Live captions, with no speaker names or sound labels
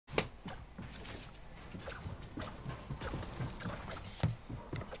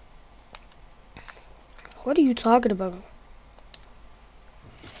What are you talking about?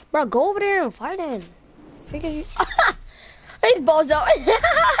 Bro, go over there and fight him. Figure you. He's bozo.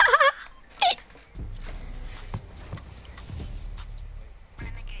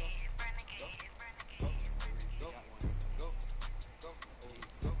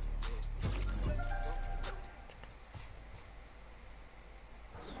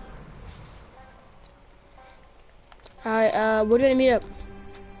 Alright, we're gonna meet up.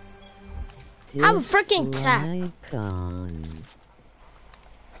 I have a freaking tap.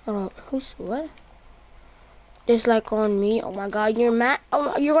 Hold on, who's what? Dislike on me. Oh my god, you're mad.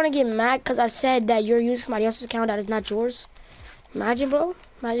 Oh, you're gonna get mad because I said that you're using somebody else's account that is not yours. Imagine, bro.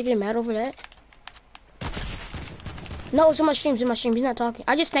 Imagine getting mad over that. No, it's in my stream. It's in my stream. He's not talking.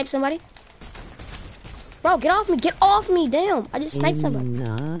 I just sniped somebody. Bro, get off me. Get off me. Damn. I just sniped somebody.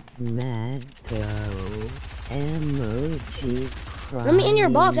 Not mad, though. Emoji. Let me in your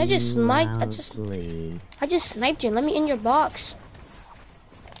box. I just sniped. I just sniped you. Let me in your box.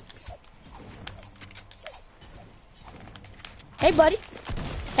 Hey, buddy.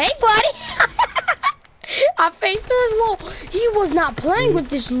 Hey, buddy. I faced her as well. He was not playing with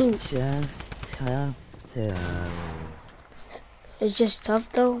this loot. Just tough, though. It's just tough,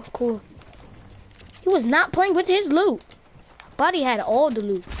 though. Cool. He was not playing with his loot. Buddy had all the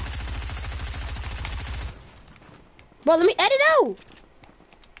loot. Bro, let me edit out.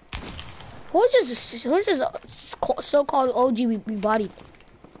 Who's this so-called OG we bodied?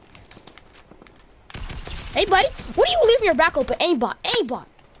 Hey, buddy. What are you leaving your back open? Aimbot. Aimbot.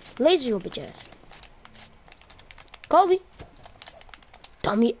 Laser your bitch ass. Kobe.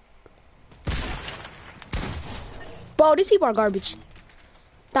 Dummy. Bro, these people are garbage.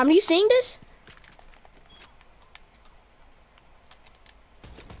 Dom, are you seeing this?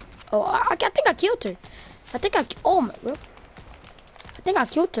 Oh, I think I killed her. Oh my, bro. I think I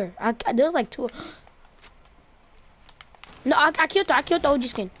killed her. There was like two. No, I killed her. I killed the OG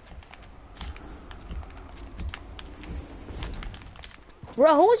skin.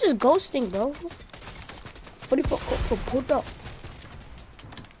 Bro, who is this ghosting, bro? 44 pulled up.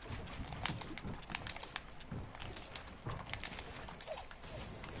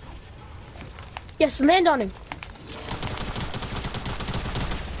 Yes, land on him.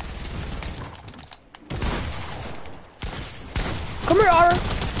 Come here, Ara.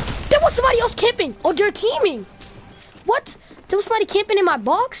 There was somebody else camping. Oh, they're teaming. What? There was somebody camping in my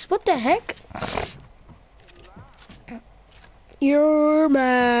box? What the heck? You're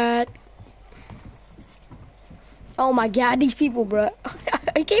mad. Oh my god, these people, bro.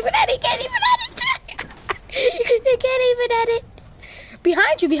 He can't even edit. He can't even edit. He can't even edit.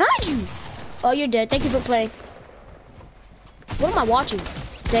 Behind you, behind you. Oh, you're dead. Thank you for playing. What am I watching?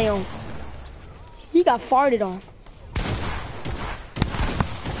 Damn. He got farted on.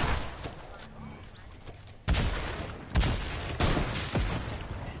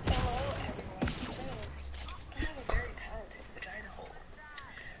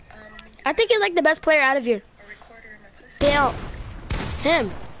 I think he's like the best player out of here. Damn.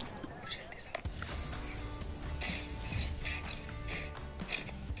 Him.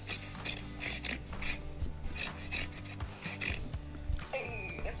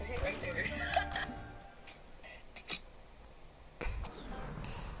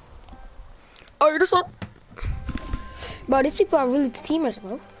 Oh, you're this one? Bro, these people are really teamers,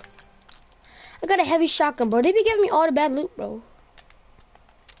 bro. I got a heavy shotgun, bro. They be giving me all the bad loot, bro.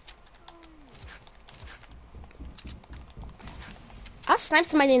 I sniped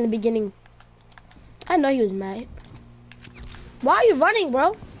somebody in the beginning. I know he was mad. Why are you running,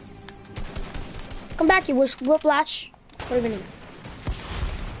 bro? Come back here, Whiplash. Whatever your name.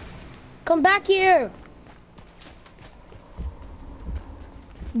 Come back here.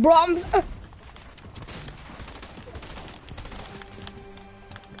 Bro, I'm...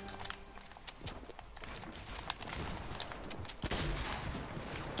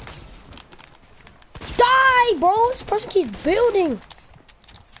 Die, bro. This person keeps building.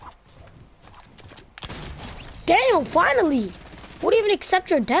 Damn, finally. Won't even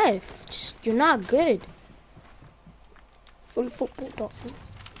accept your death. Just, you're not good. Fully football dog.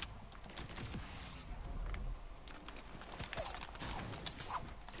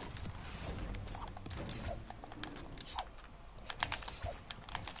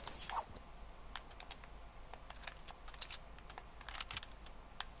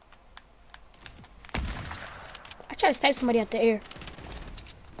 I tried to snipe somebody out the air.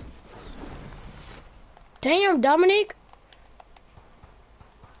 Damn, Dominic.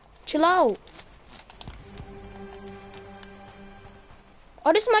 Chill out.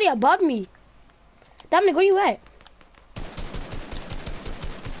 Oh, there's somebody above me. Dominic, where you at?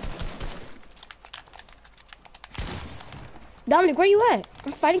 Dominic, where you at?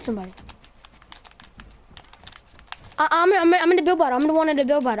 I'm fighting somebody. I'm in the billboard. I'm the one in the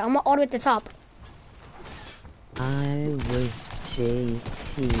billboard. I'm all the way at the top. I was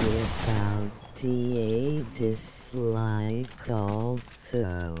JP about DA dislike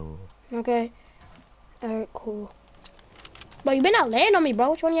also. Okay. Alright, cool. But you been out laying on me,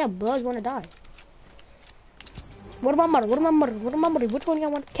 bro. Which one of y'all bloods wanna die? What about murder? What about murder? What about murder? Which one of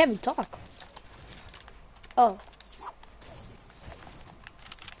y'all want? Kevin, talk. Oh.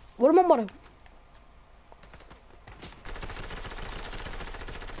 What about murder?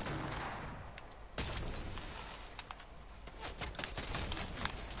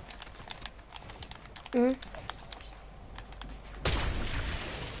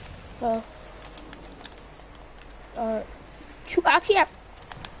 Actually,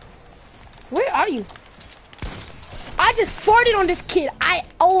 where are you? I just farted on this kid. I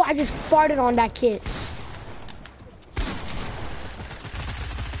just farted on that kid.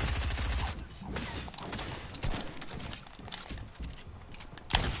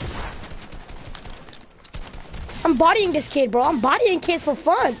 I'm bodying this kid, bro. I'm bodying kids for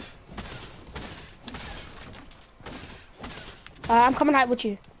fun. I'm coming out with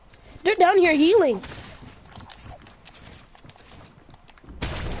you. They're down here healing.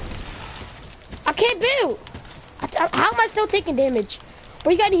 I can't build. How am I still taking damage?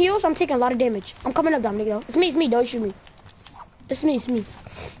 Bro, you got any heals? I'm taking a lot of damage. I'm coming up, Dominic, though. It's me, don't shoot me. It's me.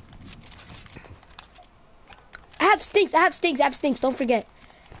 I have stinks, don't forget.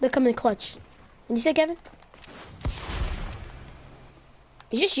 They're coming clutch. What you say, Kevin?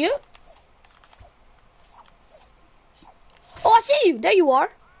 Is this you? Oh, I see you. There you are.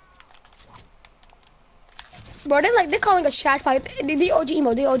 Bro, they're calling us trash pipe. The OG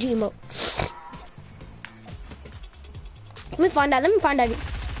emo. Let me find that.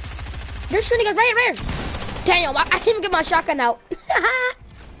 They're shooting us right here. Damn, I didn't even get my shotgun out.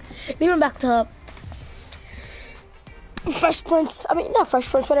 Leave him back up. Fresh Prince. I mean, not Fresh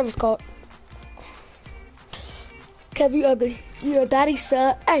Prince, whatever it's called. Kev, you ugly. You're a daddy,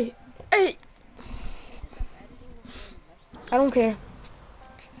 son. Hey. I don't care.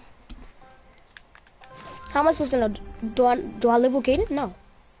 How am I supposed to know? Do I live with Kaden? No.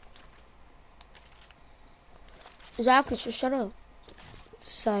 Exactly, so shut up.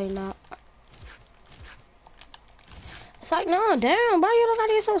 Sorry, not. It's like, no, damn, bro, you don't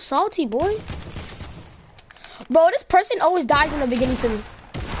gotta get so salty, boy. Bro, this person always dies in the beginning to me.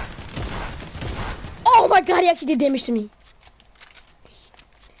 Oh my god, he actually did damage to me.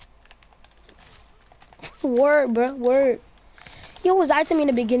 Word, bro, word. He always died to me in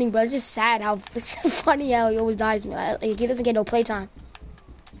the beginning, bro. It's just sad how, it's funny how he always dies to me. Like, he doesn't get no playtime.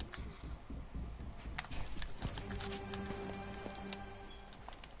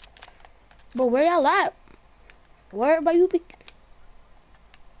 Bro, where y'all at? Where about you?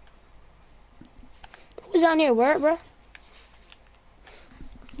 Who's down here? Where, bro?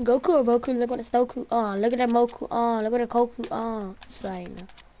 Goku or Boku? Look at the Stoku. Look at that Moku. Look at the Koku. Sorry, no.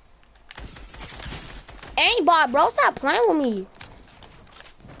 Aimbot, bro. Stop playing with me.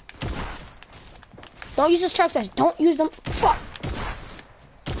 Don't use this truck smash. Don't use them. Fuck.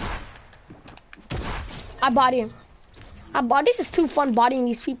 I body him. This is too fun bodying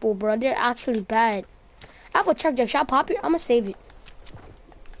these people, bro. They're actually bad. I have a truck jack. Should I pop it? I'm gonna save it.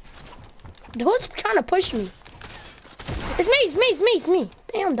 Who's trying to push me? It's me.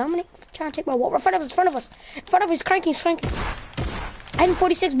 Damn, Dominic. Trying to take my wall. In front of us. Cranking. I had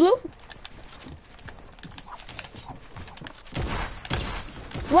 46 blue.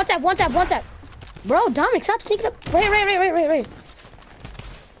 One tap. Bro, Dominic, stop sneaking up. Right.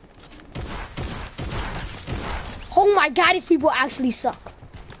 Oh my god, these people actually suck.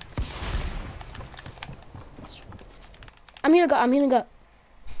 I'm healing up.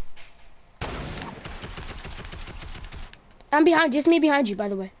 I'm behind, just me behind you, by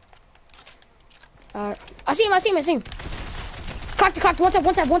the way. I see him. Cracked, one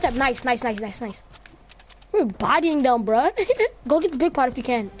tap. Nice. We're bodying them, bro. Go get the big pot if you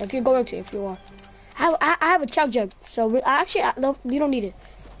can. If you're going to, if you are. I have a chug jug, so no, you don't need it.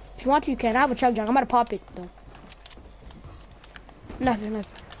 If you want to, you can. I have a chug jug. I'm gonna pop it though. Nothing.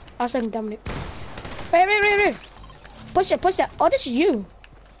 I'll second Dominic. Right. Push that. Oh, this is you.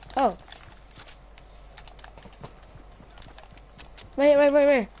 Oh. Wait.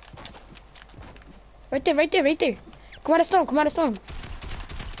 Right there. Come out of storm.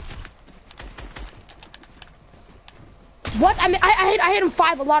 What? I mean, I hit him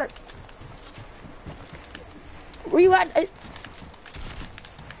 5 a lot of. Where you at?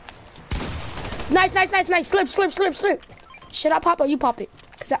 Nice. Slip. Should I pop or you pop it?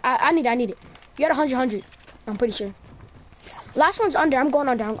 Cause I need it. You got 100. I'm pretty sure. Last one's under. I'm going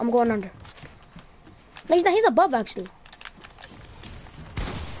under. I'm going under. No, he's above, actually.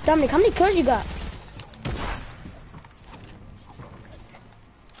 Dominic, how many kills you got?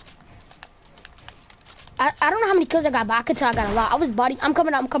 I don't know how many kills I got, but I could tell I got a lot. I was body. I'm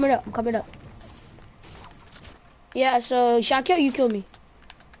coming up. I'm coming up. I'm coming up. Yeah, so Shaquille, you kill me.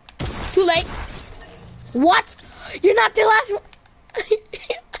 Too late. What? You're not the last one.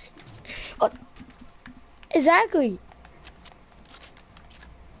 Oh, exactly.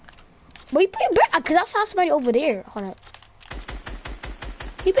 But he played better, cause I saw somebody over there. Hold up.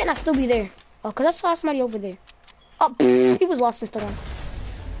 He better not still be there. Oh, cause I saw somebody over there. Oh, pfft, he was lost Instagram.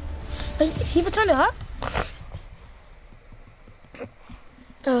 He returned it, huh?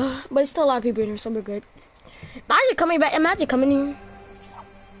 But it's still a lot of people in here, so we're good. Imagine coming back. Imagine coming in.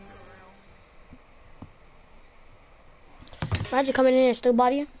 Imagine coming in and still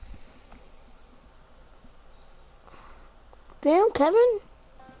bodying. Damn, Kevin.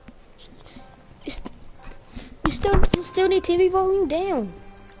 You still need TV volume down.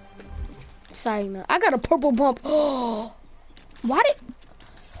 Sorry, no. I got a purple bump. Oh, why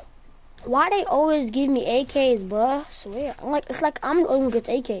they always give me AKs, bruh? I swear. It's like I'm the only one who gets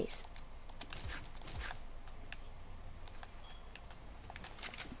AKs.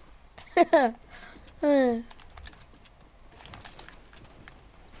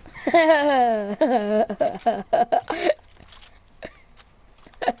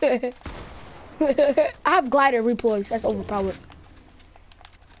 I have glider reploys. That's overpowered.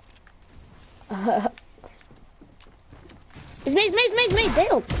 It's me.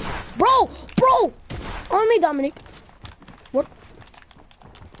 Damn. Bro. On me, Dominic. What?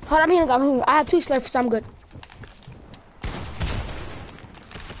 Hold on, I'm healing. I have 2 slurps, so I'm good.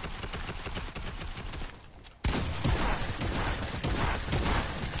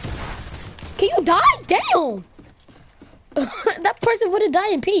 Can you die? Damn. That person would have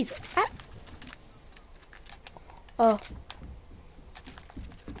died in peace. Oh.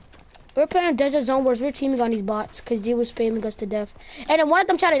 We're playing Desert Zone Wars. We're teaming on these bots because they were spamming us to death. And then one of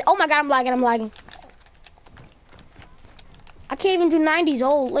them shouted, oh my god, I'm lagging. I can't even do 90s.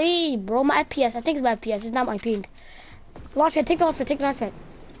 Holy, bro, my FPS. I think it's my FPS. It's not my ping. Launchpad, take the launchpad.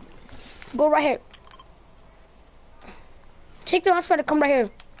 Go right here. Take the launchpad and come right here.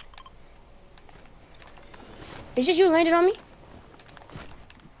 Is this you landed on me?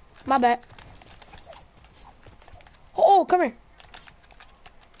 My bad. Oh, come here.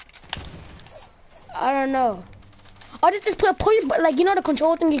 I don't know. Oh, just pull it, but like, you know the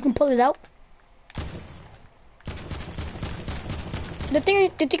control thing, you can pull it out. The thing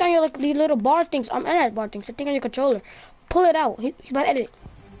on your, like, the little bar things, internet bar things, the thing on your controller. Pull it out. He about to edit.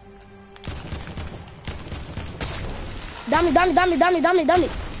 Dominic.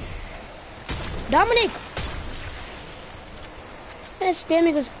 Dominic! Man,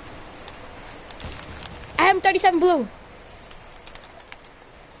 spamming us. I have 37 blue.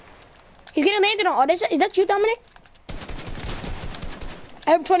 He's getting landed on. Oh, is that you, Dominic?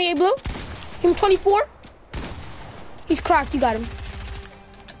 I have 28 blue. Him 24. He's cracked. You got him.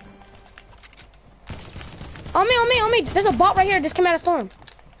 On me. There's a bot right here. Just came out of storm.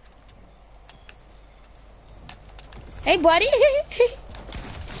 Hey, buddy.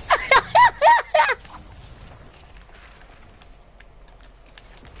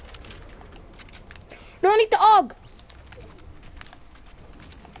 No, I need the AUG.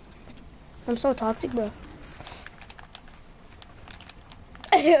 I'm so toxic, bro.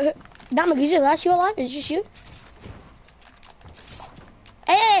 Dominic, is it last you alive? Is it just you?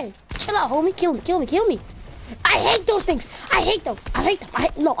 Hey, chill out, homie. Kill me. I hate those things. I hate them.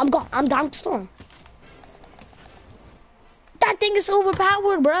 No, I'm gone. I'm down to storm. That thing is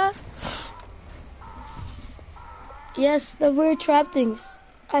overpowered, bruh. Yes, the weird trap things.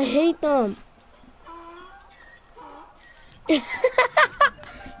 I hate them.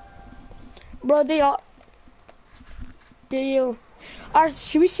 Bro, they are. Alright,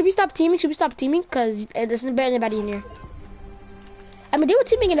 should we stop teaming? Cause there's barely anybody in here. I mean, they were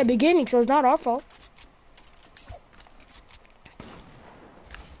teaming in the beginning, so it's not our fault.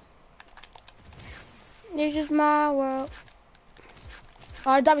 This is my world.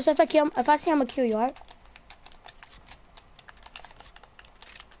 Alright, Dominic, so if I see him, I'm gonna kill you, alright?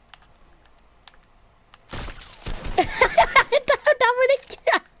 Dominic.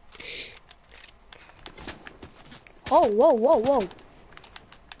 Oh, whoa.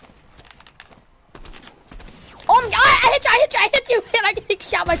 Oh, I hit you. And I get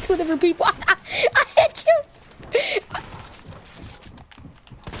shot by 2 different people. I hit you.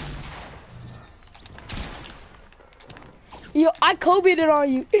 Yo, I Kobe'd it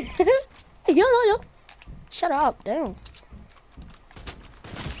on you. Yo. Shut up, damn.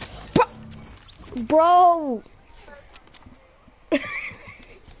 Bro.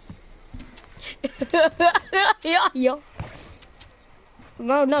 Yo.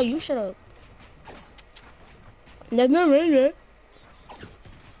 No, you shut up. There's no reason.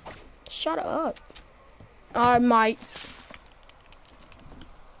 Shut up. I might.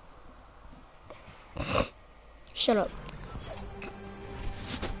 Shut up.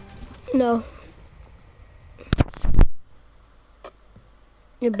 No.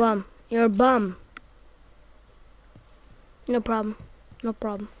 You're a bum. You're a bum. No problem. No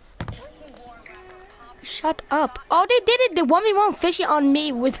problem. Shut up. Oh, they did it. The 1v1 fishing on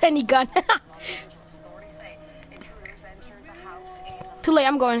me with any gun. Too late,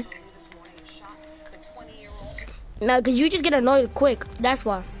 I'm going. No, because you just get annoyed quick. That's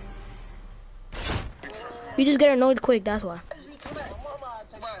why. You just get annoyed quick. That's why.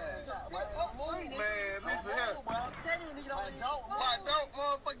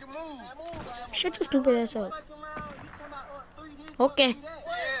 Shut your stupid ass up. Okay.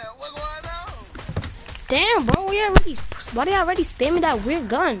 Damn, bro, why they already spamming that weird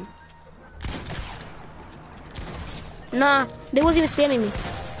gun? Nah, they wasn't even spamming me.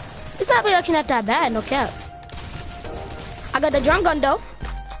 It's not really actually not that bad, no cap. I got the drum gun though.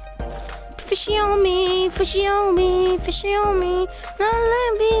 Fishy on me, fishy on me, fishy on me. Not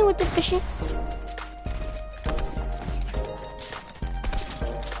living with the fishy.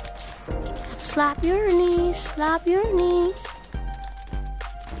 Slap your knees, slap your knees.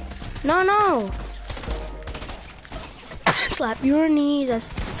 No. Slap your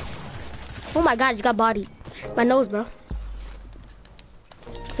knees. Oh my god, it's got body. My nose, bro.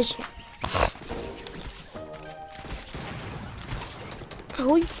 Fishy.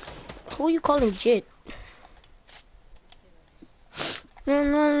 Who you calling Jit?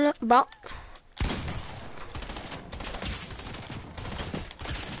 No, bro.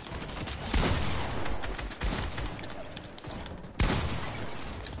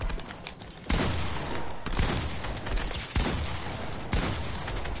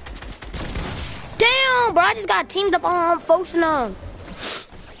 Damn, bro, I just got teamed up on folks now.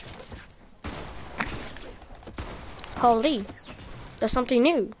 Holy, that's something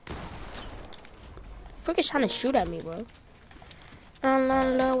new. Freaking trying to shoot at me, bro.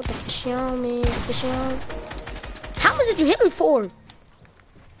 La with the fishy on me, fishy on. How much did you hit me for?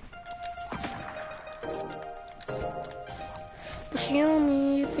 Fishy on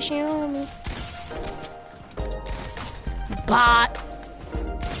me, fishy on me. Bop.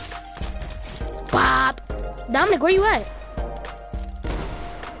 Dominic, where you at?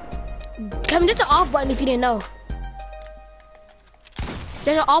 Kevin, there's an off button if you didn't know.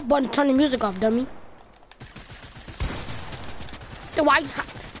 There's an off button to turn the music off, dummy. The why you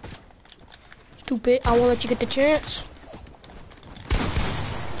stupid? I won't let you get the chance.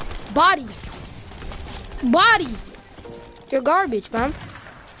 Body. You're garbage, fam.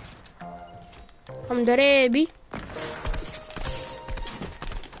 I'm the baby.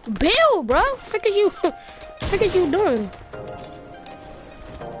 Bill, bro. Frick is you doing?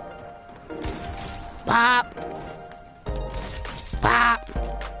 Bop.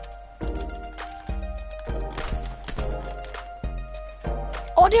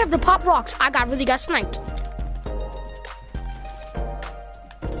 Oh, they have the pop rocks. I really got sniped.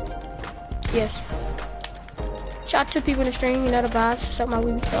 Yes. Shout out to people in the stream, you know the vibes. Suck my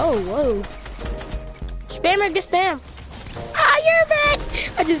weed. Oh, whoa. Spammer, get spam. Ah, you're bad.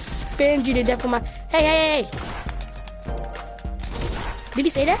 I just spammed you to death with my. Hey. Did he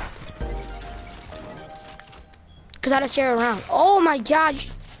say that? Cause I had to share around. Oh my god.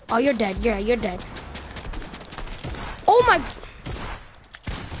 Oh, you're dead. Yeah, you're dead. Oh my.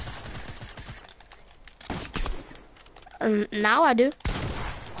 Now I do.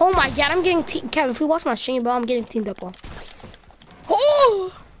 Oh my god, I'm getting Kevin, if you watch my stream, bro, I'm getting teamed up on.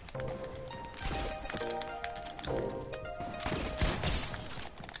 Oh!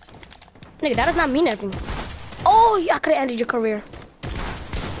 Nigga, that does not mean anything. Oh, yeah, I could have ended your career.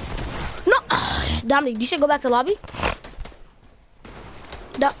 No! Dominic, you should go back to lobby.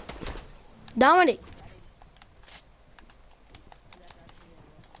 Dominic.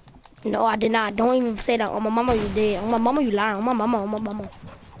 No, I did not. Don't even say that. On my mama, you did. On my mama, you lying. On my mama.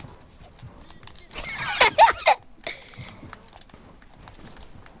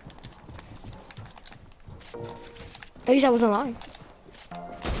 At least I wasn't lying.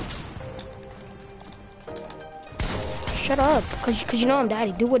 Shut up, cause you know I'm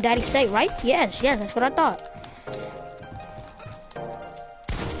daddy. Do what daddy say, right? Yes, that's what I thought.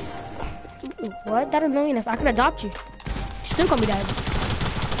 What? That don't know enough. I can adopt you. You still call me daddy.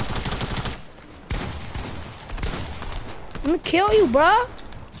 I'm gonna kill you, bruh.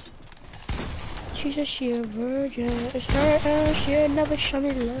 She said she a virgin. It's her and she'll never show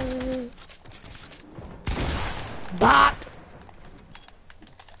me love. Bop.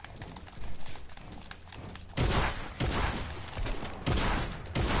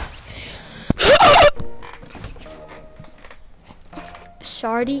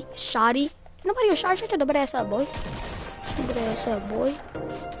 Shoddy. Nobody was shoddy. Shut your dumb ass up, boy. Stupid ass up, boy.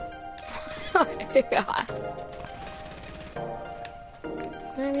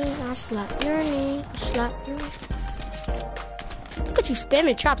 I'll slap your knee. Slap your knee. Look at you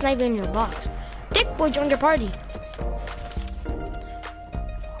spamming traps, not even in your box. Dick boy joined your party.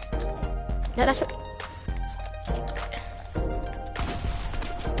 Yeah, that's what.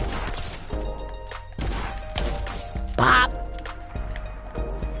 Pop.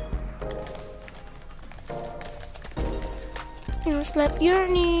 You slap your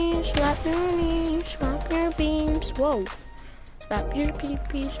knee, slap your knee, slap your beams. Whoa. Slap your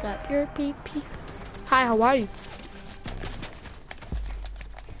pee-pee, slap your pee-pee. Hi, how are you?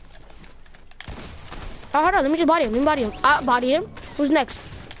 Oh, hold on, let me just body him, body him. Who's next?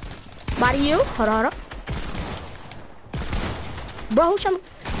 Body you? Hold on. Bro, who's some?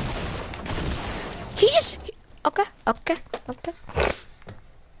 He just... Okay.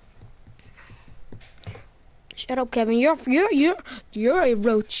 Shut up, Kevin. You're a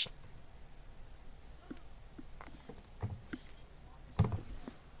roach.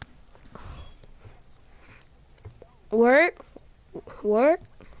 Word.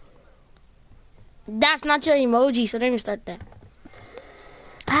 That's not your emoji, so don't even start that.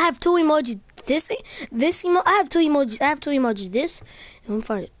 I have two emojis. I have two emojis. This, and I'm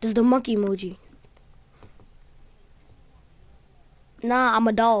fine. This is the monkey emoji. Nah, I'm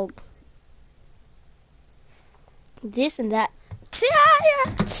a dog. This and that. Yeah.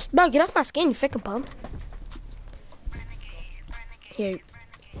 Bro, get off my skin, you freaking pump. Here.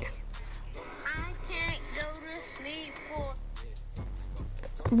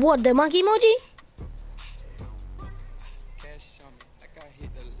 What, the monkey emoji?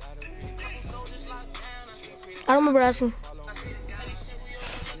 I don't remember asking.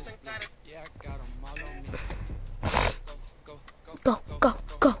 Go.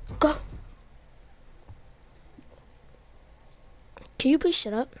 Can you please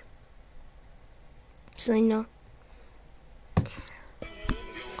shut up? Say no.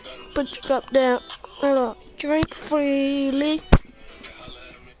 Put your cup down. Hold on. Drink freely.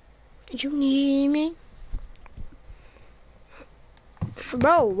 Did you need me?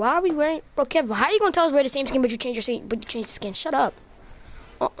 Bro, why are we wearing... Bro, Kevin, how are you gonna tell us we're the same skin but you change your skin, but you change the skin? Shut up.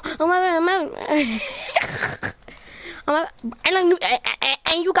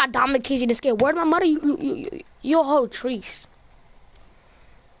 And you got Dominic Cage in the skin. Word my mother, you a whole trees.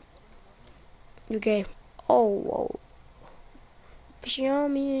 Okay. Oh. Fishy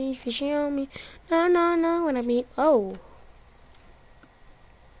on me. No, when I meet... Oh.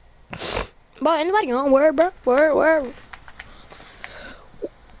 Bro, anybody on? Word, bro? Word.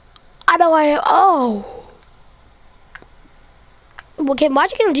 I know I am. Oh. Okay,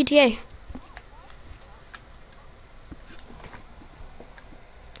 why'd you get on GTA?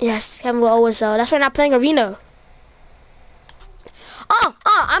 Yes, Kevin will always that's why I'm not playing Arena.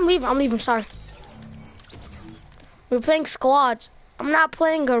 I'm leaving, sorry. We're playing squads. I'm not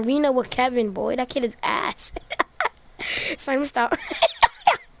playing Arena with Kevin, boy. That kid is ass. Sorry, I'm stop.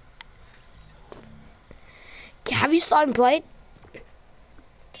 Have you started playing?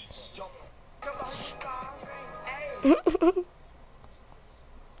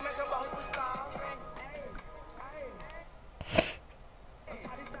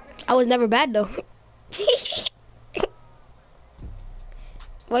 I was never bad though.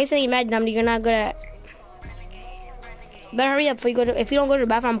 Why you saying you're mad, Dominic? You're not good at. Better hurry up before you go to. If you don't go to the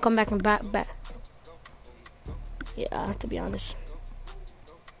bathroom, I'm coming back and back. Yeah, to be honest.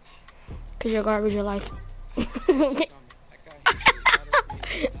 Cause you're garbage your life.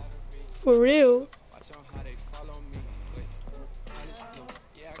 For real.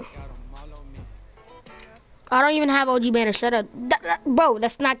 I don't even have OG banner. Shut up, bro.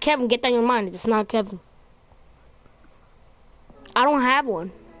 That's not Kevin. Get that in your mind. It's not Kevin. I don't have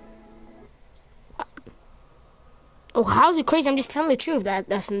one. Oh, how's it crazy? I'm just telling the truth.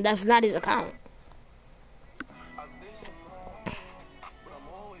 That's not his account.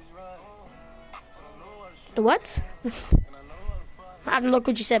 What? I don't know what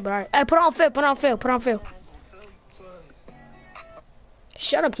you said, but alright. Hey, put on Phil.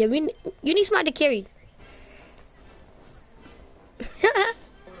 Shut up, Kevin. You need somebody to carry.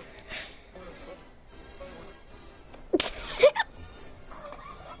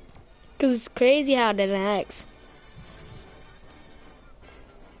 Cause it's crazy how that acts.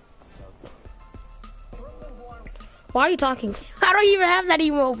 Why are you talking? I don't even have that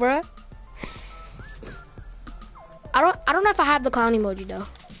emote, bro. I don't know if I have the clown emoji though.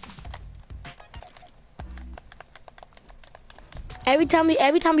 Every time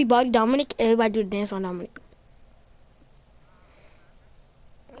we body Dominic, everybody do the dance on Dominic.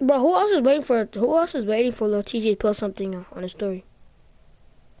 Bro, who else is waiting for Lil TJ to post something on his story?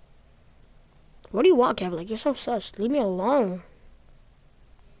 What do you want, Kevin? Like, you're so sus. Leave me alone.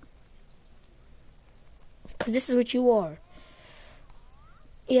 Cause this is what you are.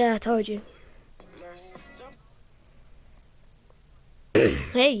 Yeah, I told you.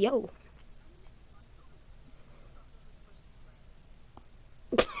 Hey, yo.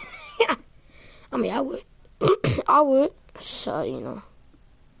 I mean, I would. I would. So, you know.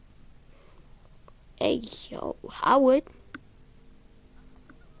 Hey, yo. I would.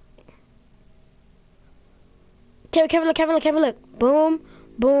 Kevin, look. Boom,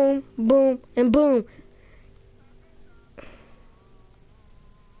 boom, boom, and boom.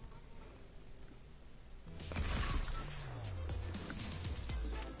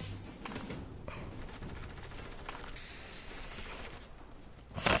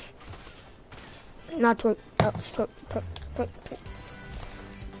 Not twerk. Twerk.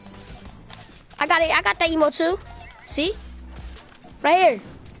 I got it. I got that emote too. See? Right here.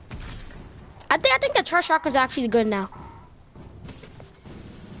 I think the trash shotgun's actually good now.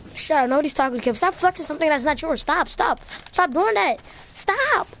 Shut up. Nobody's talking to Kev. Stop flexing something that's not yours. Stop doing that.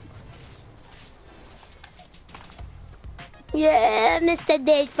 Stop. Yeah, Mr.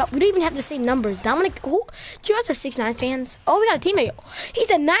 Day. We don't even have the same numbers. Dominic, who? You guys are 6'9" fans. Oh, we got a teammate. He's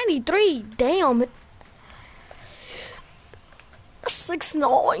a 93. Damn.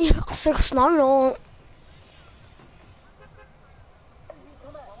 6'9". 6'9".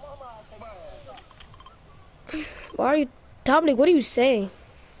 Why are you, Dominic? What are you saying?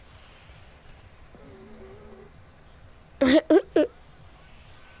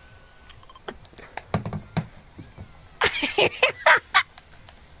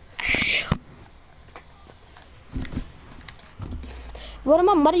 What did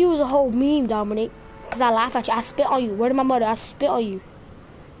my mother use a whole meme, Dominic? Cause I laugh at you. I spit on you. Where did my mother? I spit on you.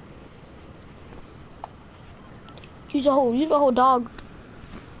 Use a whole dog.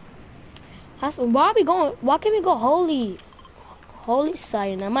 That's, why are we going? Why can't we go holy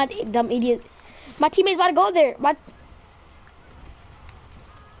Zion? I'm not dumb idiot. My teammates about to go there.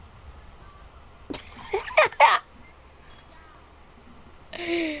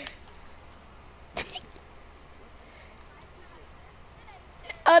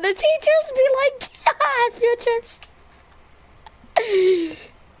 The teachers be like, futures.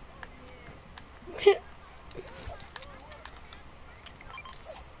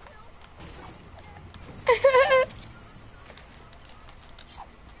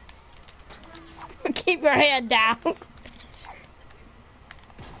 Keep your head down.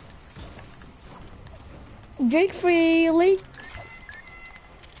 Drink freely.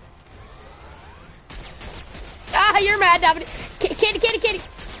 Ah, you're mad, Dominic. Kitty.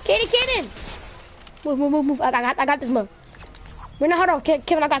 Move. I got this, move. Wait, no, hold on.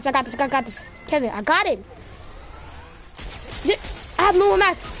 Kevin, I got this. Kevin, I got him. I have no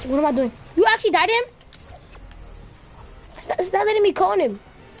max. What am I doing? You actually died him? It's not letting me cone him.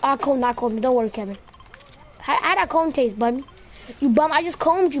 I'll not cone him. Don't worry, Kevin. How that cone taste, bummy? You bum. I just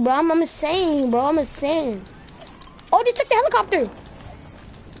combed you, bro. I'm insane, bro. I'm insane. Oh, they took the helicopter.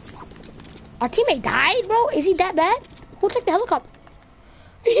 Our teammate died, bro. Is he that bad? Who took the helicopter?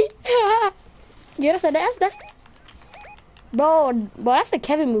 Yeah, that's bro, that's the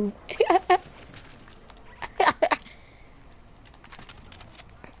Kevin move.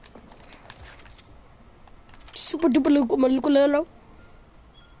 Super duper Lukulelo.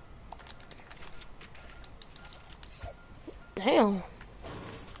 Damn.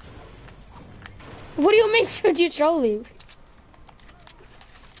 What do you mean should you trolling?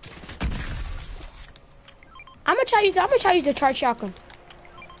 I'm gonna try to use the charge shotgun.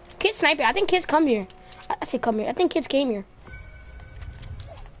 Kids sniper. I think kids come here. I say come here. I think kids came here.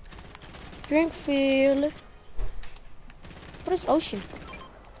 Drink field. What is ocean?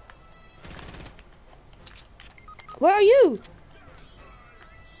 Where are you?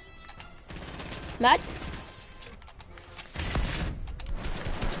 Matt?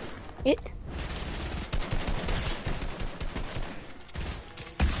 It.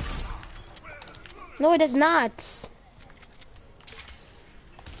 No, it does not.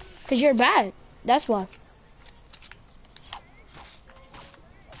 Cause you're bad. That's why.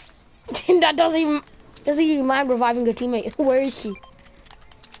 That doesn't even mind reviving your teammate. Where is she?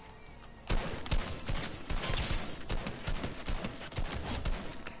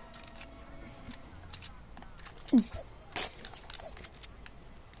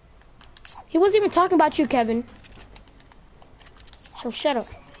 He wasn't even talking about you, Kevin. So shut up.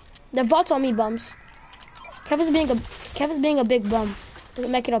 The vault's on me, bums. Kevin's being a big bum.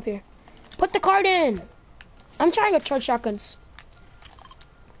 Make it up here. Put the card in. I'm trying to charge shotguns.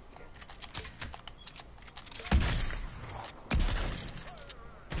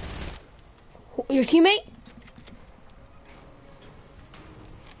 Your teammate?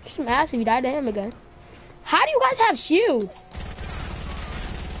 Some ass if you died to him again. How do you guys have shield?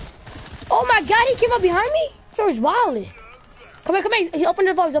 Oh my god, he came up behind me? He was wilding. Come here, come here. He opened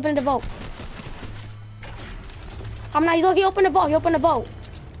the vault, he's opening the vault. I'm not, he opened the vault, he opened the vault.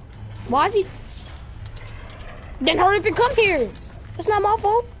 Why is he? Then hurry up and come here. That's not my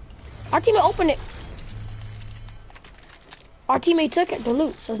fault. Our teammate opened it. Our teammate took it, the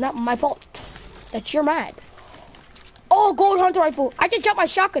loot, so it's not my fault that you're mad. Oh, gold hunter rifle. I just dropped my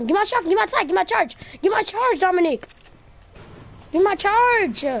shotgun. Give my shotgun, give my attack, give my charge. Give my charge, Dominic. Give my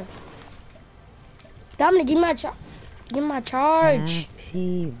charge. Dominic, give my charge. Give my charge.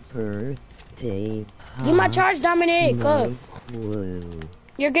 Happy birthday, Pop. Give my charge, Dominic. Blue.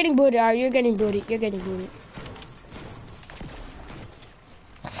 You're getting booted, alright? You're getting booted. You're getting booted.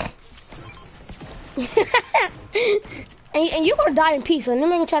 and you're gonna die in peace, so I'm not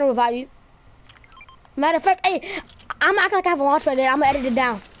gonna try to revive you. Matter of fact, hey, I'm acting like I have a launch pad there. I'm gonna edit it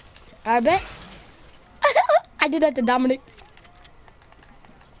down. Alright, bet? I did that to Dominic.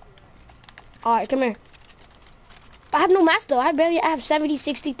 Alright, come here. I have no mask though. I have 70,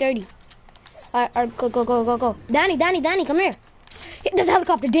 60, 30. Alright, go. Danny, come here. Hit this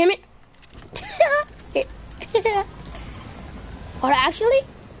helicopter, damn it. Oh, actually?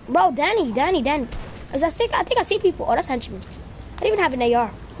 Bro, Danny. Is that sick? I think I see people. Oh, that's henchman. I don't even have an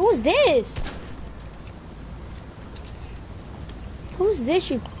AR. Who is this? Who's this,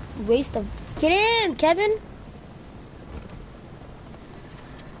 you waste of... Get in, Kevin.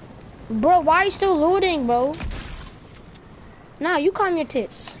 Bro, why are you still looting, bro? Nah, you calm your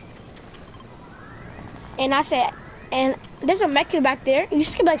tits. And I said, and there's a mech back there. You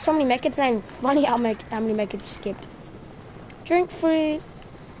skipped like so many mechs. It's not even funny how many mechs you skipped. Drink free.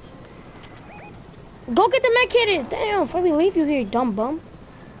 Go get the mech hidden. Damn, before we leave you here, dumb bum.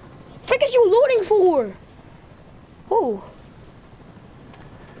 Frick is you looting for? Who?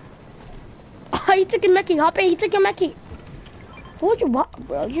 Oh, he took a mechie. Hop in, he took a mechie. Who'd you buy?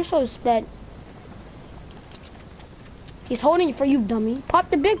 Bro, you're so sped. He's holding it for you, dummy. Pop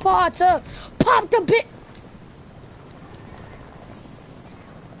the big pots up. Pop the big...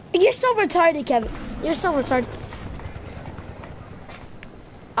 You're so retarded, Kevin. You're so retarded.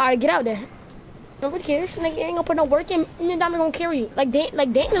 Alright, get out there. Nobody cares. Like, you ain't gonna put no work in, and then I'm gonna carry you. Like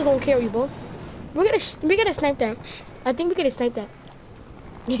Daniel's gonna carry you, bro. We're gonna snipe that. I think we're gonna snipe that.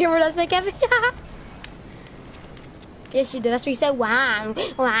 You hear what I say, Kevin? Yes, you did. That's what you said. Wow.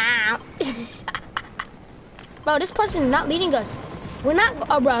 Bro, this person is not leading us. We're not.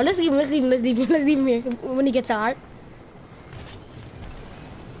 Oh, bro, let's leave him here when he gets out.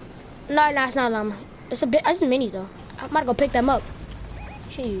 No, it's not llama. It's a bit. It's minis though. I'm about to go pick them up.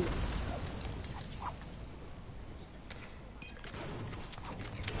 Shoot.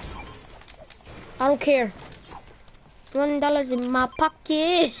 I don't care. $1 in my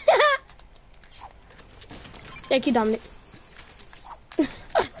pocket. Thank you, Dominic.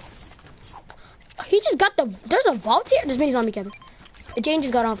 He just got the. There's a vault here. This mini's on me, Kevin. The chain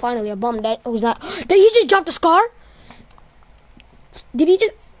just got on finally. A bum that was not. Did he just drop the scar? Did he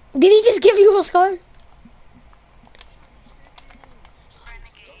just give you a scar?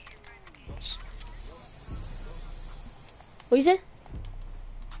 What you say?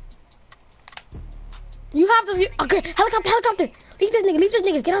 You have to. Okay, helicopter. Leave this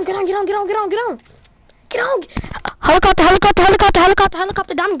nigga. Get on.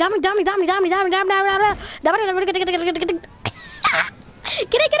 Helicopter. Dummy.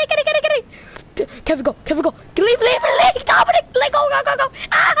 Get it. Kevin, go. Leave. Dominic, let go.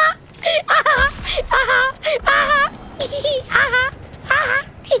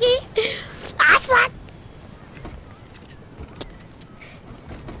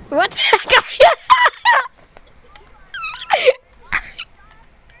 What the heck are you?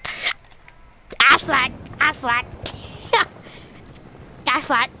 Ass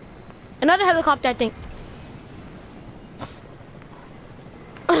flat. Another helicopter, I think.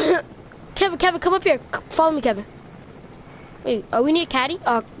 Kevin, come up here. Follow me, Kevin. Wait, we need a caddy?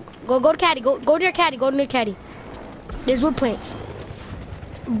 Go to caddy. Go near caddy. Go near caddy. There's wood plants.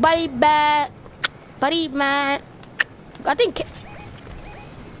 Buddy, man. I think.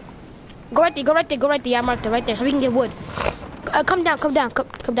 Go right there. I marked it right there, so we can get wood. Come down. Come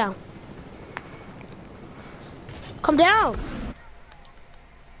down.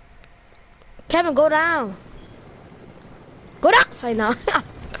 Kevin, go down. Go down. Say no.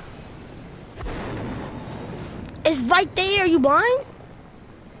 It's right there. You blind?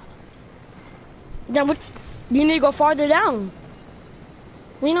 Then what? You need to go farther down.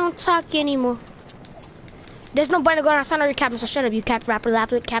 We don't talk anymore. There's no point to go outside of your cabin, so shut up, you cap rapper,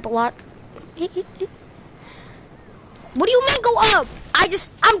 cap a lot. What do you mean go up?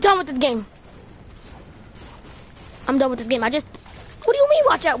 I'm done with this game. I'm done with this game. What do you mean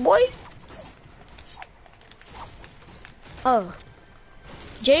watch out, boy? Oh.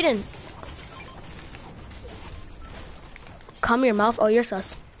 Jaden. Calm your mouth. Oh, you're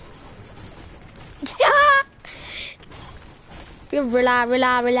sus. Rely.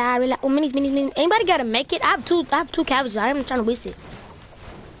 Oh, minis. Anybody gotta make it? I have two cabbages. I am trying to waste it.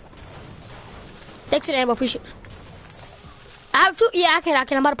 Thanks for the ammo, appreciate it. I have two. Yeah, I can. I'm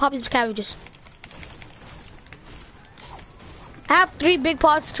about to pop these cabbages. I have 3 big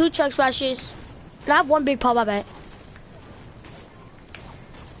pots, 2 chug splashes. And I have 1 big pot, my bad.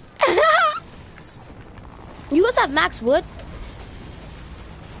 You guys have max wood?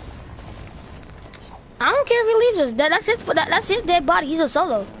 I don't care if he leaves us. That's his dead body. He's a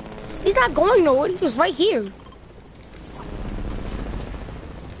solo. He's not going nowhere. He was right here.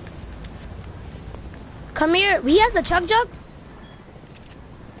 Come here. He has the chug jug.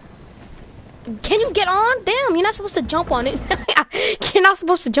 Can you get on? Damn, you're not supposed to jump on it. You're not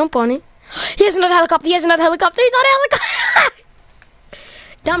supposed to jump on it. He has another helicopter. He's on a helicopter.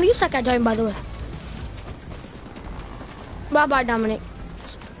 Dom, you suck at driving, by the way. Bye-bye, Dominic.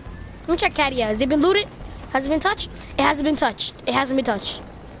 Let me check Caddy. Has it been looted? Has it been touched? It hasn't been touched. It hasn't been touched.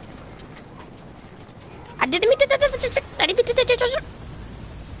 I didn't mean to.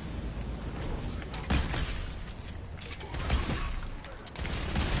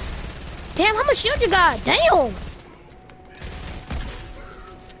 Damn, how much shield you got? Damn.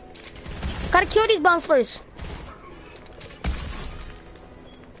 Gotta kill these bombs first.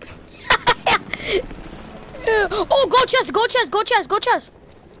 Oh, go chest.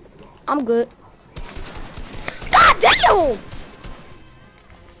 I'm good. God damn!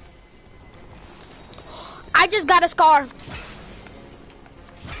 I just got a scar.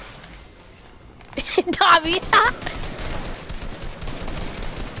 Tommy.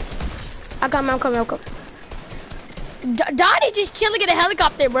 I'm coming. Donnie's just chilling in a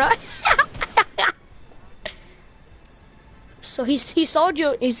helicopter, bro. So he sold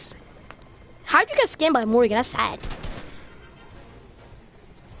you. How'd you get scammed by Morgan? That's sad.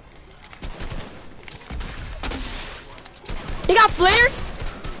 He got flares.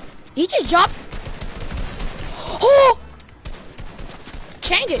 He just dropped. Oh!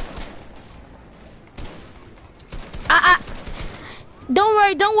 Change it.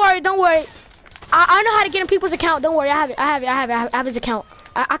 Don't worry. I know how to get in people's account. Don't worry. I have his account.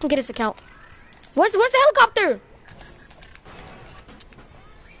 I can get his account. Where's the helicopter?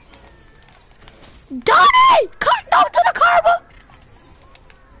 Donnie! Don't do the car, bro.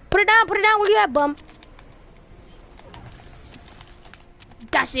 Put it down. Where you at, bum?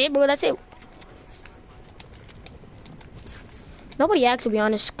 That's it, bro. That's it. Nobody asked, to be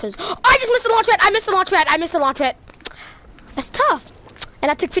honest, because I just missed the launch pad. I missed the launch pad. That's tough. And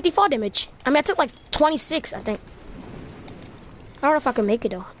I took 54 damage. I mean, I took like 26, I think. I don't know if I can make it,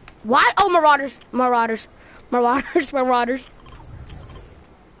 though. Why? Oh, Marauders.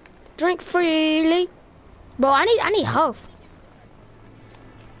 Drink freely. Bro, I need health.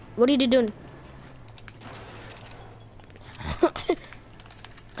 What are you doing?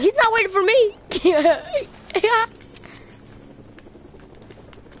 He's not waiting for me. Yeah.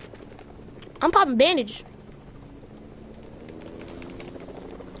 I'm popping bandage.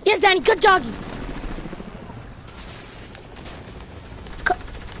 Yes, Danny, good doggy.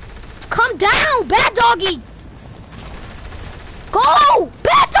 Come down, bad doggy. Go,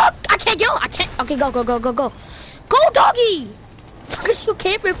 bad dog. I can't get on. I can't. Okay, go. Go, doggy. What is you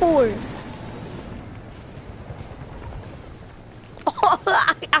camping for? Oh,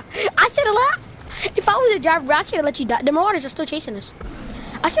 I should have left. If I was a driver, I should have let you die. The Marauders are still chasing us.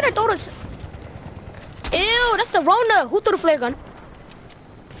 I should have thrown us. Ew, that's the Rona. Who threw the flare gun?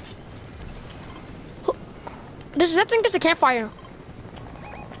 That thing is a campfire.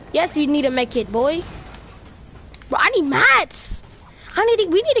 Yes, we need to make it, boy. Bro, I need mats.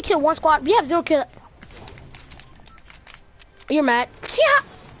 We need to kill 1 squad. We have 0 kill. You're mad. Yeah.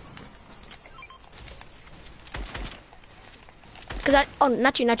 Oh,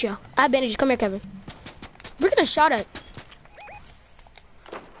 not you. I have bandages. Come here, Kevin. We're getting shot at.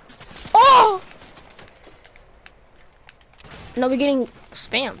 Oh! No, we're getting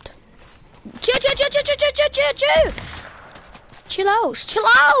spammed. Chill. Chill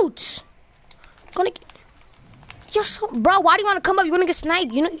out. gonna get... You're so... Bro, why do you want to come up? You're gonna get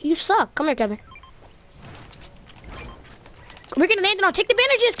sniped. You know, you suck. Come here, Kevin. We're gonna land it on. Take the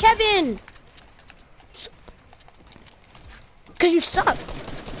bandages, Kevin. Cause you suck.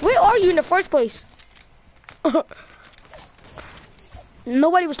 Where are you in the first place?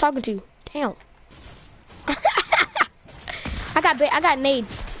 Nobody was talking to you. Damn. I got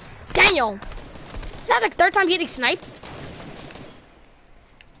nades. Damn. Is that like third time getting sniped?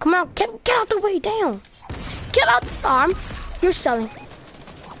 Come on, get out the way. Damn. Get out the arm. You're selling.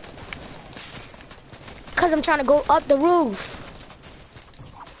 Cause I'm trying to go up the roof.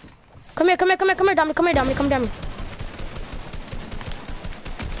 Come here, Dominic. Come down.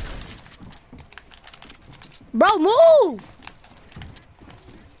 Bro, move!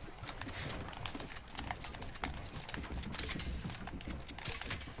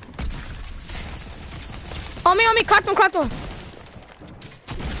 On me, cracked one.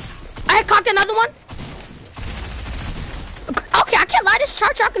 I cocked another one. Okay, I can't lie, this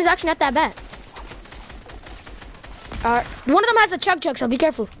charge shotgun is actually not that bad. Alright, one of them has a chug, so be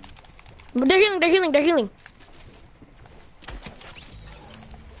careful. But they're healing.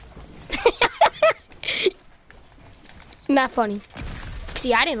 Not funny.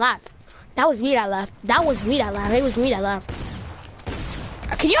 See, I didn't laugh. That was me that laughed. It was me that laughed.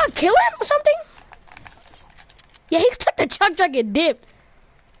 Can you not kill him or something? Yeah, he took the chug and dipped.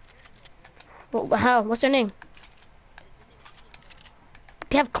 Well, how? What's their name?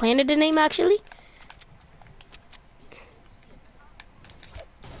 They have clan in the name, actually?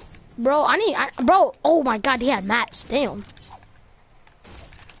 Bro, bro, oh my god, they had mats. Damn.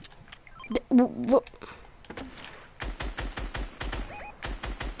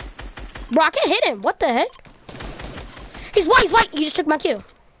 Bro, I can't hit him. What the heck? He's white. He just took my kill.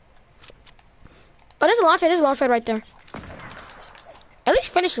 Oh, there's a launch pad right there. At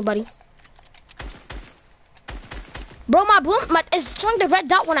least finish him, buddy. Bro, it's showing the red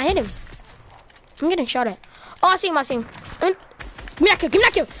dot when I hit him. I'm getting shot at. Oh, I see him. Give me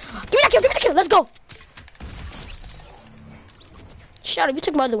that kill. Let's go. Shut up, you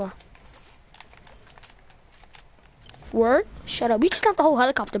took my other one. Word? Shut up. We just left the whole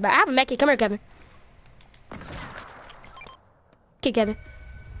helicopter back. I have a mech kit. Come here, Kevin. Okay, Kevin.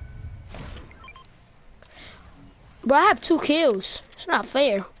 Bro, I have 2 kills. It's not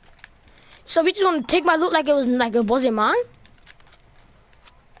fair. So we just gonna take my loot like it wasn't mine?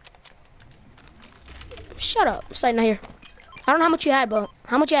 Shut up. It's like not here. I don't know how much you had, but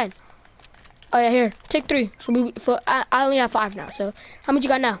how much you had? Oh yeah, here. Take 3. So I only have 5 now. So how much you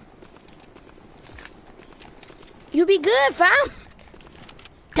got now? You be good, fam.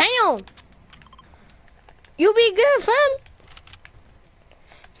 Damn. You be good, fam.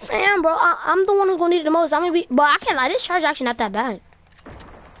 Fam, bro, I'm the one who's gonna need it the most. But I can't lie, this charge is actually not that bad.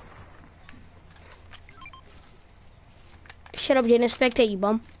 Shut up, Jaden. Spectate, you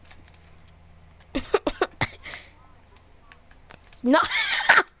bum. No.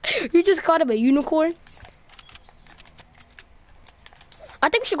 You just caught up a unicorn. I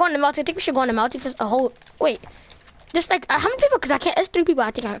think we should go on the mountain. For a whole... Wait. There's like... how many people? Because I can't... There's 3 people.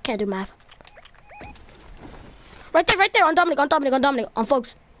 I think I can't do math. Right there. On Dominic. On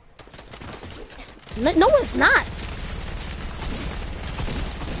folks. No, it's not.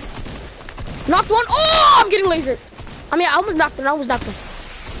 Knocked one. Oh, I'm getting lasered. I mean, I almost knocked him.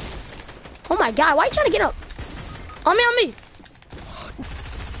 Oh my god, why are you trying to get up? On me.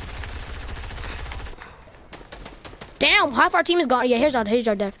 Damn, half our team is gone. Yeah, here's our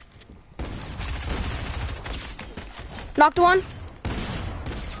death. Knocked one.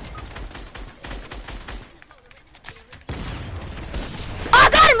 Oh, I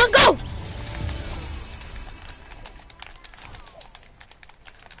got him. Let's go.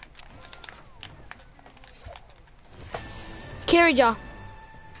 Carry jaw.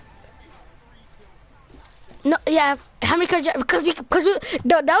 No, yeah. How many? Because we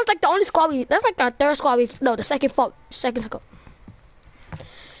that was like the only squad that's like our third squad the second squad.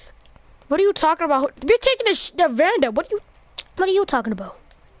 What are you talking about? We're taking the veranda. What are you talking about?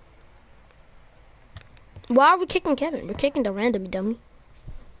 Why are we kicking Kevin? We're kicking the random, you dummy.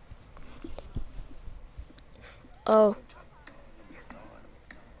 Oh.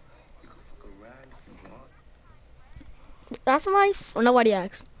 That's life? Or nobody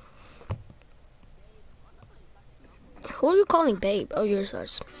asked. Who are you calling babe? Oh, you're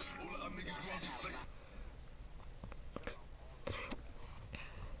such.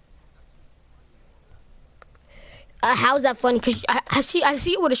 How's that funny? Cause I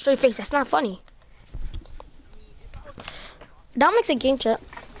see it with a straight face. That's not funny. Dominic's a game chat.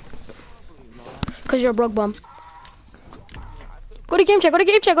 Cause you're a broke bum. Go to game chat. Go to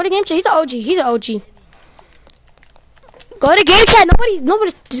game chat. Go to game chat. He's an OG. He's an OG. Go to game chat. Nobody.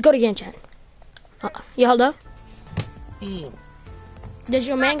 Just go to game chat. You hold up. Does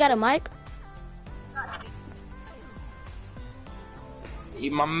your man got a mic? Hey,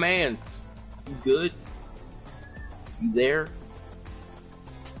 my man. You good? You there?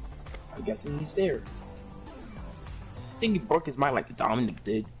 I guess he's there. I think he broke his mic like Dominic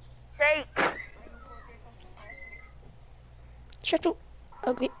did. Shake. Shut up.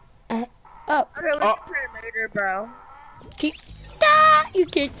 Okay. Okay, we Oh. can play later, bro. Keep. You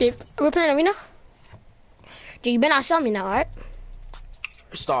kicked it. We're playing arena. Dude, you better not sell me now, alright?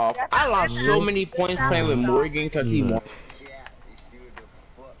 First off, I lost so many points playing with Morgan because he won.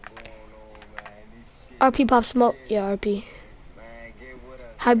 RP Pop Smoke. Yeah, RP.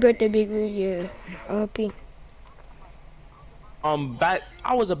 Happy birthday, Big Rude. Yeah, RP. Back,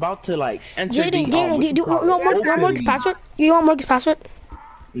 I was about to like enter Jaden, the, Jaden, what do you want Morgan's password? You want Morgan's password?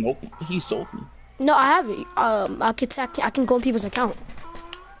 Nope, he sold me. No, I have it. I can go in people's account.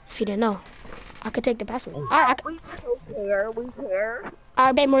 If you didn't know, I could take the password. Oh. Alright, We care. We care.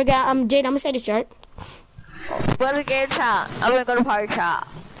 alright, babe, Morgan. Jaden, I'm gonna say this, right? Go to game chat. I'm gonna go to party chat.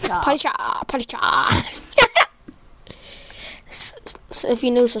 Party chat, party chat. So if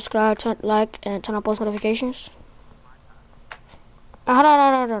you're new, subscribe, like, and turn on post notifications. Hold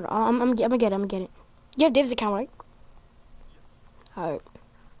on. I'm gonna get it. You have Dave's account, right? Alright.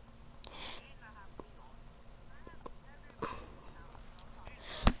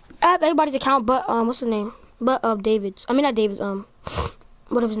 I have everybody's account, but what's his name? But David's. I mean not David's.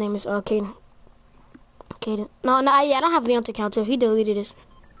 Whatever his name is. Caden. Caden. No, yeah, I don't have Leon's account too. He deleted it.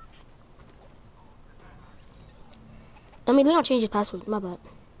 I mean, Leon changed his password. My bad.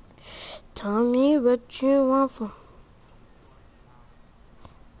 Tell me what you want from.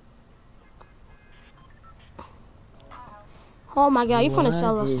 Oh my God, you're finna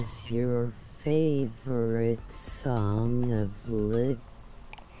sell us. What is your favorite song of Lil?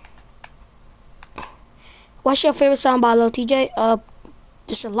 What's your favorite song by Lil TJ?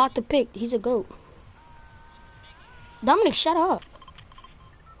 Just a lot to pick. He's a GOAT. Dominic, shut up.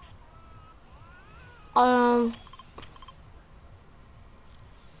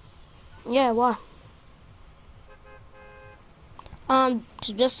 Yeah, why?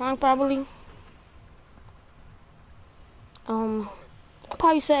 Just this song probably. I'll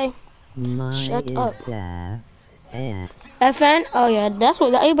probably say Mine Shut is up. FN. FN. Oh yeah, that's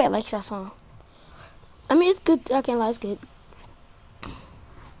what everybody likes that song. I mean, it's good. I can't lie, it's good.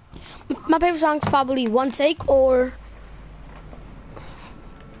 My favorite song is probably One Take or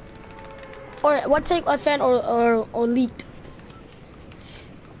One Take, FN or Leaked.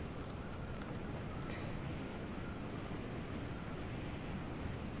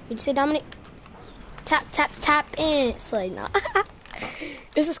 Did you say Dominic? Tap in. It's like, nah.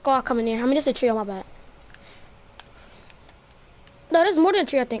 There's a squad coming in. I mean, there's a trio, my bad. No, there's more than a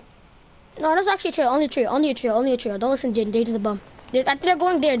trio, I think. No, there's actually a trio. Only a trio. Don't listen to Jaden. Jaden's a bum. I think they're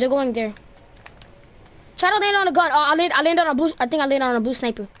going there. Try to land on a gun. Oh, I landed on a blue. I think I landed on a blue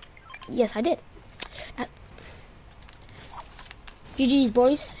sniper. Yes, I did. GG's,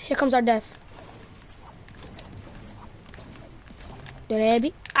 boys. Here comes our death. I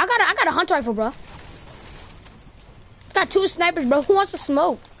got a hunter rifle, bro. Got 2 snipers, bro. Who wants to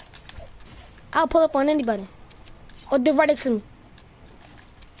smoke? I'll pull up on anybody. Or the right next to me.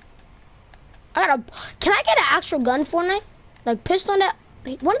 Can I get an actual gun Fortnite? Like pistol on that?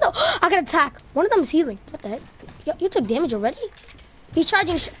 One of them. I got attack. One of them is healing. What the heck? You took damage already? He's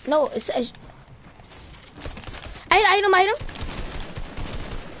charging. No, it's. I hit him.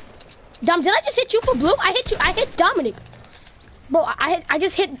 Dom, did I just hit you for blue? I hit you. I hit Dominic. Bro, I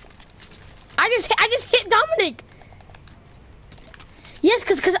just hit Dominic. Yes,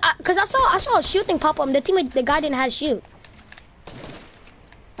 cause I saw a shield thing pop up. And the guy didn't have a shield.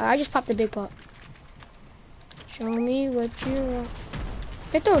 I just popped the big pop. Show me what you want.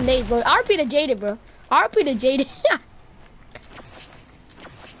 They throw nades, bro. RP to Jaded, bro. RP to Jaded.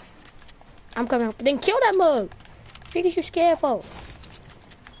 I'm coming up. Then kill that mug. Because you scared for.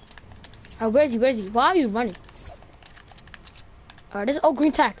 Alright, where's he? Why are you running? Alright, this is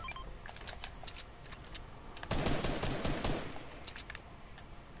green tack.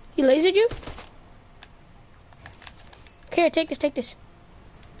 He lasered you? Here, take this.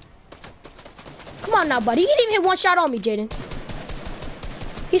 Come on now, buddy. He didn't even hit one shot on me, Jaden.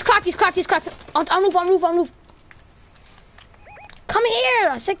 He's cracked. On roof. Come here.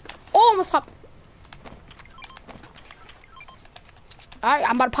 I said, almost popped. Alright,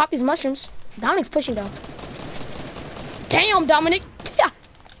 I'm about to pop these mushrooms. Dominic's pushing though. Damn, Dominic.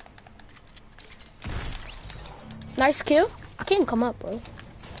 Nice kill. I can't even come up, bro.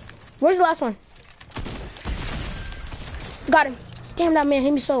 Where's the last one? Got him. Damn, that man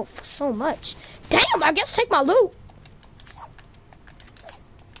hit me so much. Damn, I guess take my loot.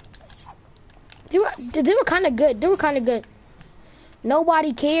 They were kind of good. They were kind of good.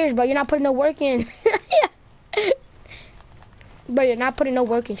 Nobody cares, bro. You're not putting no work in. Yeah. Bro, you're not putting no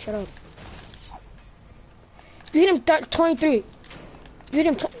work in. Shut up. You hit him 23. You hit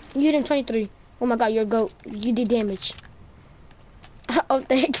him 23. Oh my god, you're a goat. You did damage. Oh,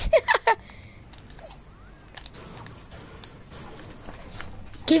 thanks.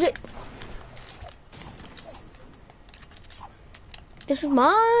 Give it. This is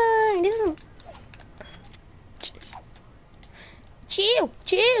mine. This is. Chill.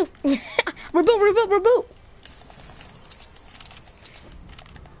 Reboot.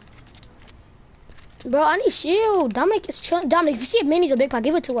 Bro, I need shield. Dominic is chilling. Dominic, if you see a mini's a big pot,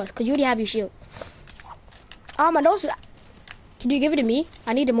 give it to us, cause you already have your shield. Oh, my nose. Can you give it to me?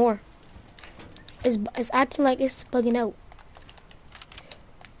 I need it more. It's acting like it's bugging out.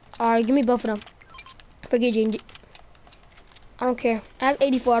 Alright, give me both of them. Forget you. I don't care. I have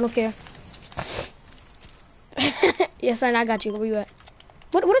 84. I don't care. Yes, son, I got you. Where you at?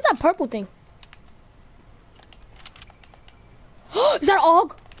 What is that purple thing? Is that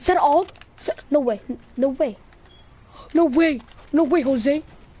Og? Is that Og? No way. No way. No way. No way, Jose.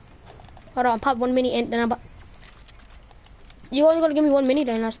 Hold on, pop one mini and then I'm about... You only gonna give me one mini,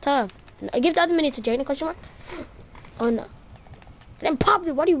 then that's tough. Give the other mini to Jaden, question mark. Oh no. Then pop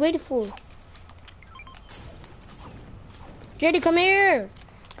it. What are you waiting for? Jaden, come here.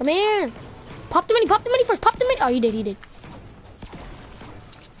 Come here. Pop the mini first. Pop the mini. Oh, he did.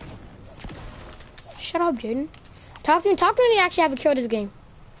 Shut up, Jaden. Talk to me when you actually have a kill this game.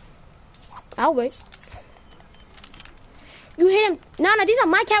 I'll wait. You hit him. No, these are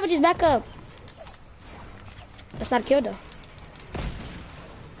my cabbages back up. That's not a kill though.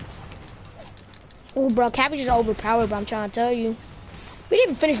 Oh, bro, cabbages are overpowered, bro. I'm trying to tell you. We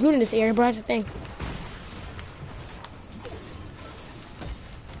didn't even finish looting this area, bro. That's the thing.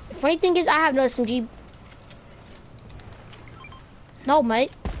 The funny thing is, I have no SMG. No,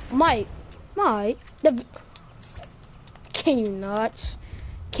 mate. Can you not?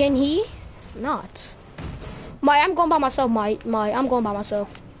 Can he? Not. I'm going by myself, I'm going by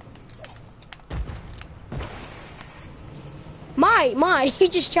myself. He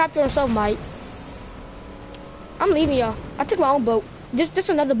just trapped himself, Mike. I'm leaving y'all. I took my own boat. There's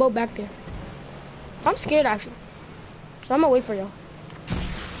another boat back there. I'm scared, actually. So I'm gonna wait for y'all.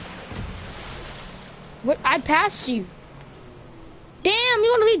 What? I passed you. Damn,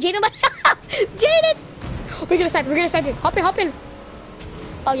 you wanna leave Jaden like Jaden? We're gonna snipe him. Hop in.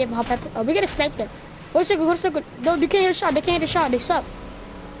 Oh yeah, hop in. Oh, we're gonna snipe them. Go to circle. No, you can't hit a shot. They can't hit a shot. They suck.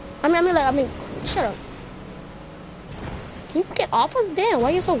 I mean, shut up. Can you get off us? Damn,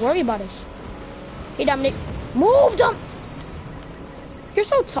 why are you so worried about us? Hey, Dominic, move them. You're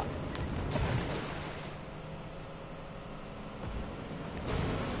so tough.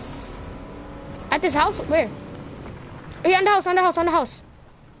 At this house? Where? Oh, yeah, on the house.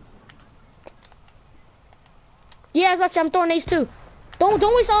 Yeah, I was about to say, I'm throwing nades too. Don't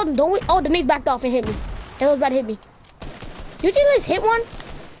waste all of them. Oh, the nades backed off and hit me. It was about to hit me. You think let's hit one?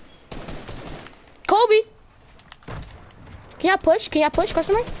 Kobe. Can I push?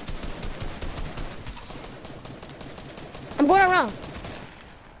 Question mark? I'm going around.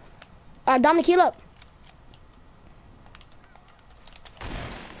 Dominic, heal up.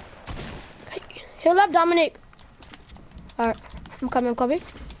 Heal up, Dominic. Alright, I'm coming. Cracked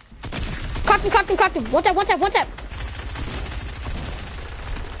him. One tap.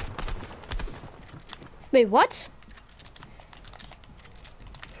 Wait, what?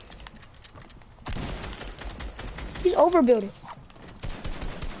 He's overbuilding.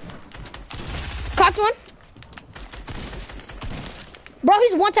 Cracked one. Bro,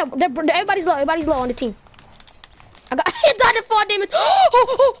 he's one tap. Everybody's low on the team. I got hit died at 4 damage.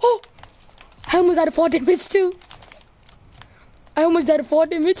 Oh. I almost died at 4 damage too.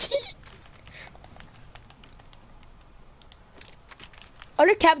 Oh,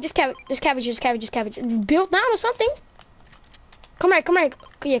 there's cabbage. It's built down or something. Come here.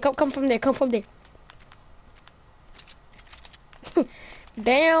 Yeah, come from there.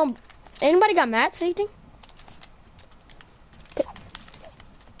 Damn. Anybody got mats or anything?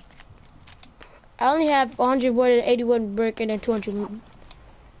 I only have 100 wood and 81 brick and then 200 wood.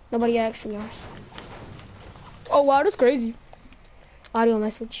 Nobody asked me yours. Oh wow, that's crazy. Audio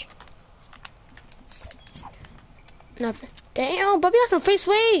message. Nothing. Damn, Bobby got some face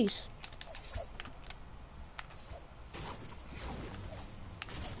waves.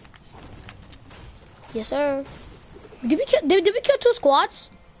 Yes, sir. Did we kill 2 squads?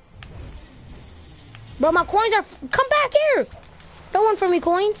 Bro, my coins are... Come back here. Don't run from me,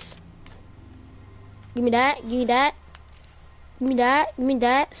 coins. Give me that. Give me that. Give me that. Give me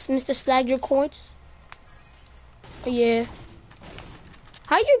that. Mr. Slag, your coins. Oh, yeah.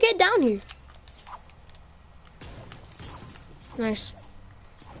 How'd you get down here? Nice.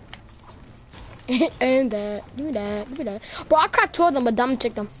 And that. Give me that. Give me that. Bro, I cracked 2 of them, but Dom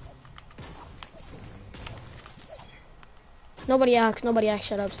took them. Nobody asked. Nobody asked.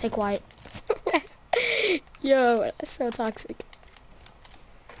 Shut up. Stay quiet. Yo, that's so toxic.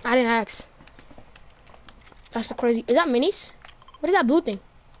 I didn't ask. That's the crazy. Is that minis? What is that blue thing?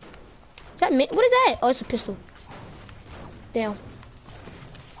 Is that what is that? Oh, it's a pistol. Damn.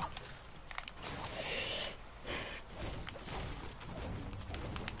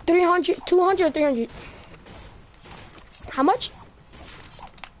 $300, $200 or 300? How much?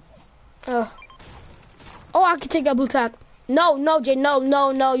 Oh, I can take that blue tack. No, Jay, no,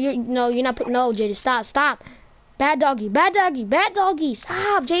 you're not, no, Jaden, stop. Bad doggy,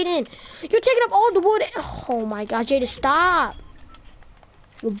 stop, Jaden. You're taking up all the wood. Oh my God, Jaden, stop.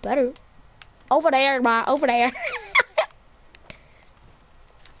 You better. Over there, bro, over there.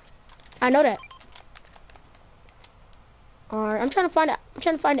 I know that. Alright, I'm trying to find the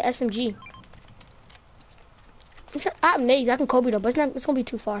SMG. I have nades, I can Kobe though, but it's gonna be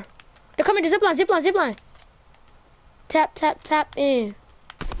too far. They're coming to zipline. Tap in.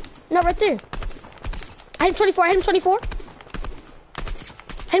 No, right there. I hit him 24. Hit him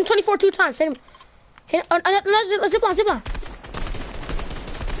 24 2 times. Hit him. Another zipline.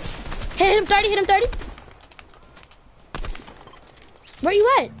 Hit him 30. Where you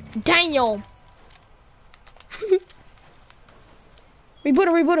at? Daniel.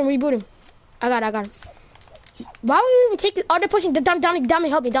 Reboot him. I got him. Why would we even take it? Oh, they're pushing. Dominic,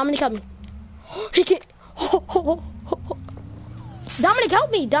 help me. He can. Dominic,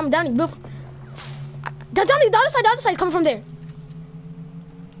 help me. Dominic, move. Dominic, the other side is coming from there.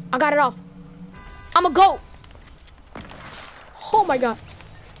 I got it off. I'm a goat. Oh my God.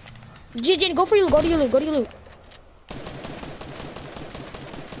 Jin, go for you. Go to your loot.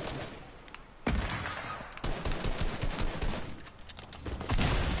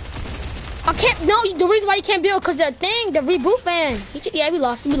 I can't. No, the reason why you can't build because the reboot fan. Yeah, we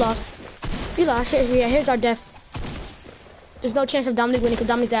lost. Here's our death. There's no chance of Dominic winning because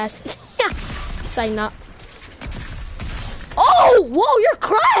Dominic's ass. Saying not. Oh, whoa, you're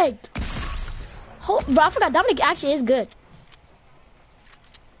cracked. Oh, bro, I forgot Dominic actually is good.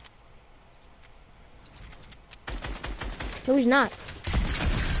 No, he's not.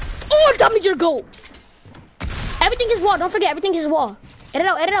 Oh, Dominic, you're gold. Everything is wall. Don't forget, everything is wall. Edit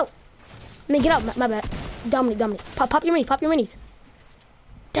out. Let me get out. My bad. Dominic. Pop your minis.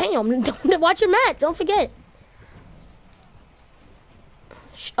 Damn, watch your mat. Don't forget.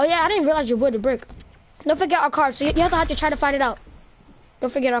 Oh yeah, I didn't realize you would the brick. Don't forget our cards. So you have to try to find it out.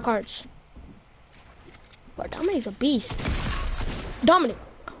 Don't forget our cards. But Dominic's a beast. Dominic.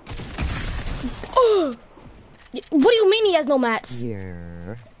 Oh. What do you mean he has no mats?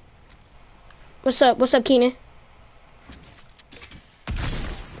 Yeah. What's up, Keenan?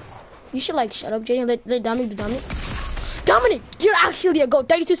 You should like shut up, Jaden. Let Dominic do Dominic. Dominic, you're actually a goat.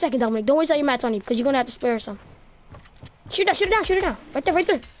 32 seconds, Dominic. Don't waste all your mats on you because you're gonna have to spare some. Shoot it down. Right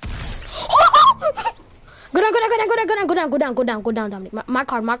there. Oh! Go down, Dominic.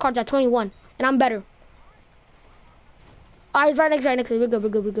 My card's at 21, and I'm better. Alright, he's right next to me. We're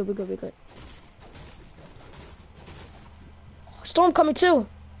good. Storm coming too.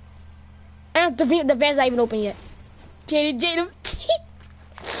 And the van's not even open yet. Jaden.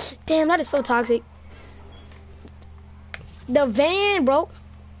 Damn, that is so toxic. The van, bro.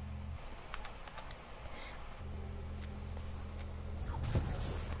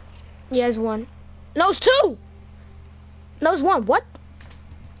 Yeah, it's 1. No, it's 2. No, it's 1. What?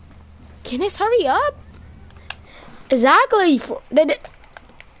 Can this hurry up? Exactly.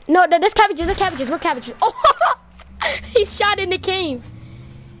 No, there's cabbages. We're cabbages. Oh, he shot in the cave.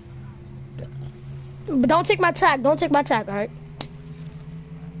 But don't take my tag. All right?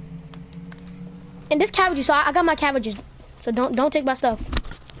 And this cabbages, so I got my cabbages. So don't take my stuff.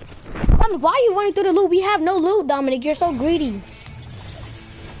 Why are you running through the loot? We have no loot, Dominic. You're so greedy.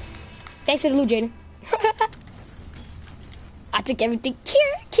 Thanks for the loot, Jaden. I took everything. Kill.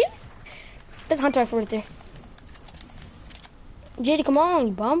 There's a hunter rifle right there. Jaden, come on,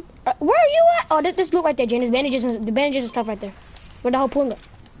 you bum. Where are you at? Oh, this loot right there, Jaden. The bandages and stuff right there. Where the whole pool?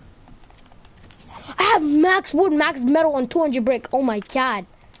 I have max wood, max metal, and 200 brick. Oh my God.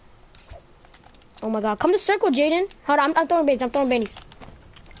 Oh my God. Come to circle, Jaden. Hold on, I'm throwing bandies.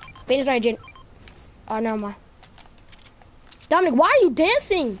 Bandies right, Jaden. Oh, never mind. Dominic, why are you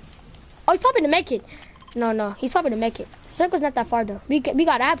dancing? Oh, he's popping the med kit. No, he's popping the med kit. Circle's not that far though. We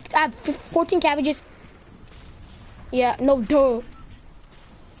got. I have 14 cabbages. Yeah, no, duh.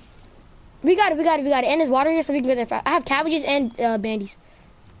 We got it. And there's water here, so we can get there fast. I have cabbages and bandies.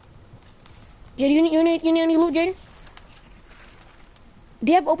 Jaden, you need any loot, Jaden?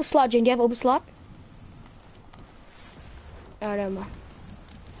 Do you have open slot, Jaden? Do you have open slot? Alright, never mind.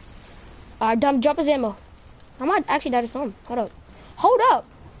 Alright, drop his ammo. I might actually die to storm. Hold up.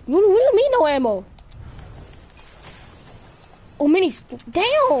 What do you mean no ammo? Oh, minis.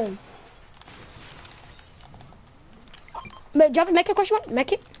 Damn. Drop it, make a question mark.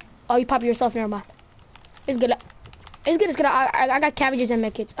 Make it. Oh, you pop it yourself. Never mind. It's good. It's good. I got cabbages and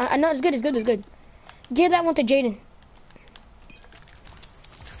med kits. I know it's good. Give that one to Jaden.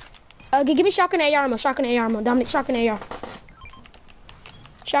 Give me shotgun AR ammo. Dominic, shotgun AR.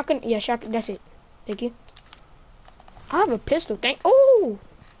 Shotgun. Yeah, shotgun. That's it. Thank you. I have a pistol. Oh!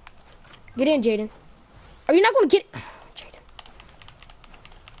 Get in, Jaden. Are you not gonna get?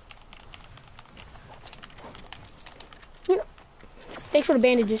 Jaden. Thanks for the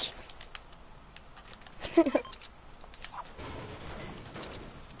bandages.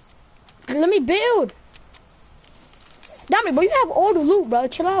 Let me build. Dominic, bro, you have all the loot, bro.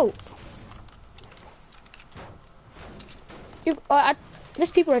 Chill out.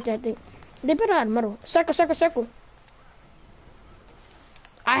 There's people right there, I think. They better have metal. Circle.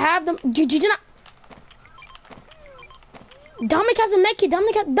 I have them. Did you not? Dominic has a med kit.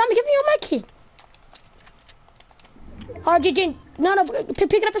 Dominic, give me your med kit. Oh, JJ, no,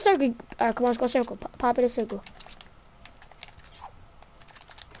 pick it up a circle. Alright, come on, let's go circle. Pop it a circle.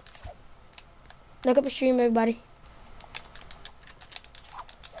 Look up a stream, everybody.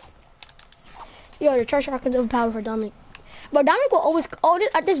 Yo, the charge shotgun's overpowered for Dominic. But Dominic will always. Oh,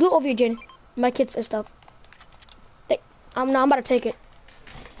 there's loot over here, Jen. My kits and stuff. I'm about to take it.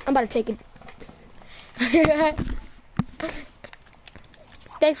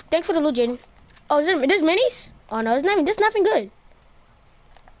 Thanks for the loot, Jaden. Oh, there's minis? Oh no, there's nothing good.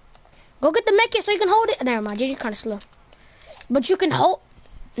 Go get the med kit so you can hold it. Never mind, Jaden's kind of slow. But you can hold.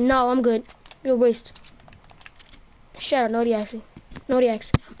 No, I'm good. You're a waste. Shut up, no reaction. Bro,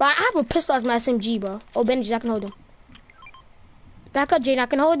 I have a pistol as my SMG, bro. Oh, bandages, I can hold them. Back up, Jaden. I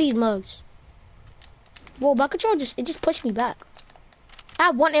can hold these mugs. Whoa, my control just pushed me back. I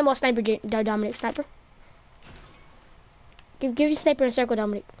have one ammo sniper, Dominic. Sniper. Give me sniper in a circle,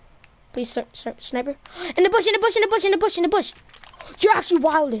 Dominic. Please, sniper. In the bush. You're actually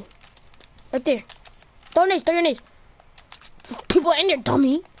wilding. Right there. Throw your nades. People in there,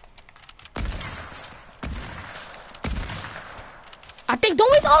 dummy. I think,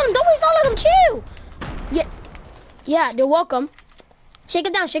 don't waste all of them, chill. Yeah, they're welcome. Shake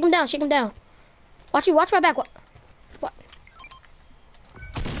him down. Watch my back. What?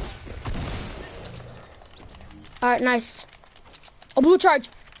 Alright, nice. Oh, blue charge.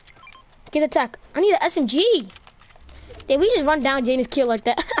 Get attack. I need an SMG. Did we just run down Jaden's kill like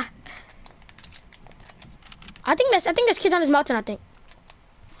that? I think there's kids on this mountain, I think.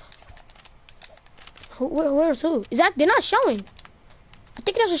 Where's who? Is that? They're not showing. I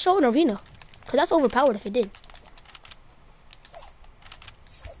think it doesn't show in arena. Because that's overpowered if it did.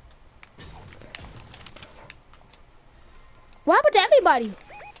 What happened to everybody?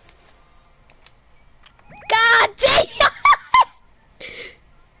 God damn!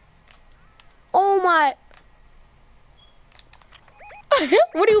 Oh my.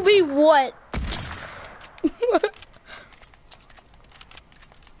 What do you mean, what?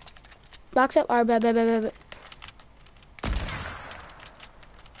 Box up. Alright, bet.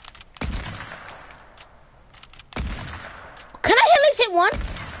 Can I at least hit one?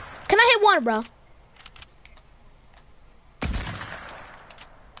 Can I hit one, bro?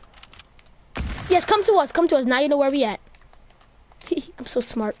 Yes, come to us. Now you know where we at. I'm so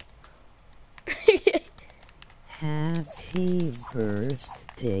smart. Happy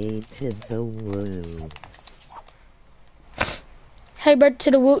birthday to the Woo. Happy birthday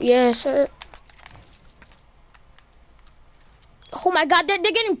to the Woo. Yeah, sir. Oh my God, they're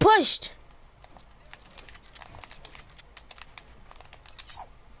getting pushed.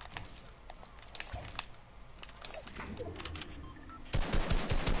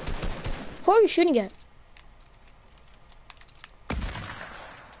 Who are you shooting at?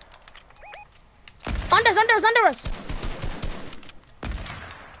 Under us.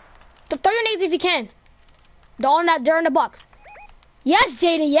 Throw your nades if you can. They're in the box. Yes,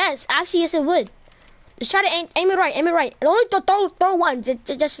 Jaden, yes. Actually, yes, it would. Just try to aim it right. And only throw one,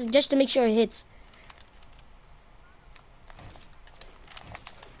 just to make sure it hits.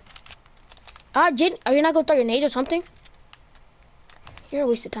 Jaden, are you not gonna throw your nades or something? You're a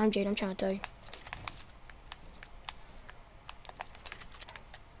waste of time, Jade. I'm trying to tell you.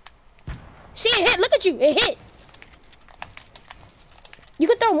 See, it hit. Look at you. It hit. You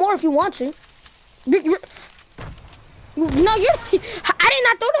can throw more if you want to. No, you're. I did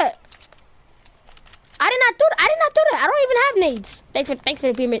not throw that. I did not throw that. I don't even have nades. Thanks for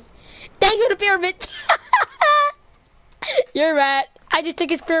the pyramid. Thank you for the pyramid. You're right. I just took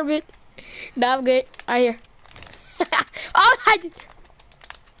his pyramid. No, I'm good. Right here. Oh,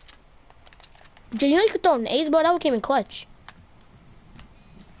 Jay, you know you could throw nades, bro? That one came in clutch.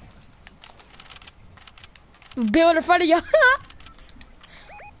 Build in front of you.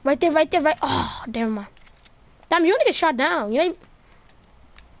 Right there. Oh, damn man. Damn, you only get shot down. You ain't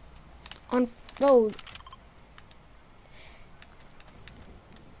on road.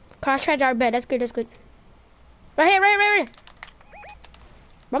 Crash pads are bad. That's good. Right here.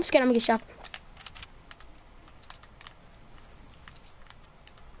 I'm scared I'm gonna get shot.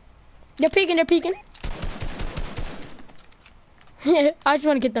 They're peeking. I just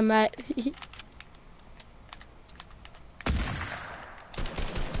want to get them mad.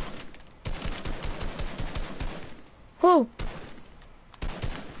 Who?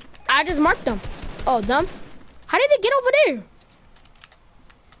 I just marked them. Oh, them? How did they get over there?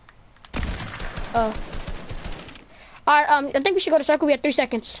 Oh. Alright, I think we should go to circle. We have 3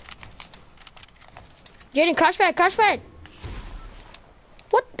 seconds. Jaden, crash pad.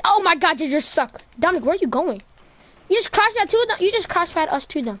 What? Oh my god, you just suck. Dominic, where are you going? You just crash pad to them. You just crash pad us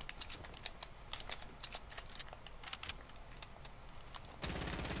to them.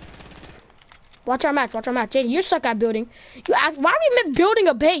 Watch our match. Jaden, you suck at building. Why are we building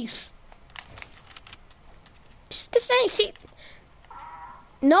a base? This ain't, see.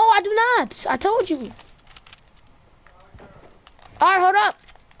 No, I do not. I told you. Alright, hold up.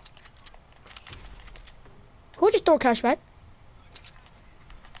 Who just threw a crash pad?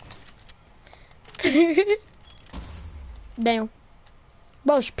 Damn.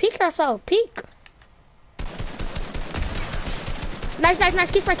 Bro, peek yourself. Peek. Nice.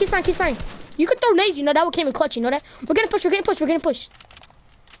 Keep spraying. You could throw nades, you know, that one came in clutch, you know that? We're gonna push.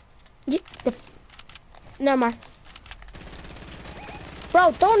 Yeah, never mind.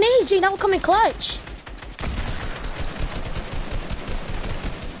 Bro, throw nades, G, that will come in clutch.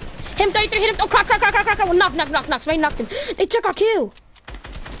 Him 33, hit him. Oh, crack. Knock. Somebody knocked him. They took our kill.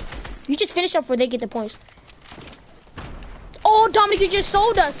 You just finish up before they get the points. Oh, Dominic, you just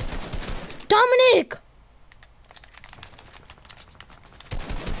sold us. Dominic.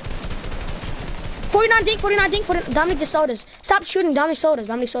 49 dink. Dominic just sold us. Stop shooting. Dominic sold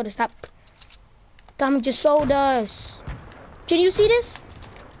us. Stop. Dominic just sold us. Did you see this?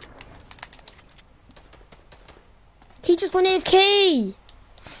 He just went AFK.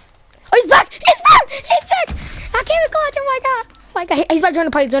 Oh, he's back. I can't even clutch. Oh my god. He's about to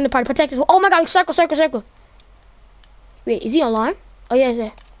join the party. Protect us. Oh my god. Circle. Wait, is he online? Oh yeah, he's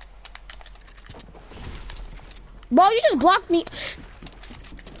there. Bro, you just blocked me.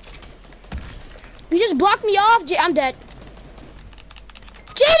 You just blocked me off, I'm dead.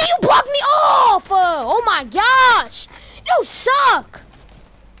 JD, you blocked me off! Oh my gosh! You suck!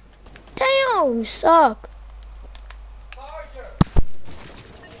 Damn, you suck.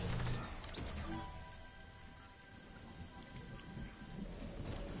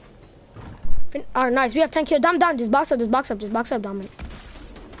 Alright, nice. We have 10 kills. Down. Just box up, Dominic.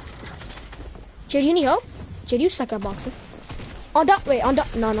 JD, you need help? JD, you suck at boxing. On top, wait, on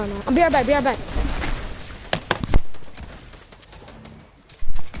top. No. I'll be right back.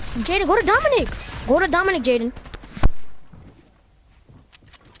 Jaden, go to Dominic. Jaden.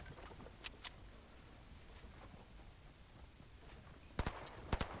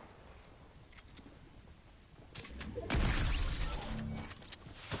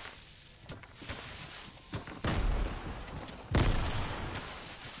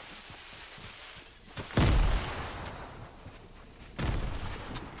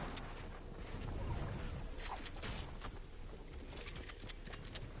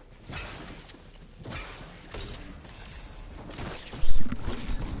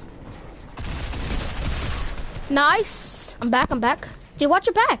 Nice. I'm back. Hey, watch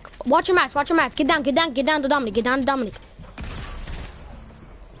your back. Watch your mats. Get down to Dominic.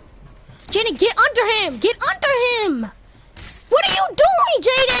 Jaden, get under him. What are you doing,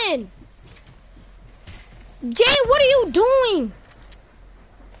 Jaden? What are you doing?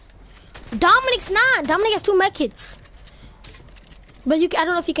 Dominic's not. Dominic has 2 med kits. But I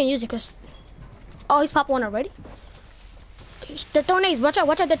don't know if you can use it because... Oh, he's popped one already. The tornadoes. Watch out.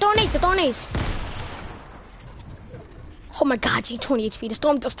 The tornadoes. Oh my god, Jade, 20 HP. The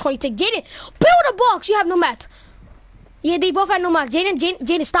storm does 20 tick. Jaden, build a box. You have no mats. Yeah, they both had no marks.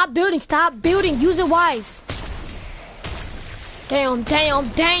 Jaden, stop building. Stop building. Use it wise. Damn. It's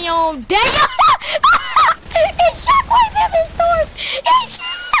Shockwave in the storm.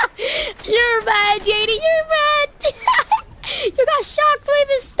 You're mad, Jaden. You're mad. You got Shockwave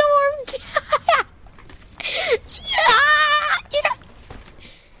and stormed.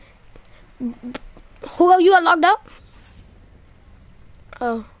 Who you got locked out?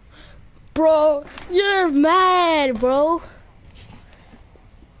 Oh. Bro, you're mad, bro.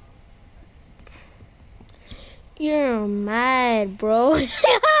 You're mad, bro.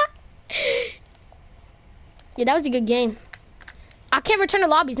 Yeah, that was a good game. I can't return the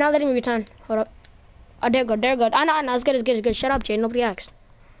lobbies. Not letting me return. Hold up. Oh, there you go. I know. It's good. Shut up, Jay. Nobody asked.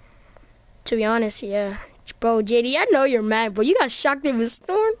 To be honest, yeah. Bro, JD, I know you're mad, bro. You got shocked in the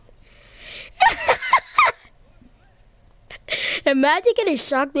storm. Imagine getting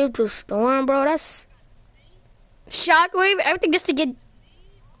shocked into a storm, bro. That's shockwave. Everything just to get.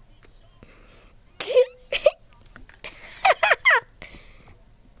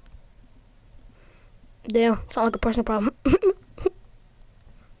 Damn, sound like a personal problem.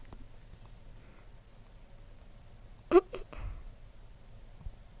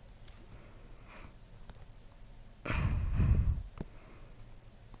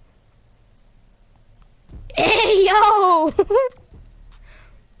 Hey, yo!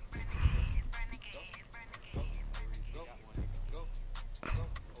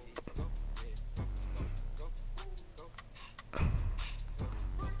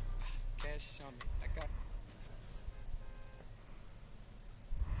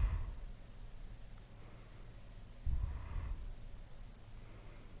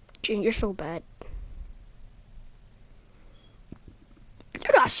 June, you're so bad.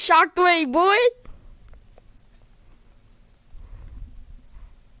 You got shocked away, boy.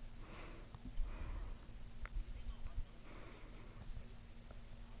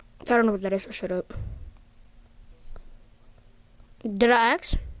 I don't know what that is, so shut up. Did I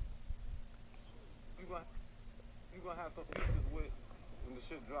ask? You gonna have some pictures with when the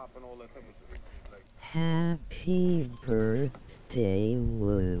shit drop and all that type of shit. Like, Happy birthday,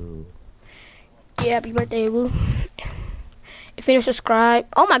 Woo. Yeah, happy birthday, Woo. If you didn't subscribe,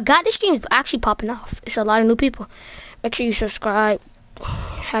 oh my god, this stream is actually popping off. It's a lot of new people. Make sure you subscribe.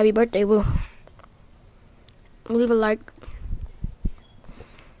 Happy birthday, Woo. Leave a like.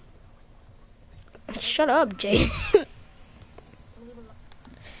 Shut up, Jay.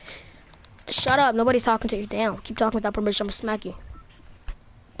 Shut up, nobody's talking to you. Damn, keep talking without permission, I'm gonna smack you.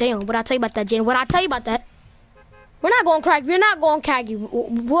 Damn, what I tell you about that, Jane? What I tell you about that? We're not going crack. We're not going craggy.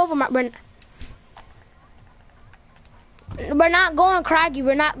 We're not going craggy.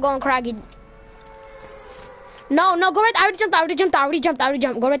 We're not going craggy. No, go right there. I already jumped.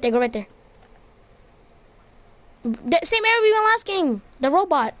 Go right there. The same area we went last game. The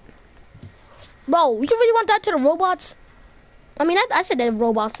robot. Bro, you really want that to the robots? I mean, I said that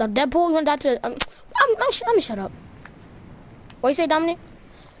robot stuff. Deadpool, you want that to... I'm gonna shut up. What you say, Dominic?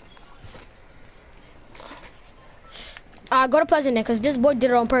 Go to Pleasant then, because this boy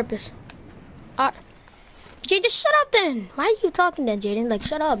did it on purpose. Jay, just shut up then. Why are you talking then, Jaden? Like,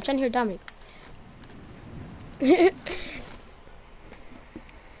 shut up. I'm trying to hear Dominic.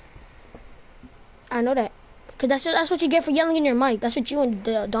 I know that. Because that's what you get for yelling in your mic. That's what you and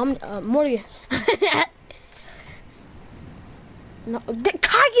Moria. No,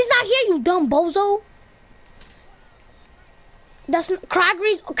 Kagi's not here, you dumb bozo. That's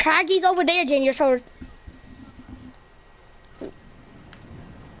Craggy's over there, Jane. Your shoulders.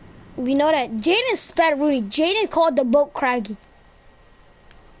 We know that. Jaden spat Rudy. Jaden called the boat Craggy.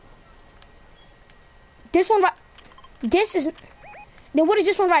 This one right. This is. Then what is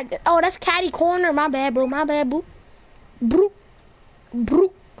this one right? Oh, that's Caddy Corner. My bad, bro. My bad, bro. Bro.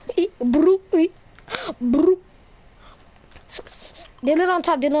 They lit on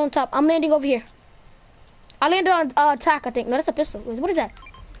top. I'm landing over here. I landed on attack, I think. No, that's a pistol. What is that?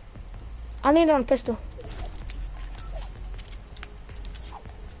 I landed on a pistol.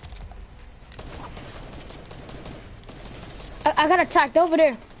 I got attacked over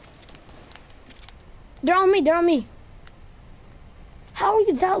there. They're on me. How are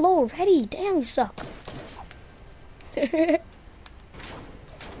you that low already? Damn, you suck.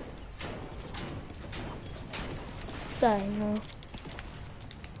 Sorry, no.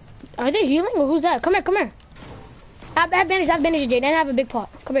 Are they healing or who's that? Come here. I have bandage, Jaden. I have a big pot.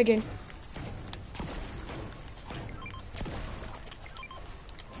 Come here, Jaden.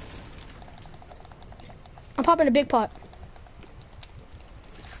 I'm popping a big pot.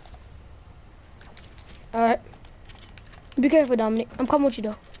 Alright. Be careful, Dominic. I'm coming with you,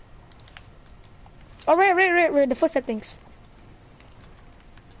 though. Oh, right. The footstep things.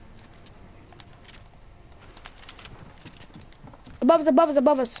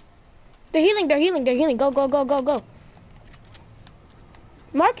 Above us. They're healing. Go.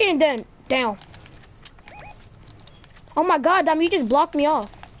 Mark it and then down. Oh my god, damn, you just blocked me off.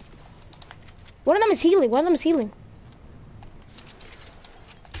 One of them is healing. I'm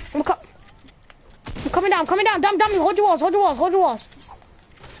coming down. Damn, hold your walls.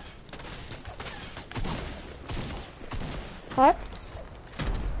 Alright.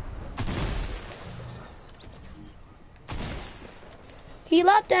 Heal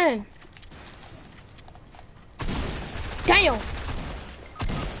up then. Damn.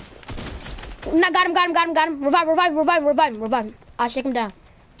 No, got him. Revive him. I'll shake him down.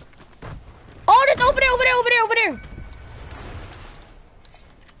 Oh, that's over there.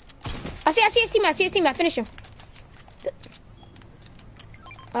 I see his teammate. Finish him.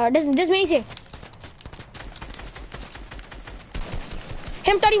 This man's here.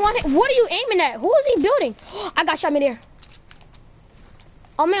 Him 31. What are you aiming at? Who is he building? I got shot mid-air.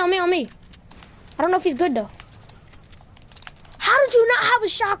 On me. I don't know if he's good though. How did you not have a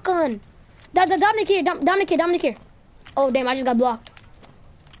shotgun? Dominic here. Oh damn, I just got blocked.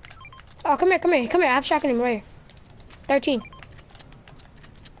 Oh, come here. I have shotgun him right here. 13.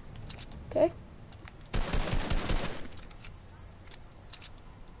 Okay.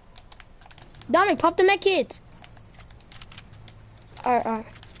 Dominic, pop the med kits. Alright.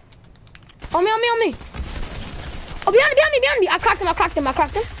 On me. Oh, behind me. I cracked him.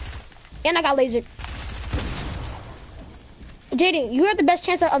 And I got lasered. Jaden, you have the best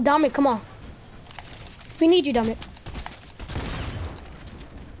chance of Dominic. Come on. We need you, Dominic.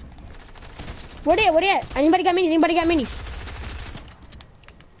 Where they at? Anybody got minis?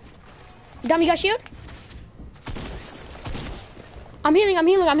 Dom, you got shield? I'm healing. On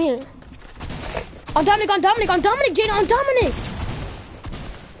Dominic, Jaden, on Dominic.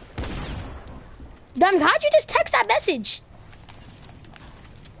 Dominic, how'd you just text that message?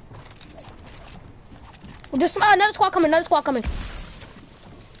 There's another squad coming.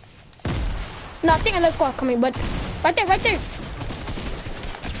 No, I think another squad coming, but right there.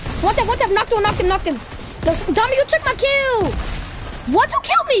 One tap, knocked him. Dominic, you took my kill. What? Who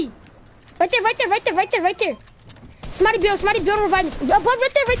killed me? Right there. Somebody build and revive me. Above,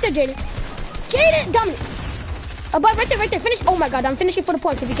 right there, Jaden, Dominic. Above, right there. Finish. Oh my god, I'm finishing for the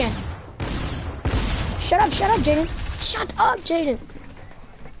points if you can. Shut up, Jaden. Shut up, Jaden.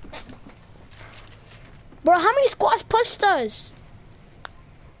 Bro, how many squads pushed us?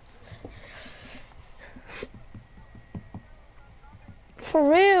 For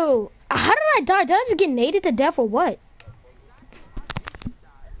real. How did I die? Did I just get naded to death or what?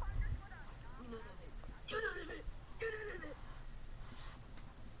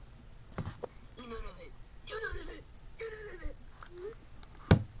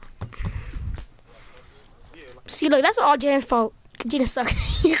 See, look, that's all Jaden's fault. Jaden sucks.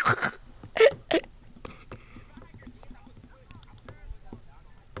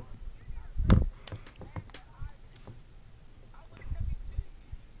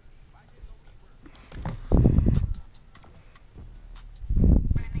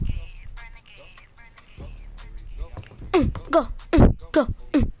 Go.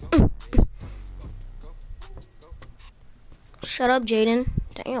 Shut up, Jaden.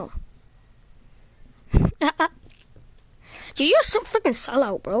 Damn. Dude, you're so freaking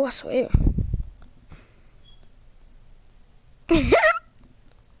sellout, bro. I swear.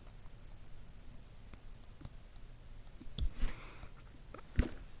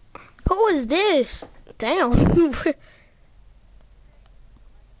 Who is this? Damn.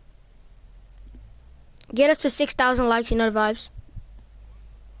 Get us to 6,000 likes, you know the vibes.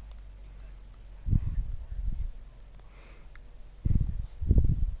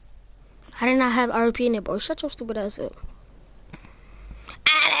 I did not have RP in it, bro. Shut your stupid ass up.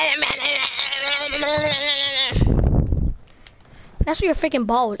 That's why you're freaking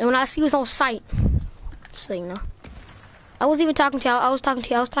bald. And when I see you, it's on sight. So you know. I was even talking to you. I was talking to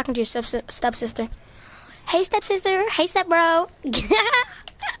your stepsister. Hey, stepsister. Hey, step bro.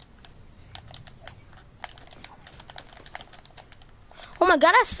 Oh my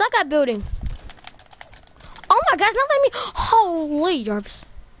god, I suck at building. Oh my god, it's not letting me. Holy Jarvis.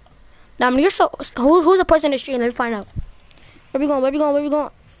 Now, I mean, you're so. Who's the person in the stream? Let me find out. Where we going?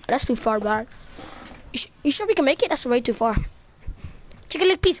 That's too far, bro. You sure we can make it? That's way too far. Chicken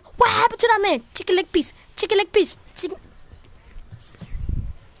leg piece. What happened to that man? Chicken leg piece.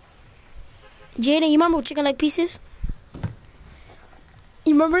 Jaden, you remember what chicken leg pieces?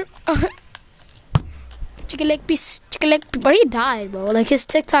 You remember? chicken leg piece, but he died, bro. Like his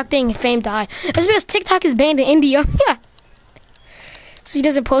TikTok thing, fame died. It's because TikTok is banned in India. So he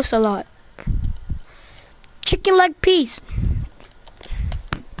doesn't post a lot. Chicken leg piece.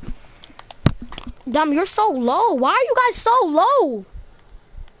 Dumb, you're so low. Why are you guys so low?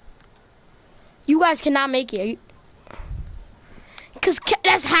 You guys cannot make it. Cause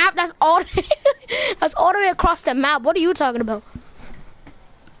that's all. That's all the way across the map. What are you talking about?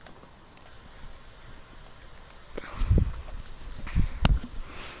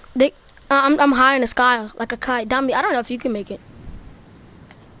 I'm high in the sky like a kite. Dummy, I don't know if you can make it.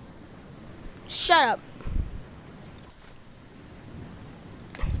 Shut up.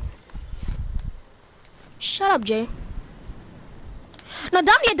 Shut up, Jay. No,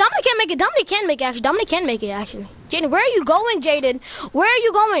 Dominic can't make it. Dominic can make it, actually. Dominic can make it, actually. Jaden, where are you going, Jaden? Where are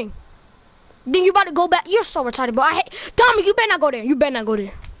you going? Then you about to go back. You're so retarded, bro. Dominic, you better not go there. You better not go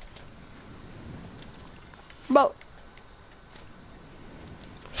there. Bro.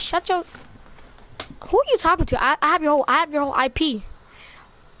 Shut your... Who are you talking to? I have your whole IP.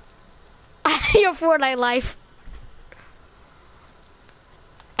 Your Fortnite life.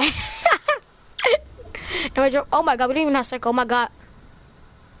 Oh my god, we didn't even have circle. Oh my god.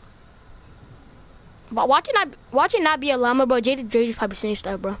 But watching not be a llama, bro. Jay just probably saying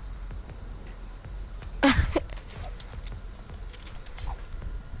stuff, bro.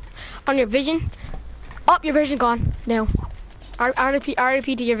 On your vision. Oh, your vision gone. No.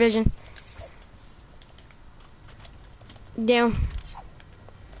 RP to your vision. Damn.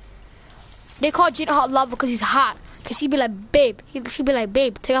 They call Jada hot lava because he's hot. Cause he be like, babe. She be like,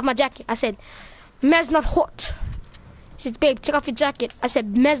 babe, take off my jacket. I said, Mez not hot. She said, babe, take off your jacket. I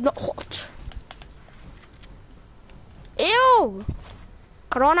said, Mez not hot. Ew.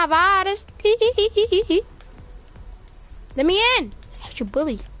 Coronavirus. Let me in. Such a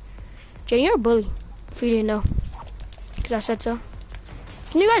bully. Jenny, you're a bully. If you didn't know. Because I said so.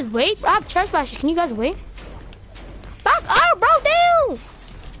 Can you guys wait? I have church flashes. Can you guys wait? Back up, bro. Down.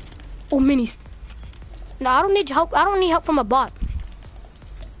 Oh, minis. No, I don't need help. I don't need help from a bot.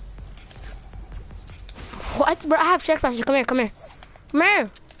 What, bro? I have church flashes. Come here. Come here. Come here.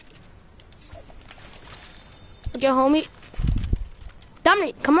 With your homie.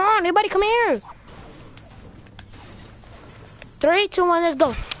 Dominic, come on. Everybody come here. 3, 2, 1, let's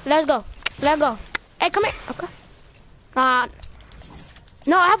go. Let's go. Let's go. Hey, come here. Okay.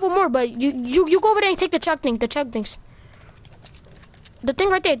 No, I have one more, but you go over there and take the chuck thing. The chuck things. The thing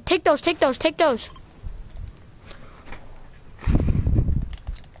right there. Take those. Take those. Take those.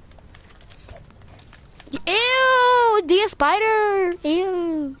 Ew, the spider.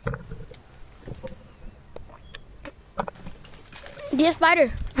 Ew. The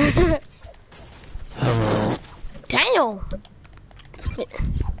spider. Daniel.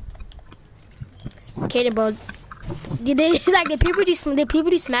 Okay, bro. Did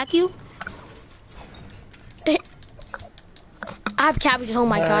puberty smack you? I have cabbages. Oh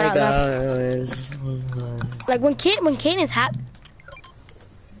my god, I left. Like when Caden's happy.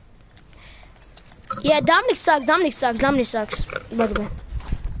 Yeah, Dominic sucks. Dominic sucks. Dominic sucks. By the way.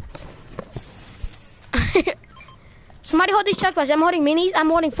 Somebody hold these chuck flashes. I'm holding minis. I'm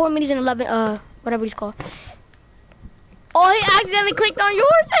holding 4 minis and 11. Whatever it's called. Oh, he accidentally clicked on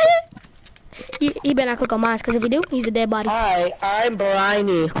yours. He better not click on mine, because if he do, he's a dead body. Hi, I'm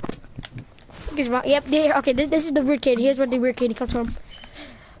Briny. Yep, okay, this is the weird kid. Here's where the weird kid comes from.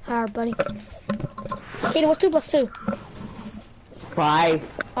 Alright, buddy. Kaden, what's 2 plus 2? 5.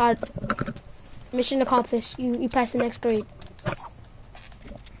 Mission accomplished. You passed the next grade.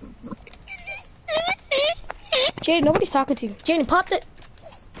 Jaden, nobody's talking to you. Jaden, pop it.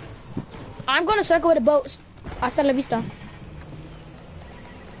 I'm going to circle with the boats. Hasta la vista.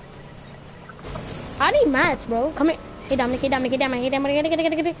 I need mats, bro. Come here. Hey, Dominic. Hey, Dominic. Hey, Dominic. Hey,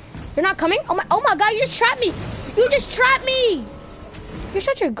 Dominic. You're not coming? Oh my god, you just trapped me. You just trapped me. You're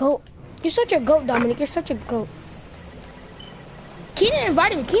such a goat. You're such a goat, Dominic. You're such a goat. Keenan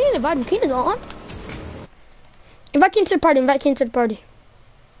invited me. Keenan invited me. Keenan's on. Invite Keenan to the party. Invite Keenan to the party.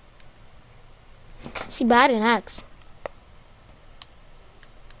 See, but I didn't ask.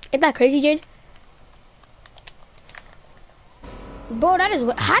 Ain't that crazy, Jade? Bro, that is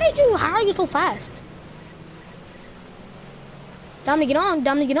what. How are you so fast? Dominic, get on.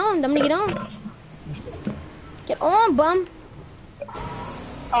 Dominic, get on. Dominic, get on. Get on, bum.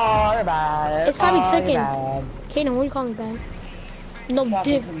 Oh, you're bad. It's probably ticking. Kaden, what do you call me bad? No,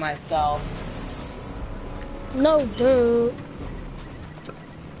 dude. To myself. No, dude.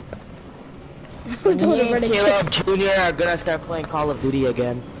 Who's doing it right Caleb Jr. are gonna start playing Call of Duty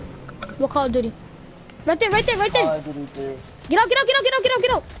again. What Call of Duty? Right there, right there, right there. Call of Duty 3. Get out, get out, get out, get out, get out,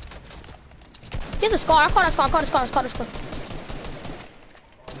 get out. He has a scar. I caught a scar. I caught a scar. I caught a scar.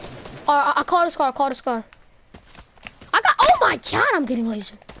 I caught a scar. I caught a scar. I got. Oh my god! I'm getting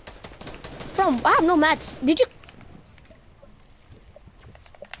laser. From I have no mats. Did you?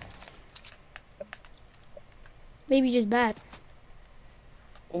 Maybe just bad.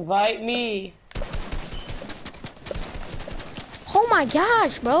 Invite me. Oh my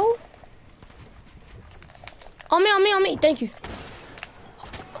gosh, bro. On me. Thank you.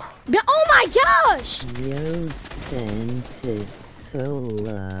 Oh my gosh! Your sense is so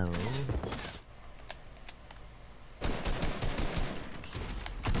low.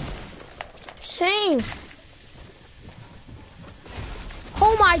 Same.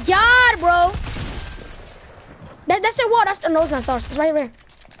 Oh my god, bro. That's the wall. That's the nose man source. It's right there.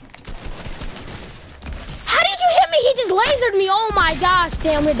 How did you hit me? He just lasered me. Oh my gosh.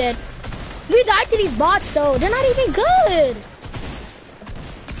 Damn, we're dead. We died to these bots though. They're not even good.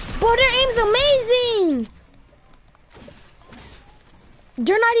 Bro, their aim's amazing.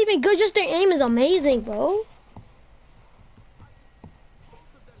 They're not even good. Just their aim is amazing, bro.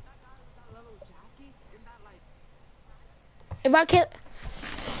 If I kill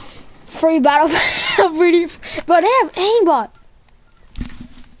free battle, really, but they have aimbot.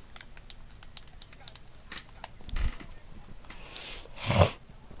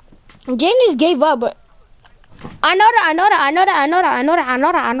 Jane just gave up, but I know that.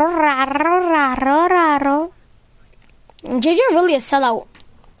 Jane, you're really a sellout.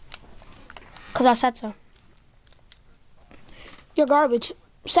 Cause I said so. You're garbage.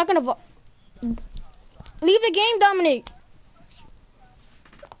 Second of all, leave the game, Dominic.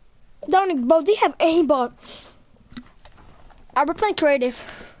 Dominic, bro, they have aimbot. I've been playing creative.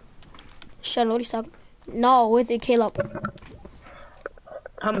 Shut up, what are you talking? No, with it, Caleb.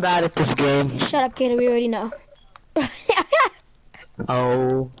 I'm bad at this game. Shut up, Caleb, we already know.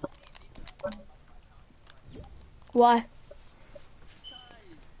 Oh. Why?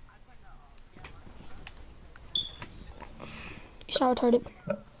 You sound retarded.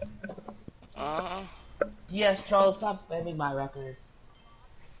 Yes, Charles, stop spamming my record.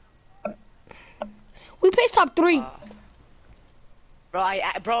 We placed top 3.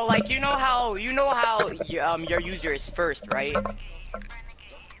 Bro, like you know how your user is first, right?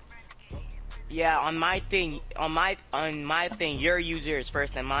 Yeah, on my thing, your user is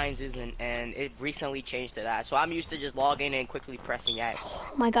first and mine isn't, and it recently changed to that. So I'm used to just logging in and quickly pressing X.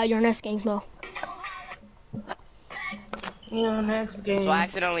 Oh my god, you're in this games, Mo. Yeah, next game. So I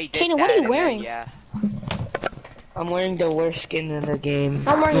accidentally did Kaden, that. what are you and wearing? Then, yeah. I'm wearing the worst skin in the game.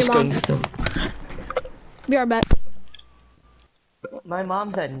 I'm wearing your mom. Still. Be right back. My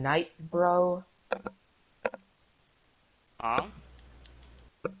mom's a knight, bro. Huh?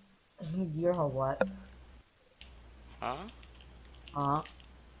 You're a what? Huh?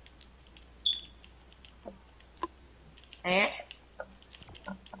 Eh?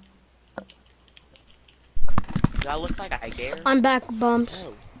 Do I look like I dare? I'm back, bumps.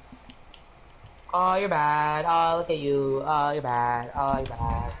 Oh. Oh, you're bad. Oh, look at you. Oh, you're bad. Oh, you're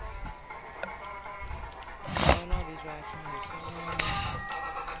bad.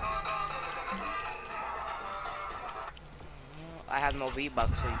 I have no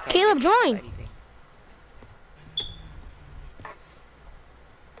V-Bucks, so you can't Caleb, get join. anything.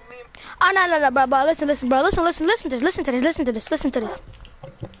 Oh, no, bro, listen, bro, listen to this.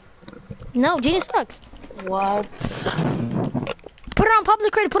 No, Genius sucks. What? Put it on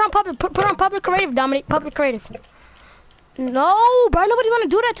public creative, put on public creative, Dominic, public creative. No, bro, nobody wanna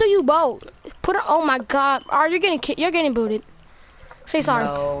do that to you, bro. Put it, oh my god, you're getting booted. Say sorry.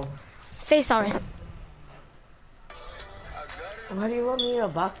 No. Say sorry. Why do you want me in a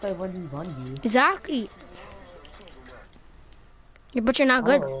box fight when you won you? Exactly. Yeah, but you're not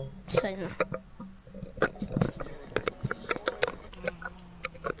good. Oh. Say no.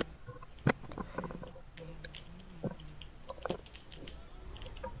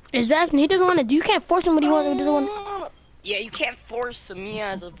 Exactly. He doesn't want to do. You can't force him what he wants. He doesn't want. Yeah, you can't force me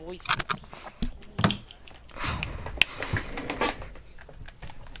as a voice.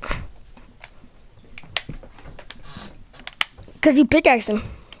 Cause you pickaxe him.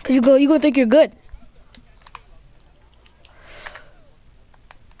 Cause you gonna think you're good.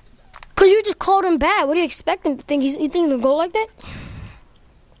 Cause you just called him bad. What do you expect him to think? You think he'll go like that?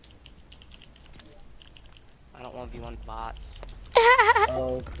 I don't want to be one bots.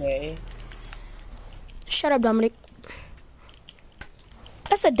 Okay. Shut up, Dominic.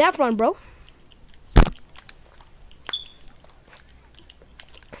 That's a death run, bro.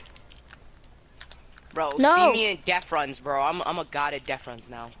 Bro, No. see me in death runs, bro. I'm a god at death runs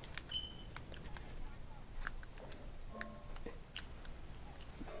now.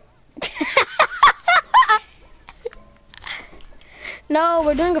 No,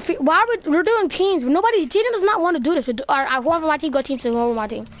 we're doing a free. Why are we're doing teams? Nobody, Jaden does not want to do this. Whoever my team, go team to whoever my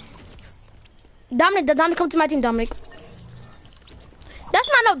team. Dominic, come to my team, Dominic. That's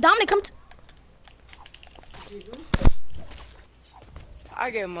not no, Dominic, come to. I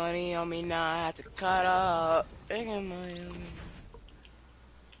get money on me now. I have to cut up. I get money on me.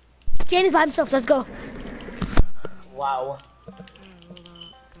 Jaden's by himself. Let's go. Wow.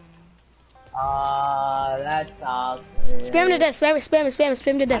 That's awesome. Spam to death.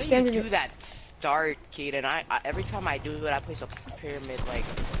 Spam to death. How Spam do to you do death. that start, Keaton? I every time I do it, I place a pyramid like.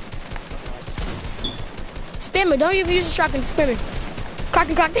 Spam it. Don't even use the shotgun. Spam it.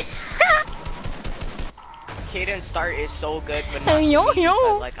 Crockton. Caden's start is so good, but Hey, not yo, me yo.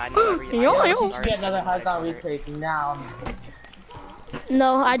 because, like I know every Yo, I know yo. the start Get another is, high like, ground very- retake now.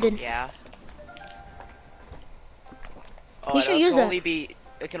 No, I didn't. Yeah. Oh, You should it use can that. only be.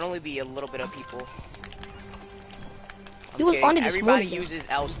 It can only be a little bit of people. He was kidding. on it this Everybody morning. uses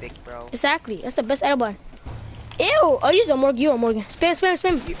L stick, bro. Exactly. That's the best edible. Ew. I use the Morgan. You are Morgan.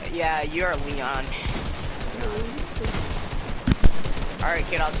 Spam. Yeah, you're Leon. Alright,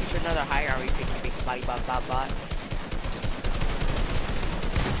 kid, I'll teach you another high ground retake. You big body bot.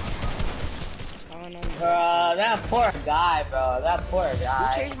 Bro, that poor guy, bro. That poor Who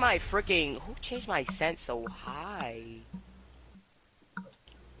guy. changed my scent so high?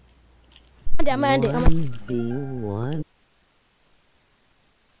 I'm gonna end it. 1v1.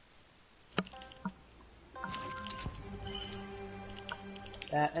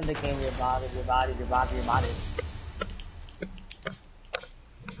 That in the game, your body.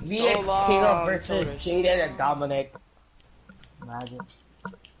 VX long, Kilo versus shoulders. Jaden and Dominic. Imagine.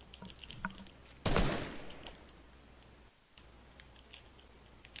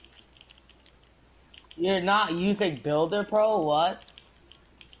 You're not using Builder Pro? What?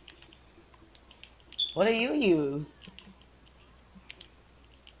 What do you use?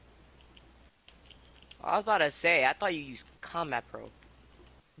 I was about to say, I thought you used Combat Pro.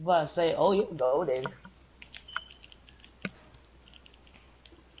 But say, oh, you goaded.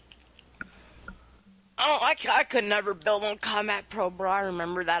 Oh, I could never build on Combat Pro, bro. I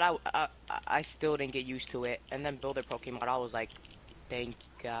remember that. I still didn't get used to it. And then Builder Pro came out. I was like, thank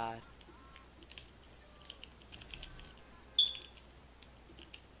God.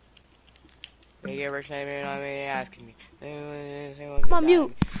 They get rich, they asking me. I'm on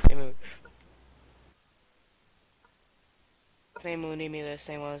mute. Same who need me, the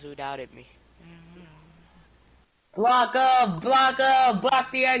same ones who doubted me. Block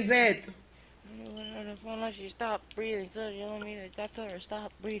the exit! Unless you stop breathing, so you want me to tell her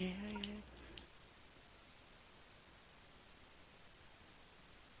stop breathing.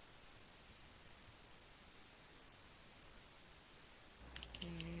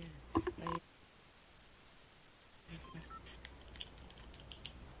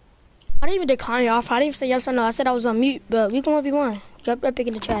 I didn't even decline you off. I didn't even say yes or no. I said I was on mute, but we can 1v1. Drop epic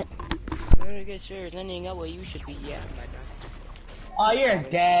in the chat. Better get yours, ending up where you should be. Yeah, my God. Oh, you're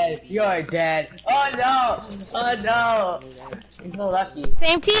dead. You're dead. Oh no! Oh no! You're so lucky.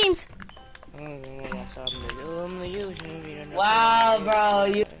 Same teams. Wow, bro,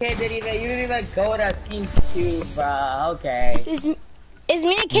 you didn't even go to team 2, bro. Okay. It's me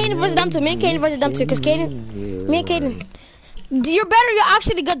and Kaden versus them two. Me and Kaden versus them two. Cause Kaden, me and Kaden, you're better. You're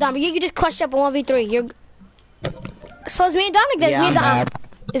actually good, Dominic. You can just clutch up a 1v3. You're. So it's me and Dominic. Then.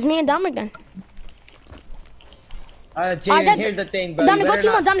 It's me and Dominic then. Jaden, here's the thing, bro. Dominic, go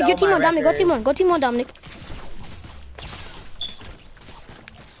team on. Dominic, go team on. Dominic, go team on. Go team on, Dominic.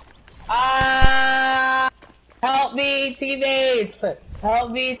 Help me, teammates!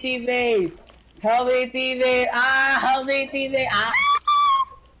 Help me, teammates! Help me, teammate! Help me, teammate!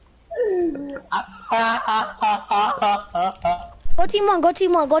 Go team one. Go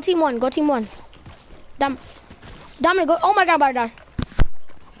team one. Go team one. Go team one. Dominic, go. Oh my God, I'm about to die.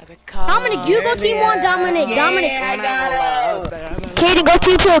 Dominic, you go team one. Dominic. Dominic. I got him! Kaden, go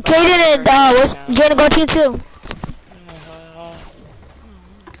team two. Kaden and Jaden, go team two.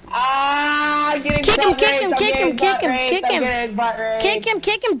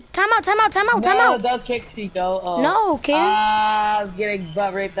 Kick him. Time out. No, don't kick Chico. Oh. No, Kaden. I'm getting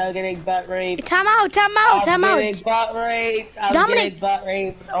butt raped. I'm getting butt raped. Time out. I'm getting butt raped. Dominic. Butt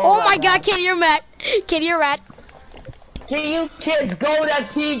raped. Oh my God, Kaden, you're mad. Kaden, you're rat. Can you kids go to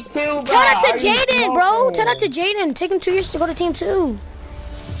team 2, bro? Tell that to Jaden, bro. Tell that to Jaden. Take him 2 years to go to team 2.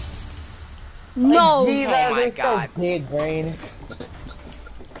 No. Jesus, Oh my they're God. so big brain.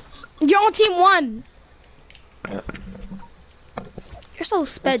 You're on team 1. You're so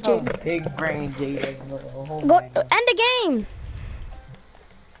sped, So Jaden. big brain, Jaden. Oh Go my end God. the game.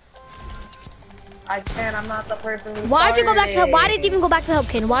 I can't. I'm not the person who Why'd you go back to help? Why did you started even go back to help,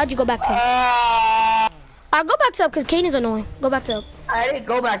 Kaden? Why'd you go back to help? Alright, go back to help because Kaden's annoying. Go back to help. I didn't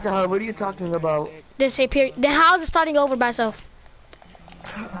go back to her. What are you talking about? Then say period. Then how is it starting over by itself?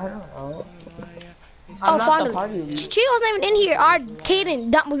 I don't know. Oh, I'm not finally. the party leader. Cheeto's not even in here. Alright,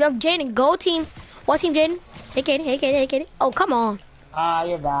 Kaden, Jaden, go team. What team, Jaden? Hey, Kaden, hey, Kaden, hey, Kaden. Oh, come on. Ah,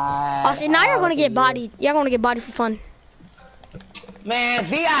 you're bad. Oh, see, now you're gonna get bodied. You're gonna get bodied for fun. Man,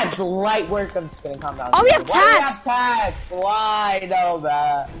 V adds light work. I'm just gonna calm down. Oh, we have Why do we tags. have tags? Why? No,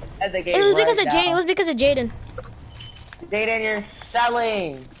 bruh. That's the game It was because right of Jaden. It now. was because of Jaden. Jaden, you're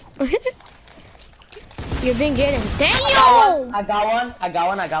selling. You're being Jaden. Damn! I got one. I got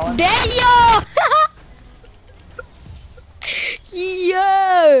one. I got one. Damn!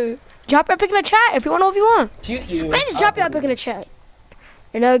 Yo! Drop your pick in the chat if you want to know if you want. Shoot you. Man, just drop your epic in the chat.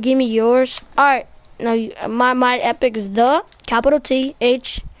 You know, give me yours. Alright. No, my epic is the capital T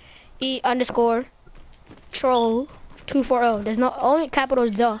H E underscore troll 240. There's no only capital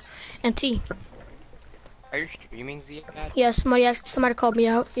is the and T. Are you streaming, Z? Yes, somebody called me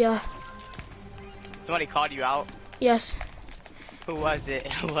out. Yeah. Somebody called you out. Yes. Who was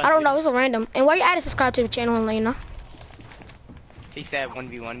it? Who was I don't it? know. It's a random. And why you added subscribe to the channel, Elena? He said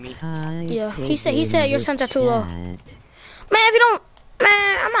 1v1 me. Yeah. He said your sons are too low. Man, if you don't,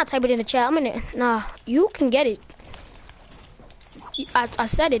 man, I'm not typing in the chat. I'm in it. Nah, you can get it. I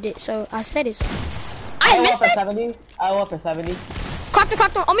said it. So I said it. So. I I missed want it. for 70. I want for 70. Clocked him.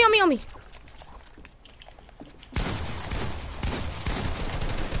 On me.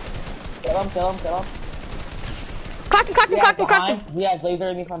 Kill him. Clocked him. He has laser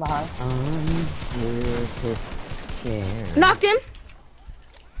at me from behind. Scared. Knocked him.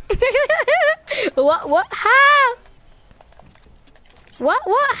 What? How? What?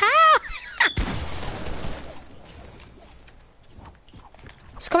 How?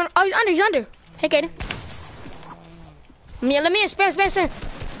 He's coming. Oh, he's under. Hey, Kaden. Yeah, let me in. Spin.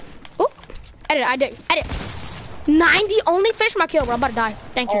 Oop. I did. 90. Only finish my kill, bro. I'm about to die.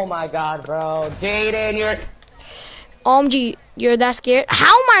 Thank you. Oh my god, bro. Jaden, you're... OMG, you're that scared?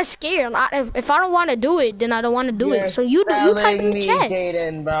 How am I scared? If I don't want to do it, then I don't want to do it. So you type in the chat.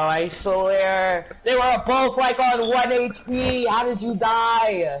 Jaden, bro. I swear. They were both like on 1 HP. How did you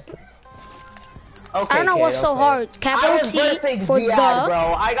die? Okay, I don't know what's so hard. Capital T for Ziad, the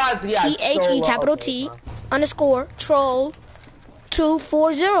bro. I got Ziad THE so capital low. T underscore troll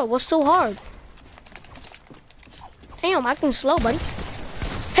 240. What's so hard? Damn, I can slow, buddy.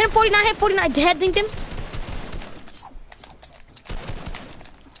 Hit him 49. Head dinked him.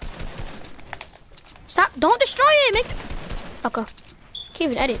 Stop! Don't destroy it, make. Okay.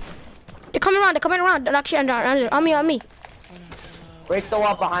 Can't even edit. They're coming around. They're actually under. On me. Break the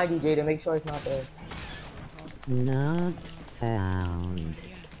wall behind you, Jaden. Make sure it's not there. Not found.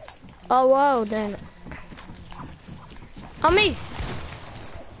 Oh, whoa, damn it. On me.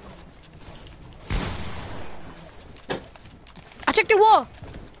 I checked the wall.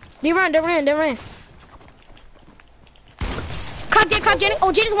 They ran. Crack Jenny.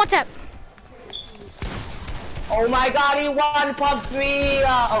 Oh, Jenny's one tap. Oh my god, he one pumped me.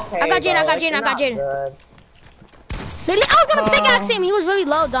 Okay. I got Jaden. I was gonna pickaxe him. He was really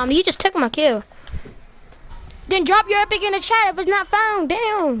low, Dom. You just took my kill. Then drop your epic in the chat if it's not found.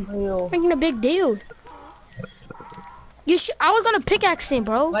 Damn. Making a big deal. I was gonna pickaxe him,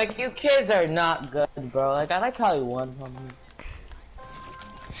 bro. Like, you kids are not good, bro. Like, I like how you won from me.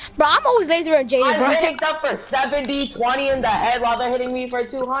 Bro, I'm always laser at Jaden, bro. I'm hitting them for 70, 20 in the head while they're hitting me for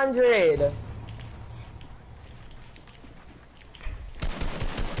 200.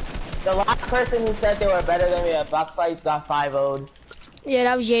 The last person who said they were better than me at Black Fight got 5-0'd. Yeah,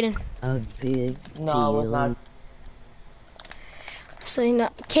 that was Jaden. A big No, it was not. So you know,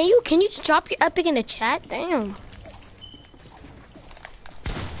 can you just drop your epic in the chat? Damn.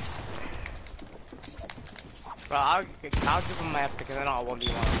 Bro, I'll give him my epic and then I'll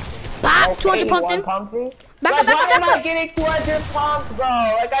 1v1. Bop, 200 pumped him. Back up. Why am I getting 200 pumps, bro?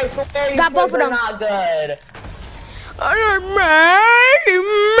 Like, I swear you Got both of kids are them. not good.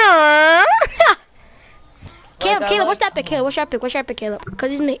 Caleb, what's that pick, Caleb? What's your epic, Caleb?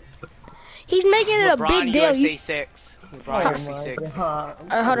 Cause he's making it a big deal. USA 6. LeBron USA 6.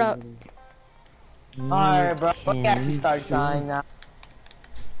 Hold up. Alright, bro. Let me actually start trying now.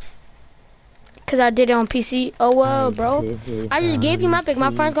 Cause I did it on PC. Oh well, bro. I just gave you my pick. My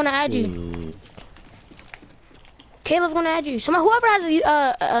friend's gonna add you. Caleb's gonna add you. Whoever has a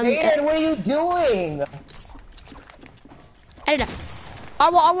Aiden, what are you doing? edit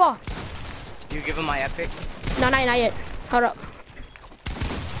that. Wall. You give him my epic? No, not yet. Hold up.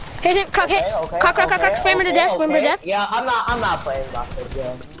 Hit him. Crack. Hit. Crack. Spam him to death. Spam him to death. Yeah, I'm not playing Rocket.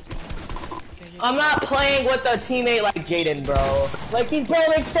 Yeah. I'm not playing with a teammate like Jaden, bro. Like, he's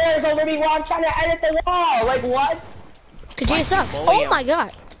building stairs over me while I'm trying to edit the wall. Like, what? Cause Jaden sucks. Oh my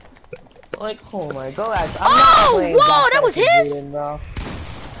god. Like, oh my god. Oh, whoa, that was his? Jaden, bro.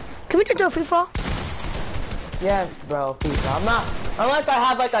 Can we just do a free for all? Yes, bro. Please, I'm not. Unless I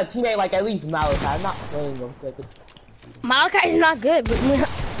have like a teammate like at least Malachi. I'm not playing him. Malachi is not good, but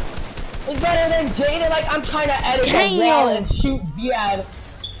It's better than Jaden. Like, I'm trying to edit the wall and shoot Ziad.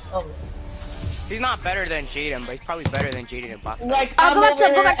 Oh. He's not better than Jaden, but he's probably better than Jaden in boxing. Like, go back to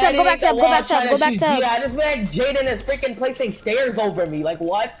him, go back to him, go back to him, go back to him, go back to him. Yeah, this man Jaden is freaking placing stairs over me. Like,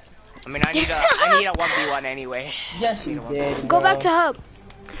 what? I mean, I need a 1v1 anyway. Yes, you did. Go back to Hub.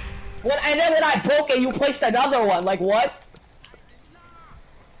 And then when I broke it, you placed another one. Like, what?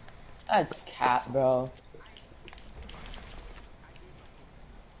 That's cap, bro.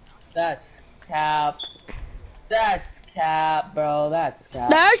 That's cap. That's cap, bro. That's cap.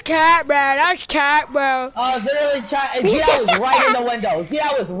 That's cat, bro. That's cat, bro. I was literally trying. Gia was right in the window.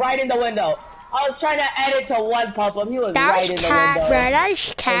 Gia was right in the window. I was trying to edit to one pump up. He was right in the cat, window. bro.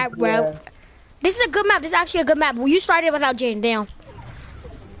 That's cat, bro. This is a good map. This is actually a good map. Well, you started it without Jaden. Damn.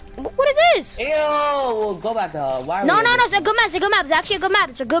 What is this? Ew, we'll go back to Hub. Why are No, we no, no. It's a good map. It's a good map. It's actually a good map.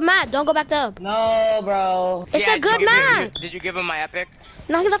 It's a good map. Don't go back to Hub. No, bro. It's a good map. Did you give him my epic?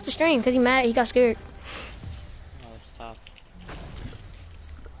 No, he left the stream because he mad. He got scared. Oh, stop.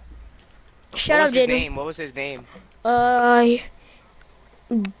 Shut up, Jaden. What was his name? The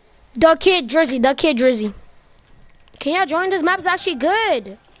Kid Drizzy. The Kid Drizzy. Can y'all join? This map is actually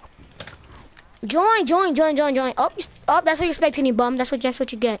good. Join. Oh, that's what you expect, any bum. That's what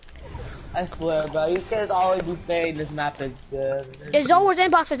you get. I swear, bro. You guys always be saying this map is good. It's Zowar's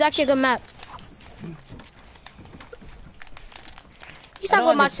inbox, but it's actually a good map. He's talking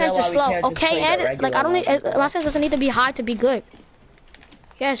about my sense is slow, okay? And like I don't need my sense doesn't need to be high to be good.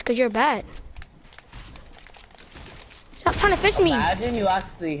 Yes, cause you're bad. Stop trying to fish me. Imagine you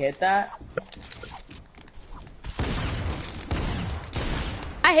actually hit that.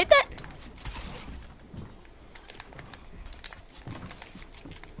 I hit that.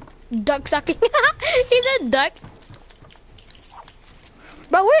 Duck sucking. He said duck.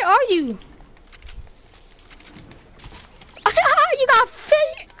 Bro, where are you? You got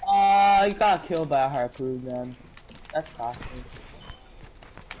fit. You got killed by a harpoon, man. That's awesome.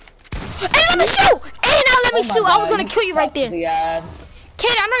 Hey, let me shoot! Hey, now let me shoot. I was gonna kill you right there. Yeah.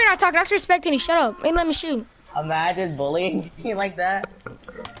 Kid, I know you're not talking. That's respecting me. Shut up. Hey, let me shoot. Imagine bullying me like that.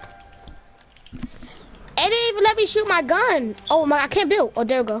 They didn't even let me shoot my gun. Oh my, I can't build. Oh,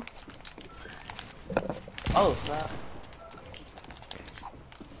 there we go. Oh, snap.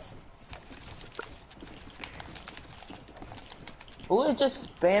 Who is just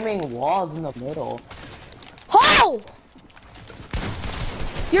spamming walls in the middle? Oh!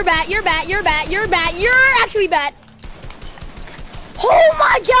 You're bad. You're actually bad. Oh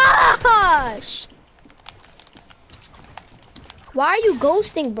my gosh! Why are you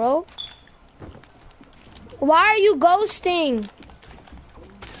ghosting, bro? Why are you ghosting?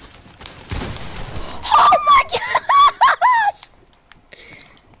 Oh my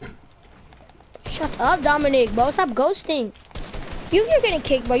gosh! Shut up, Dominic, bro. Stop ghosting. You're getting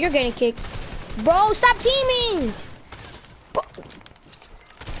kicked, bro. You're getting kicked. Bro, stop teaming! Bro.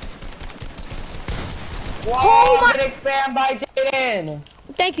 Whoa, Oh my- I'm getting spammed by Jaden!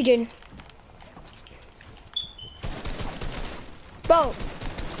 Thank you, Jaden. Bro.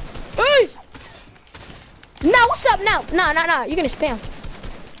 Hey! No, what's up now? No. You're gonna spam.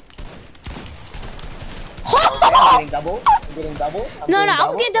 I'm getting double. I'm getting double. No, I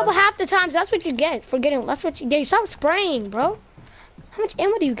was getting double half the times. That's what you get for getting. That's what you get. Stop spraying, bro. How much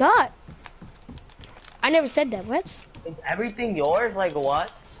ammo do you got? I never said that. What? Is everything yours? Like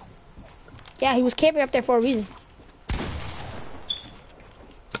what? Yeah, he was camping up there for a reason.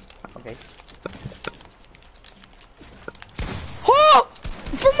 Okay. Oh!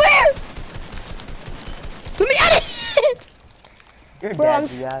 From where? Let me edit it! You're Bro, dead,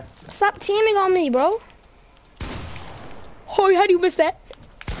 yeah. Stop teaming on me, bro. Oh, how do you miss that?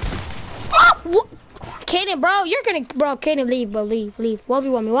 Oh! Kaden, bro, you're gonna... Bro, Kaden, leave, bro. Leave.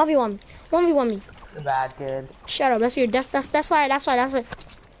 1v1 me. 1v1 me. You're bad, kid. Shut up. That's why. That's why.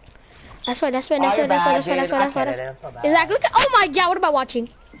 Exactly. Look at, oh my god, what about watching?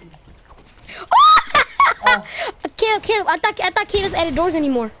 Oh. Kill. I thought Kaden doesn't edit doors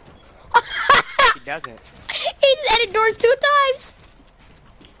anymore. He doesn't. He just edit doors 2 times.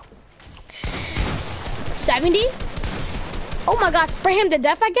 70? Oh my god, spray him to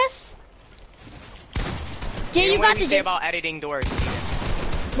death, I guess. Jay, you got the say about editing doors.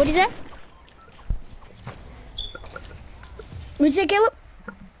 What'd you say? What'd you say, Caleb?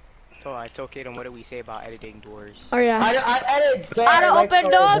 So I told Kaden, what did we say about editing doors? Oh yeah. I edit doors. I don't like,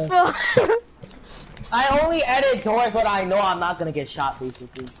 open doors, bro. I only edit doors when I know I'm not gonna get shot,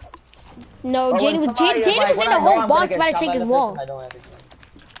 basically. No, Or when Jaden was somebody is like, when in the I know whole I'm gonna box get about to shot take by his the wall. person, I don't edit doors.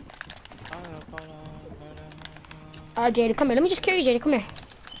 Alright, Jada, come here. Let me just carry you, Jada. Come here.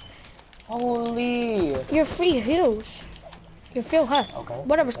 Holy. Your free heals. Your free health. Okay.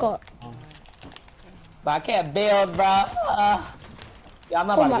 Whatever it's called. But I can't build, bro. Yeah, I'm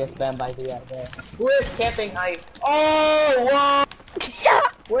not Oh about my- to get spammed by the there. Who is camping height? Oh, whoa!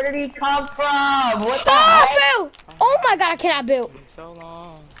 Where did he come from? What the heck? Oh, Bill! Oh my god, I cannot build. So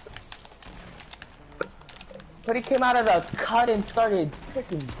long. But he came out of the cut and started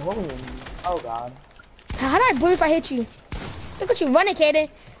freaking bullying me. Oh god. How do I bully if I hit you? Look at you running, Kaden.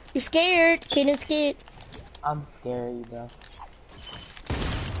 You scared. Kaden's scared. I'm scary, bro.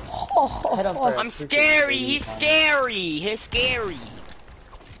 Oh, Head up first. I'm scary. He's scary. He's scary.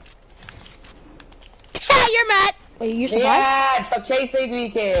 You're mad. Wait, you survived? Yeah, stop chasing me,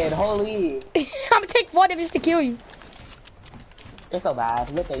 kid. Holy. I'm gonna take 4 damage to kill you. You're so bad.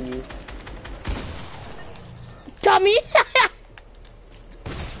 Look at you. Dummy.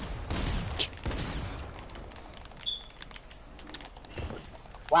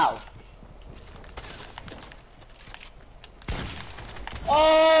 Wow.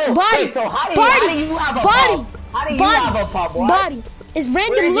 Oh! Body! Wait, so how Body! do you have a Body! pump? How do you Body! have a pump? What? Body. It's Where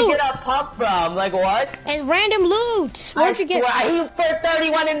random did you loot. get a pump from? Like what? It's random loot. Where'd you get? I hit for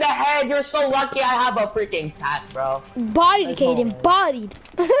 31 in the head. You're so lucky I have a freaking tat, bro. Bodied, There's no Kaden. way. Bodied.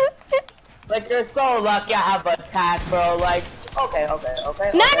 Like you're so lucky I have a tat, bro. Like, okay. No, okay, come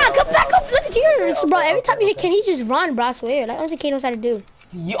okay, back up. okay. Look at yours, Okay, bro. okay, Every time you hit okay. Kaden, he just run, bro. I swear. Like, I don't think Kaden knows how to do.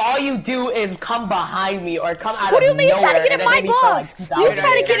 All you do is come behind me or come out What do you of mean you trying to nowhere get in and my then hit me for, box? like, You 2,000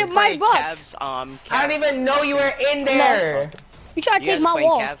 trying to get damage. in my box? I don't even know you were in there. You trying to take my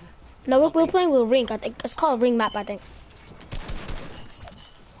wall? Kev? No, we're playing with Ring. I think it's called Ring Map. I think.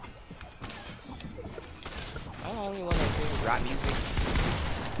 I only want to do rap music.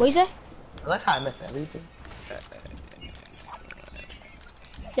 What you say? I like how I miss everything.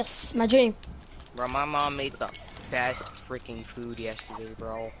 Yes, my dream. Bro, my mom made the best freaking food yesterday,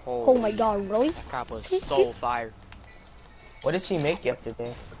 bro. Oh my god, really? That crap was so fire. What did she make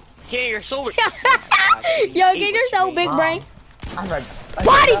yesterday? Yeah, you're so. Yo, get yourself big Mom. brain. I'm ready.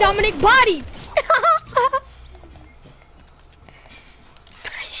 Body, Dominic, body.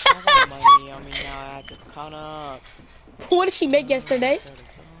 What did she make yesterday?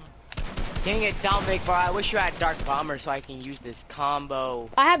 Dang it, Dominic, bro. I wish you had Dark Bomber so I can use this combo.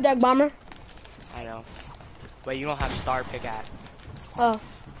 I have Dark Bomber. I know. But you don't have Star Pickaxe. Oh.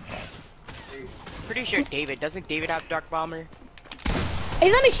 Pretty sure David. Doesn't David have Dark Bomber?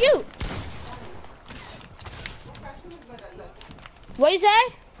 Hey, let me shoot. What you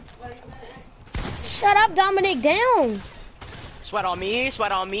say? Shut up, Dominic. Down. Sweat on me,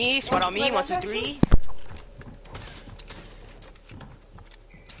 sweat on me, sweat on me. 1, 2, 3.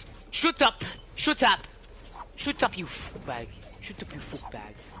 Shoot up! Shoot up! Shoot up, you fuckbag. Shoot up, you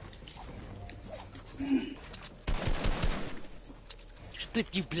fuckbag. Shoot up,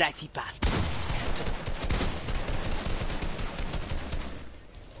 you bloody bastard.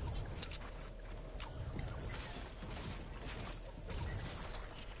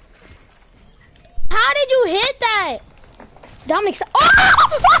 How did you hit that? Dominic said,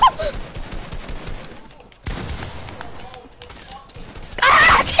 oh!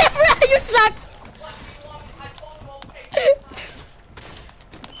 Ah, camera, you suck.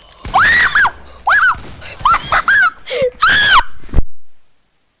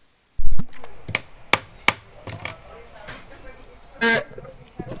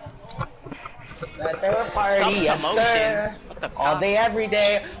 They were party, yes, Self-promotion. sir. What the All fuck? day, every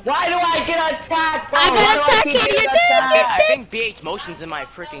day. Why do I get attacked, bro? I got Why do attacked, keep kid, getting you did, you attacked? I think BH Motion's in my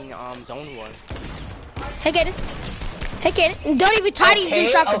freaking zone war. Hey, Kaden. Hey, Kaden. Don't even try to use your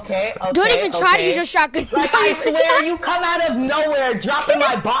shotgun. Okay, Don't even try to use your shotgun. Like, Don't I even- swear, you come out of nowhere, drop in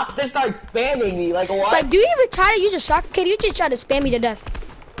my box, then start spamming me. Like, what? Like, do you even try to use a shotgun? Kaden, you just try to spam me to death.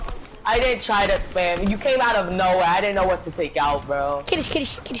 I didn't try to spam. You came out of nowhere. I didn't know what to take out, bro. Kiddish,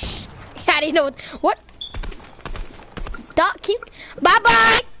 kiddish, kiddish. Yeah, I didn't know what. Doc, keep. Bye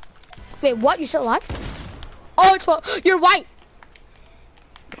bye. Wait, what? You still alive? Oh, it's well. You're white.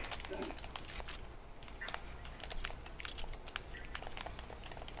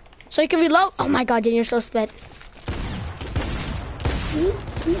 So you can reload. Oh my god, Jen, you're so sped.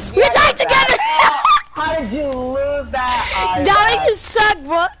 We died together. How did you lose that? Dominic, you suck,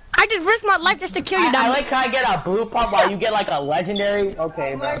 bro. I just risked my life just to kill you, I Dominic. like how I get a blue pump while you get like a legendary.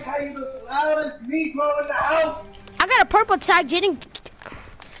 Okay, bro. how you the loudest Negro in the house. I got a purple tag, Jaden.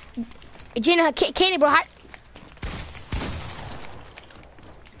 Gina, Katie, bro.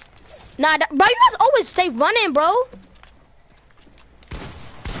 Nah, bro, you guys always stay running, bro.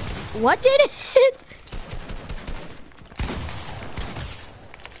 What did it?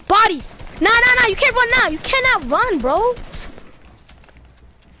 Body. Nah, you can't run now. You cannot run, bro.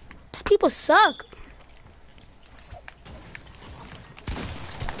 These people suck.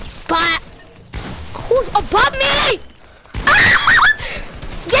 But who's above me?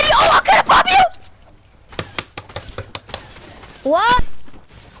 Jenny, oh, I could above you. What?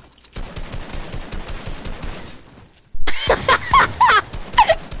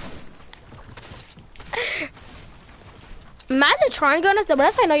 Imagine trying to go next, but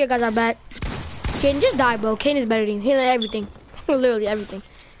that's how I know you guys are bad. Jaden, just die, bro. Kane is better than you. He knows everything. Literally everything.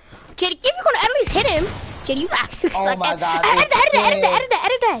 Jaden, if you're gonna at least hit him, Jaden, you actually suck. Oh my god. Edit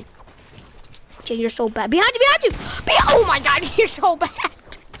that. Jaden, you're so bad. Behind you. Oh my god, you're so bad.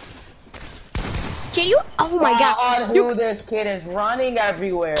 Jaden, you. Oh my god. Who this kid is running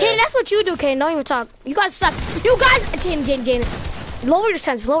everywhere. Kaden, that's what you do, Kaden. Don't even talk. You guys suck. You guys. Jaden. Lower your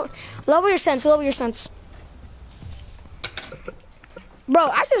sense. Lower your sense. Bro,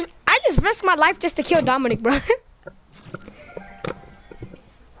 I just risked my life just to kill Dominic, bro. No.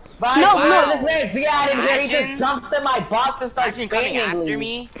 This man, get out of here. He just jumps in my box and starts coming after me.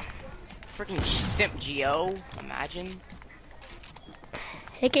 me. Freaking Simp Geo. Imagine.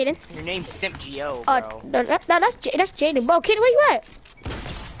 Hey, Kaden. Your name's Simp Geo, bro. That's Jaden, bro. Kaden, where you at?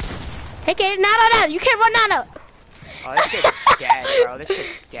 Hey, Kaden, no. You can't run now. Oh, this shit's dead, bro. This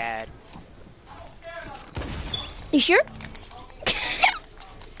shit's dead. You sure?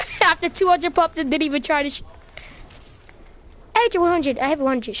 After 200 pops and didn't even try to I hate you 100. I have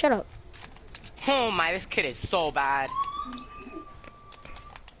 100. Shut up. Oh my, this kid is so bad.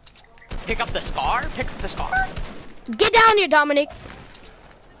 Pick up the scar? Get down here, Dominic.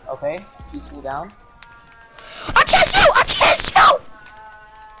 Okay, shoot me down. I can't shoot!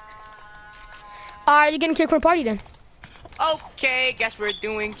 Alright, you're getting kicked from the party then. Okay, guess we're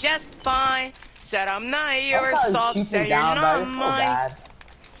doing just fine. Said I'm not yours, soft, Shoot said me you're down, bro. not You're so mine. bad.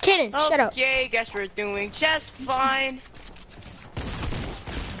 Kaden, shut up. Okay, guess we're doing just fine.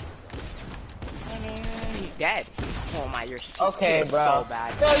 He's dead. Oh my, you're Okay, bro. so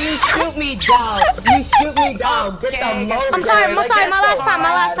bad. So you shoot me down. Get the motor. I'm sorry, my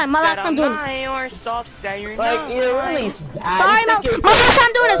last time doing it. Like, you're really bad. Sorry, my last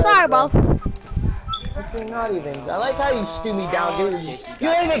time doing it. Sorry, bro. You're not even. I like how you shoot me down, dude. You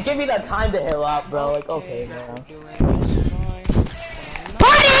don't even give me the time to heal up, bro. Like, okay, man.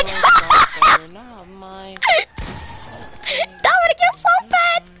 Party! Dominic, you're so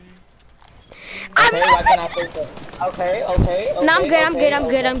bad. Okay, why can't I fix it? Okay. No, I'm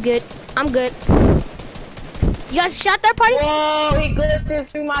good. You guys shot that party? Whoa, he glitches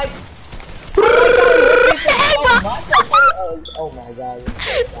through my. Hey, bro. Oh my god.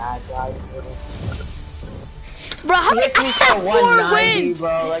 Bad guy. Bro, how many? I have 4 wins.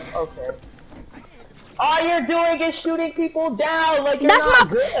 Bro. Like, okay. All you're doing is shooting people down. Like, you're not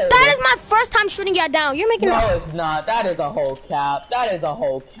good. That is my first time shooting you down. You're making. No, it's not. That is a whole cap. Bro.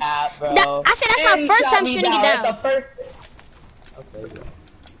 I said that's my first time shooting you down. Okay.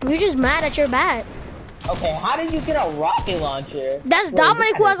 You're just mad that you're bad. Okay, how did you get a rocket launcher? That's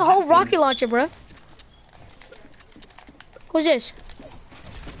Dominic who has a whole rocket launcher, bro. Who's this?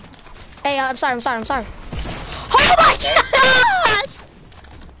 Hey, I'm sorry. Oh my gosh!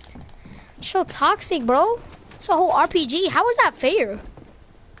 You're so toxic, bro. It's a whole RPG. How is that fair?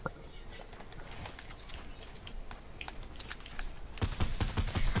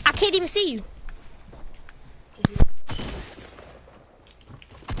 I can't even see you.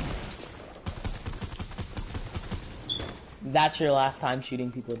 That's your last time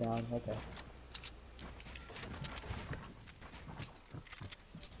shooting people down. Okay.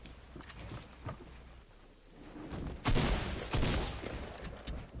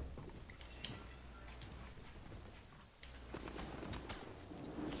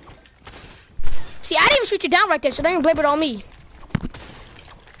 See, I didn't even shoot you down right there, so don't even blame it on me.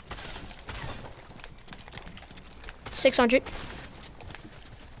 600.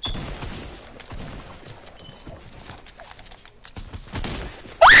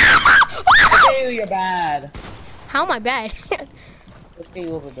 You're bad. How am I bad? Let's get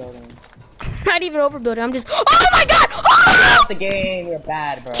you overbuilding. Not even overbuilding. I'm just. Oh my god! Get Oh! out the game. You're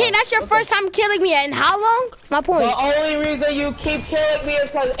bad, bro. Okay, that's your first time killing me, and how long? My point. The only reason you keep killing me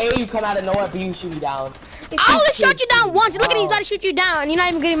is because A, you come out of nowhere, B, you shoot me down. I only shot you down once. Look at he's about to shoot you down, and you're not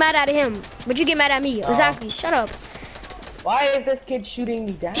even getting mad at him. But you get mad at me. Exactly. Shut up. Why is this kid shooting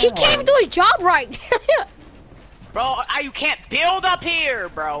me down? He can't even do his job right. Bro, you can't build up here,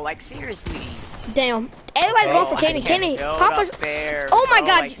 bro. Like, seriously. Damn. Everybody's going for Kenny. Kenny, Papa's. There, Oh my bro,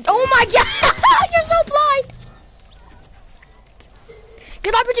 god. like, Oh my god. You're so blind.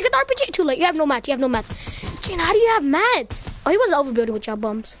 Get RPG, get RPG. Too late. You have no mats. You have no mats. Jane, how do you have mats? Oh, he wasn't overbuilding with y'all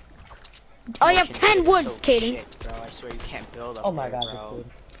bums. Oh, you have 10 wood, Kaden. Shit, bro, I swear you can't build up Oh my there, god, bro.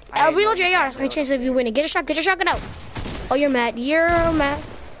 this dude. Reload your AR. Any chance of you winning? Get your shotgun out. Oh, you're mad. You're mad.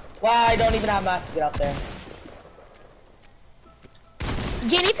 Well, I don't even have mats to get up there.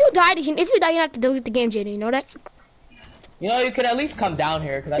 Jaden, if you die, you have to delete the game, Jaden. You know that? You know, you could at least come down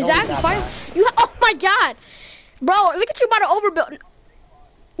here because I don't Exactly. even Fine. have mats. Oh my god, bro! Look at you about to overbuild.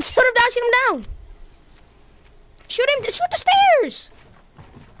 Shoot him down! Shoot him down! Shoot him! Shoot the stairs!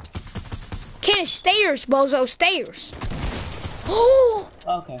 Can't stairs, bozo, stairs. Oh!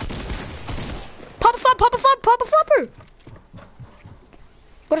 Okay. Pop a flop! Pop a flop! Pop a flopper!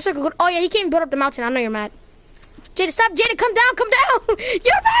 Go to circle. Oh yeah, he can't build up the mountain. I know you're mad. Jaden, stop! Jaden, come down! Come down!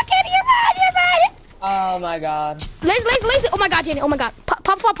 You're mad, Kenny! You're mad! You're mad! Oh my god. Lazy. Oh my god, Jaden. Oh my god. Pop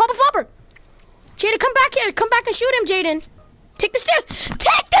a flop! Pop a flopper! Jaden, come back here. Come back and shoot him, Jaden. Take the stairs.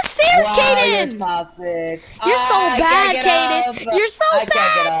 Take the stairs, Wow, Kaden. you're toxic. You're so I bad, can't get Kaden. up. You're so I bad.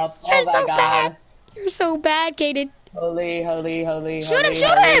 can't get up. Oh You're my so god. bad. You're so bad, Kaden. Holy. Shoot him!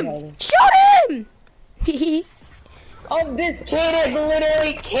 Shoot him! Holy. Shoot him! Oh, this kid is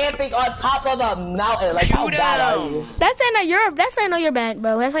literally camping on top of a mountain. Like, how Shoot bad are him. you? That's how I know you're bad,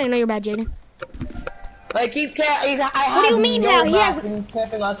 bro. That's how you know you're bad, Jaden. Like, What do you mean how? He has- He's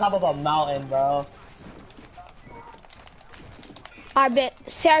camping on top of a mountain, bro. I bet.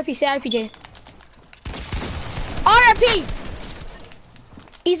 CRP, Jaden. RP!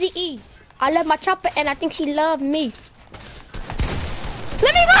 Easy E. I love my chopper and I think she loved me.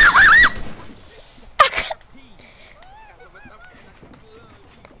 Let me run!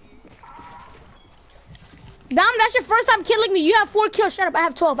 Dom, that's your first time killing me. You have 4 kills. Shut up. I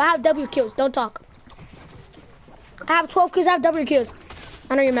have 12. I have W kills. Don't talk. I have 12 kills. I have W kills.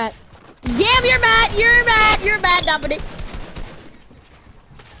 I know you're mad. Damn, you're mad. You're mad. You're mad, Dominic.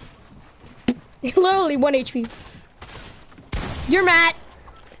 Literally 1 HP. You're mad.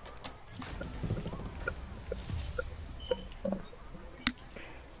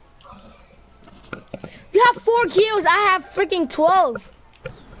 You have 4 kills. I have freaking 12.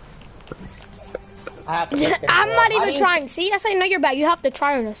 I have to I'm not even trying. See, that's how you know you're bad. You have to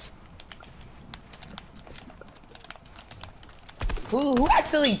try on us. Who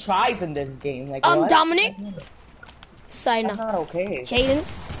actually tries in this game? Like, what? Dominic. That's Sign not okay. Jaden.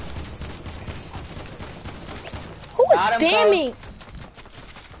 Who was Got him, spamming?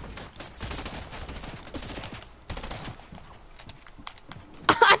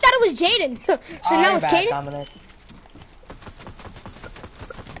 I thought it was Jaden. So now it's Kaden? Dominic.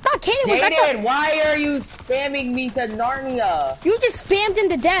 I thought Kaden was. I Jaden, thought why are you spamming me to Narnia? you just spammed him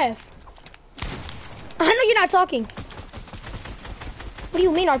to death. I know you're not talking. What do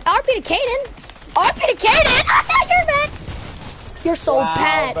you mean? RP to Kaden? RP to Kaden? You're bad. You're so Wow,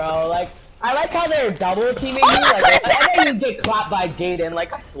 bad. bro. Like, I like how they're double teaming Oh, you. I Like, could've- and then you get clapped by Jaden.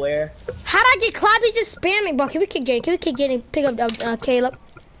 Like, I swear. How'd I get clapped? He's just spamming, bro. Can we kick Jaden? Can we kick Jaden? Pick up Caleb.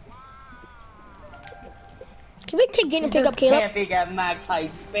 Can we kick Jaden and pick up Caleb? Camping at max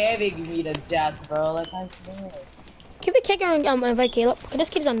height, spamming me to death, bro. Like, I swear. Can we kick her and invite Caleb? 'Cause this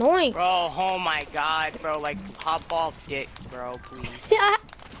kid is annoying. Bro, oh my god, bro, like, hop off dick, bro, please. Yeah.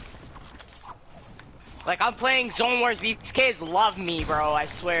 Like, I'm playing Zone Wars, these kids love me, bro, I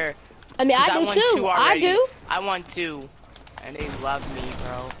swear. I mean, 'Cause I do won too. 2 I already. do. I won 2. And they love me,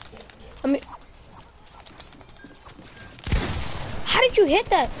 bro. I mean, how did you hit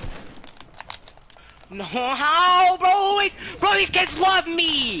that? No, how, bro? Bro, these kids love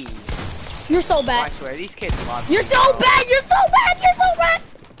me! You're so Bro, I bad. swear, these kids love me. You're so bro. bad. You're so bad. You're so bad.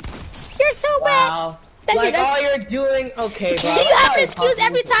 You're so bad. Wow. That's like, it, that's- all you're doing, okay, bro. You have an excuse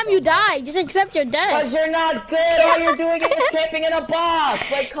every time you die. Just accept your death. Because you're not good. All you're doing is camping in a box.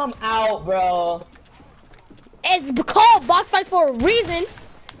 Like, come out, bro. It's called box fights for a reason.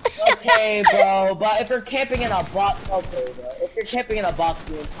 Okay, bro. But if you're camping in a box, okay, bro. If you're camping in a box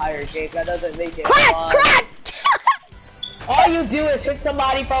the entire game, that doesn't make it Crack, fun. crack. All you do is hit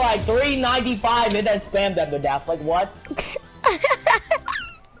somebody for like 395 and then spam them to death. Like, what?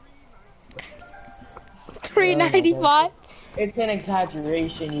 395. It's an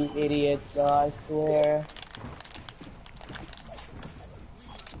exaggeration, you idiots, though, I swear.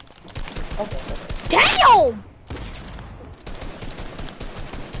 Okay. Damn.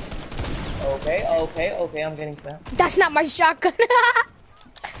 Okay, I'm getting spammed. That's not my shotgun. I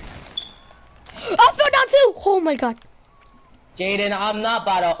fell down too. Oh my god. Jaden, I'm not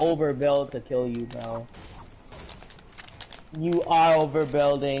about to overbuild to kill you, bro. You are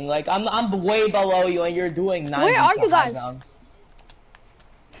overbuilding. Like I'm way below you, and you're doing 90. Where are you high guys? ground.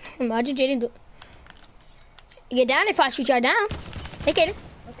 Imagine Jaden do. Get down if I shoot you down. Hey, Kaden.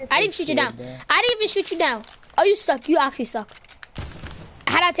 I didn't shoot you down. I didn't even shoot you down. Oh, you suck. You actually suck.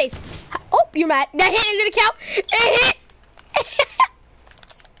 How'd that taste? Oh, you're mad. That hit into the count. It hit.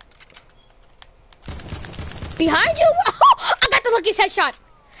 Behind you? Oh, I got the luckiest headshot.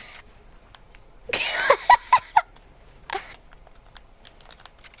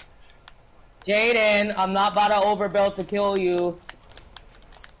 Jaden, I'm not about to overbuild to kill you.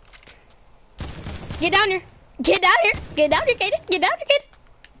 Get down here. Get down here. Get down here, Kaden. Get down here, Kaden.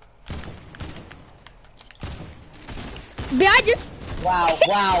 Behind you. Wow,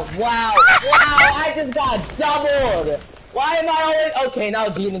 wow, wow, wow, I just got doubled! Why am I always— okay, now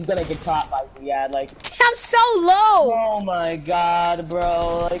Jaden's gonna get caught by yeah, like— I'm so low. oh my god,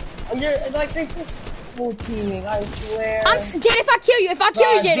 bro, like, you're, like, this is full teaming, I swear. Jaden, if I kill you,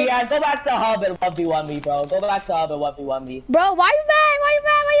 Jaden. Yeah, go back to hub and 1v1 me, bro, go back to hub and 1v1 me. Bro, why you mad? Why you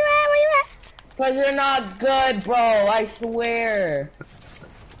mad? Why you mad? Why you mad? Cause you're not good, bro, I swear.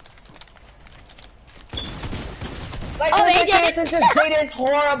 Like, Oh, look they at did this, it. this Jaden's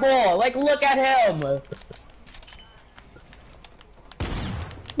horrible, like, look at him.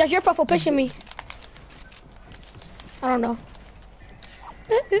 That's your fault for pushing me. I don't know.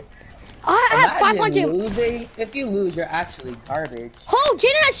 I have Imagine 500. losing. If you lose, you're actually garbage. Oh,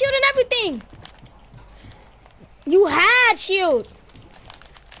 Jaden has shield and everything. You had shield.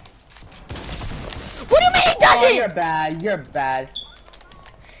 What do you mean he Oh, doesn't? you're bad. You're bad.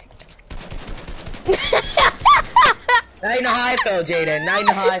 Now you know how I feel, Jaden. Now you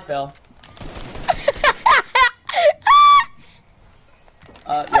know how I feel.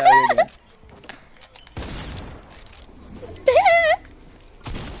 Yeah, you're good.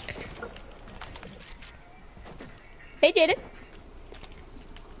 Hey, Jaden.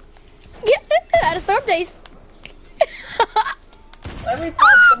 Out of storm days. Every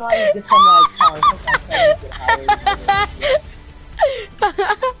time somebody gets on my account,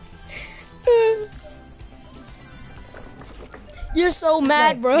 You're so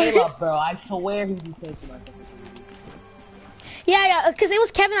mad, bro. Caleb, bro, I swear he be taking my fucking Yeah, because it was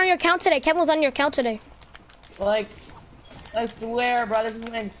Kevin on your account today. Kevin was on your account today. like, I swear, bro, this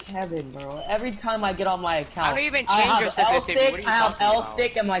man Kevin, bro. Every time I get on my account, How do you even I change have your sensitivity? What are you I have talking L about?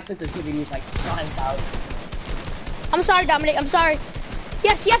 stick, and my sensitivity is like 9,000. I'm sorry, Dominic. I'm sorry.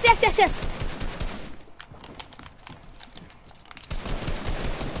 Yes, yes, yes, yes, yes.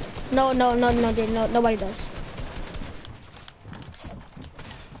 No, dude. No, nobody does.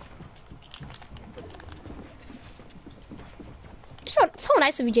 So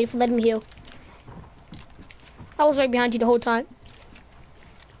nice of you, Jade, for letting me heal. I was right behind you the whole time.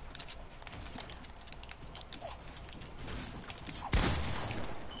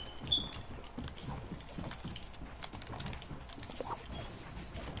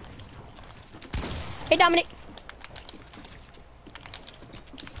 Hey, Dominic.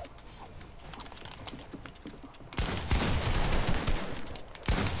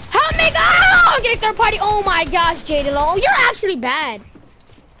 Help me, God! I'm getting third party. Oh my gosh, Jaden. Oh, you're actually bad.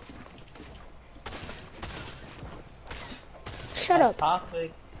 Shut up.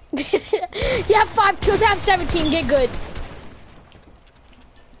 Toxic. You have 5 kills, I have 17. Get good.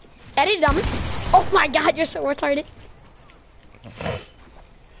 Edit, Dominic. Oh my God, you're so retarded.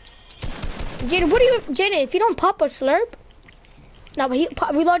 Jaden, what do you, Jaden, if you don't pop a slurp, no,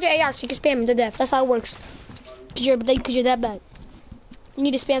 but reload your AR so you can spam him to death. That's how it works. Cause you're that bad. You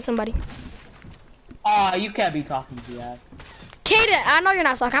need to spam somebody. Aw, you can't be talking to that. Kaden, I know you're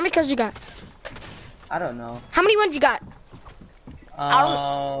not suck. How many kills you got? I don't know. How many wins you got?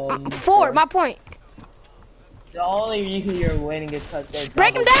 4, my point. The only reason you're winning is because they're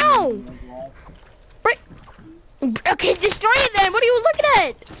Break him down! Break. Okay, destroy it then. What are you looking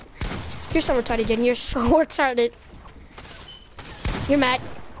at? You're so retarded, Jaden. You're so retarded. You're mad.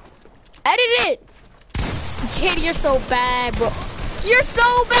 Edit it. Jaden, you're so bad, bro. You're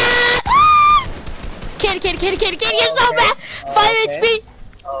so bad. Kid, you're so bad. 5 HP.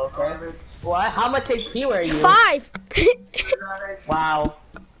 Okay. What? How much HP were you? 5. Wow.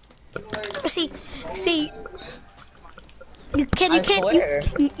 See. You I can't. swear.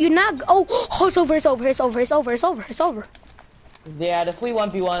 You're not. Oh, it's over. Yeah, if we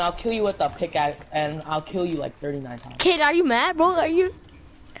 1v1, I'll kill you with a pickaxe, and I'll kill you like 39 times. Kid, are you mad, bro? Are you?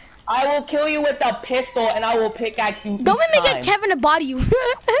 I will kill you with a pistol, and I will pickaxe you. Don't each make me time. get Kevin to body you.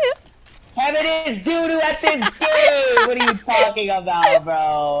 Kevin is doo-doo at this game! What are you talking about,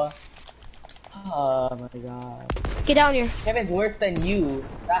 bro? Oh my god. Get down here. Kevin's worse than you.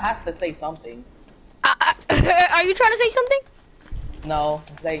 That has to say something. Are you trying to say something? No,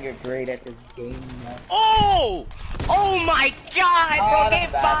 I'm saying you're great at this game. Man. Oh! Oh my god, Oh, bro,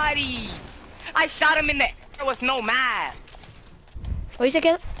 that's get bad. body! I shot him in the air with no mats. What you say,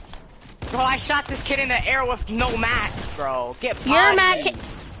 Caleb? Bro, I shot this kid in the air with no mats, bro. Get body. You're mad.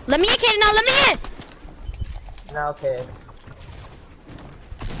 Let me in, Kaden. Now let me in. No, okay.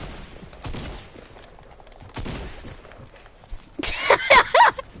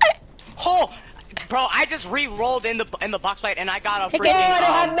 Oh! Bro, I just re-rolled in the box fight and I got a Hey, freaking, Oh, I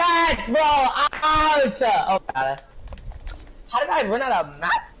don't have mats, bro! Ouch! Oh, god. How did I run out of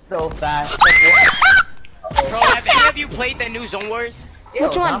mats so fast? Bro, have any of you played the new Zone Wars?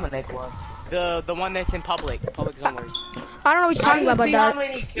 Which one? Dominic one. The one that's in public Zone Wars. I don't know what you're talking about, How that.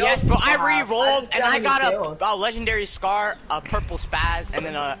 many kills Yes, bro, I you have. re-rolled and I got kills. a legendary scar, a purple spaz, and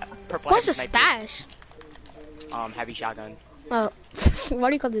then a purple What's a heavy sniper. spash? Heavy shotgun. Oh, why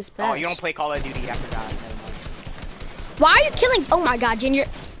do you call this spash? Oh, you don't play Call of Duty, I forgot. Never mind. Why are you killing? Oh my God, Junior!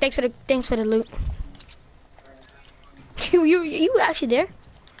 Thanks for the loot. You actually there?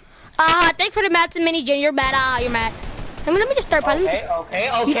 Thanks for the mats and mini, Junior. You're mad. You're mad. Let me just start. Okay,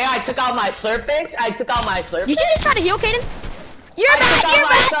 I took out my slurpings. Did you just try to heal, Kaden? You're mad. You're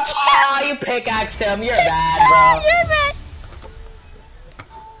mad. Oh, you pickaxed him. You're bad, bro. You're mad.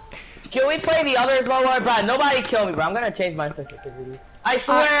 Can we play the others lower, bro? Nobody kill me, bro. I'm gonna change my sensitivity. I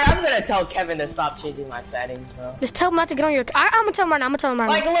swear, I'm gonna tell Kevin to stop changing my settings, bro. Just tell him not to get on your. I'm gonna tell him right now.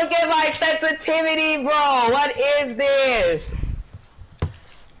 Like, look at my sensitivity, bro. What is this?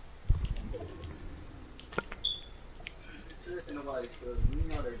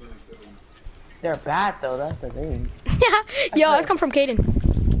 They're bad though. That's the thing. Yo, it's come from Kaden.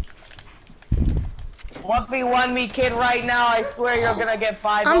 1v1 me, kid, right now. I swear you're gonna get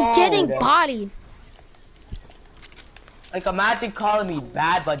 5. I'm getting bodied. Like, imagine calling me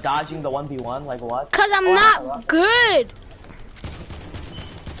bad but dodging the 1v1. Like, what? Cause I'm not good.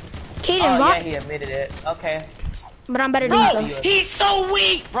 Kaden, Oh, what? yeah, he admitted it. Okay. But I'm better than you. Bro, So. he's so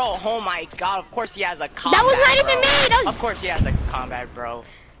weak! Bro, oh my god, of course he has a combat, That was not even bro. me. That was. Of course he has a combat, bro.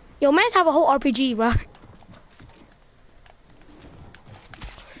 Yo, man, have a whole RPG, bro.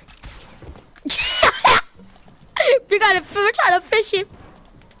 We're trying to fish him.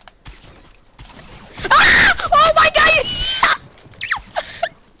 Ah! Oh my God!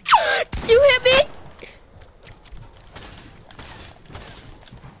 You hit me.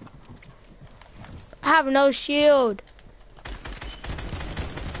 I have no shield.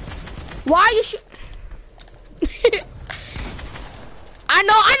 Why are you I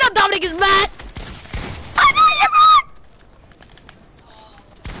know Dominic is mad. I know you're mad.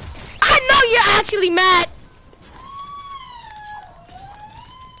 I know you're actually mad.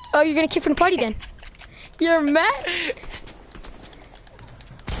 Oh, you're gonna kick from the party then? You're mad?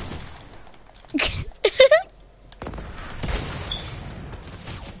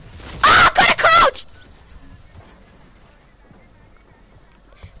 Ah, gotta crouch!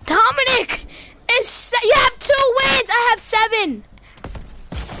 Dominic, you have 2 wins. I have 7.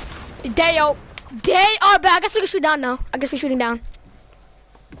 They are bad. I guess we can shoot down now. I guess we're shooting down.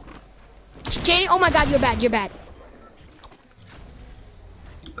 Jane, oh my God, you're bad. You're bad.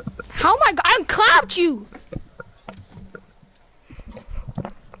 How am I? I clapped you.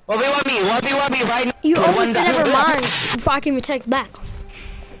 1v1 me right now. You almost said never mind before I can even text back.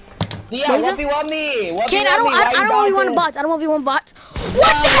 Yeah, 1v1 me. Kid, I don't want V1 bots. I don't want V1 bots.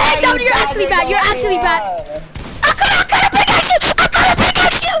 What the heck, Dominic? You're actually bad. You're actually bad. I could've pickaxe you. I could've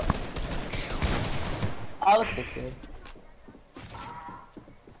pickaxe you. I'll fix it.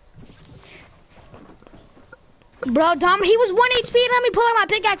 Bro, Dom, he was 1 HP and let me pull out my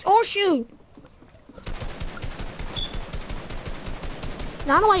pickaxe or shoot.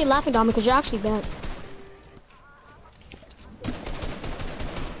 Now, I don't know why you're laughing, Dom, because you're actually bad.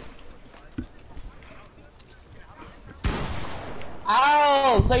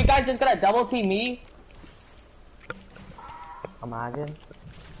 Ow! So you guys just gonna double team me? Imagine.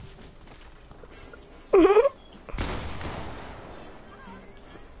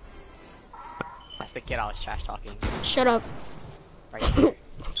 That's the kid I was trash talking. Shut up. Right there.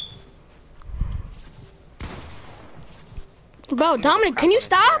 Bro, Dominic, can you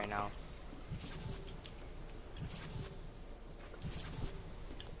stop? Right now.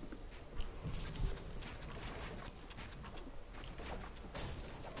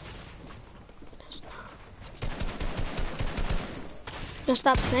 Just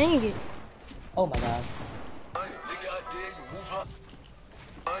stop saying it. Oh my God.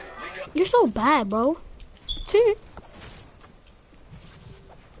 You're so bad, bro.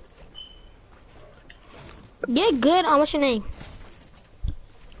 Get good on what's your name?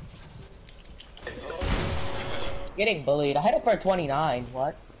 getting bullied. I hit it for 29.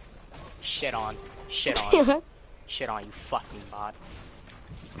 What? Shit on. Shit on. Shit on, you fucking bot.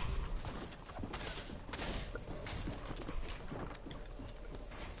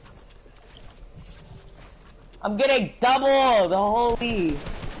 I'm getting double the whole week.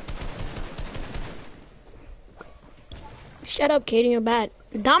 Shut up, Kaden, you're bad.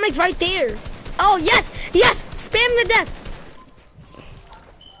 Dominic's right there. Oh, yes, yes, spam the death.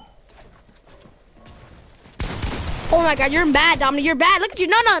 Oh my god, you're bad, Dominic, you're bad. Look at you,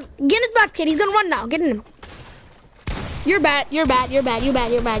 no, get in his back, kid. He's gonna run now, get in him. You're bad, you're bad, you're bad, you're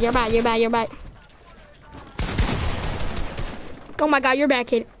bad, you're bad, you're bad, you're bad, you're bad. Oh my god, you're bad,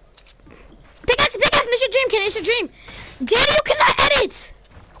 kid. Pickaxe, it's your dream, kid, it's your dream. Danny, you cannot edit.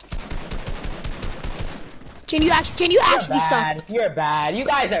 Jen, you actually suck. You're bad. You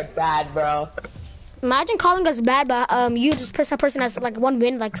guys are bad, bro. Imagine calling us bad, but you just a person has like 1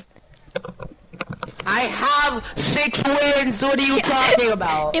 win, like. I have 6 wins. What are you talking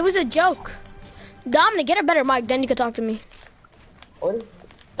about? It was a joke. Dominic, get a better mic, then you can talk to me. What is?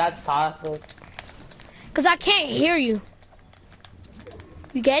 That's toxic. Cause I can't hear you.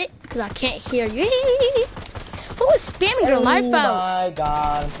 You get it? Cause I can't hear you. Who is spamming your life out? Oh my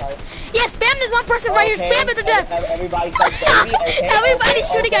god, I'm sorry. Yeah, spam this one person right here. Spam it to death. Everybody's like, baby, okay, Everybody's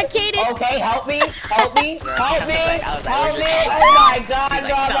shooting at Kaden. Okay, help me. Oh my god,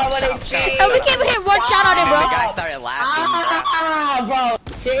 bro, And we can't even hit 1 shot on it, bro. The guy started laughing, bro,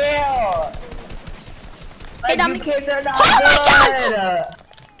 chill. Hey, You Dominic. kids are not Oh my good.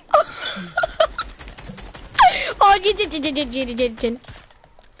 Oh, Jaden.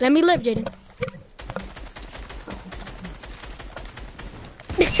 Let me live, Jaden.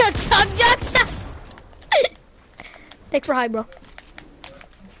 Chug. Thanks for hi, bro.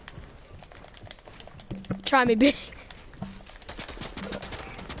 Try me, big.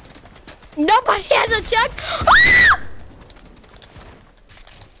 Nobody has a chug.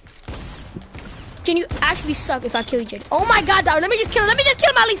 Jen, you actually suck if I kill you, Jen. Oh my god, Dar, let me just kill him. Let me just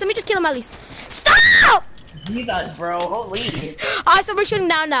kill him at least. Stop! Jesus, bro, holy. Alright, so we're shooting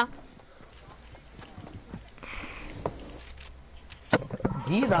down now.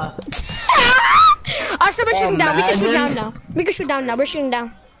 Jesus. Alright, so we're shooting down. We can shoot down Imagine. now. We can shoot down now. We're shooting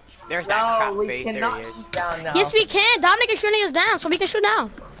down. There's that crap No, we face. There cannot he is. shoot down now. Yes, we can. Dominic is shooting us down, so we can shoot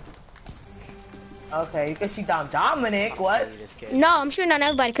down. Okay, you can shoot down Dominic, what? Bully this kid. No, I'm shooting down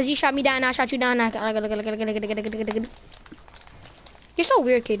everybody because you shot me down and I shot you down. You're so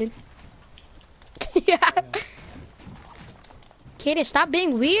weird, Kaden. Yeah. Kaden, stop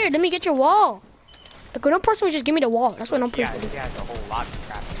being weird. Let me get your wall. The good person would just give me the wall. That's what I'm Yeah, pretty he has a whole lot of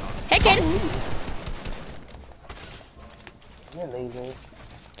crap going on. Hey, Kaden. You're lazy.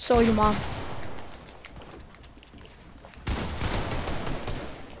 So is your mom.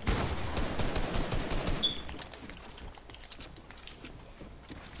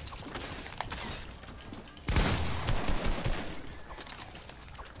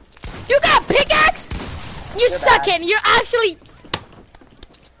 You got pickaxe? You sucking. You're actually.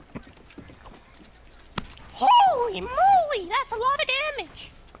 Holy moly, that's a lot of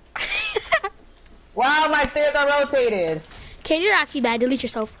damage. Wow, my stairs are rotated. Kaden, you're actually bad. Delete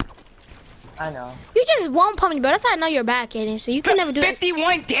yourself. I know. You just won't pump me, bro. That's how I know you're bad, Kaden. So you can never do it.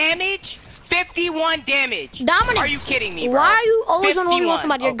 51 damage? 51 damage. Dominic, Are you kidding me, bro? why are you always on only 51. want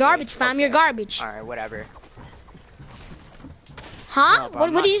somebody? You're Okay, garbage, fam. You're okay. garbage. Alright, whatever. Huh? No,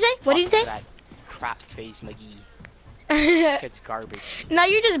 bro, what did you say? What did you say? That crap face McGee. It's garbage. No,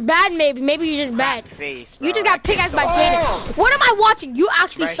 you're just bad, maybe. Maybe you're just bad. Crap face, You bro. just got That kid's pickaxed so by bad. Jaden. What am I watching? You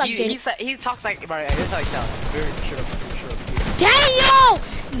actually Bro, suck, Jaden. he talks like, bro, this is how he sounds. Shut up. Damn!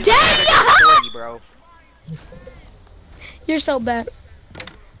 Damn! 40, bro. You're so bad.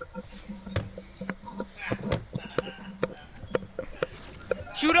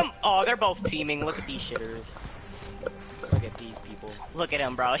 Shoot him. Oh, they're both teaming. Look at these shitters. Look at these people. Look at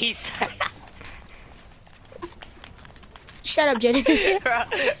him, bro. He's... Shut up, Jaden.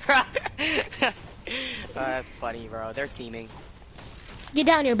 Oh, that's funny, bro. They're teaming. Get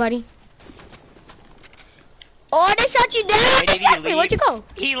down here, buddy. Oh, they shot you down. Why They did he shot me. leave? Where'd you go?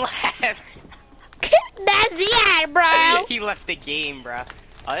 He left. That's the end, bro. He left the game, bro.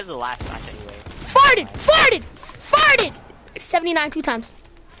 Oh, this is the last match anyway. Farted. 79 2 times.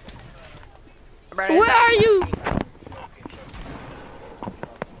 Bro, Where are you?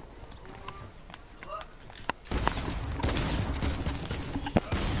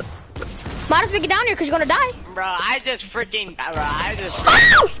 Might as well get down here because you're gonna die. Bro, I just freaking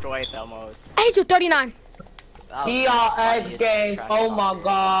destroyed them almost. I hit you 39. That was He the on funniest X game. trash Oh talk my here.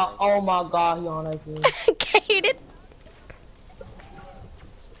 god. Oh my god. He on X game. Kaden.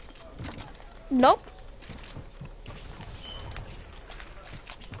 Nope.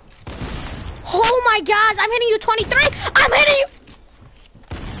 my gosh, I'm hitting you 23. I'm hitting you.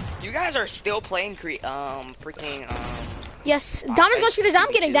 You guys are still playing Yes, Dominic's gonna shoot his. I'm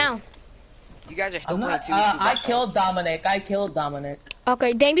getting down. You guys are still I'm playing not, 2 I killed Dominic. I killed Dominic.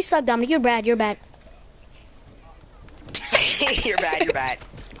 Okay, damn, you suck, Dominic. You're bad. You're bad. You're bad, you're bad.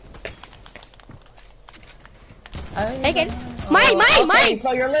 Hey, kid. Mine. Okay,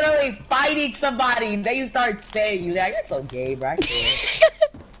 so you're literally fighting somebody, and then you start saying, you're like, you're so gay, bro. I can't.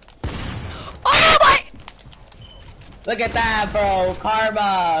 Oh my! Look at that, bro.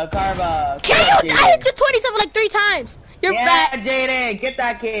 Karma. Can you? I hit you 27 like 3 times. You're Yeah, bad. Jaden, get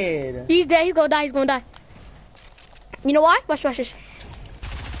that kid. He's dead. He's gonna die. You know why? Watch this.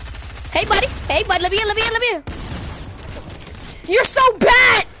 Hey, buddy. Let me in. You're so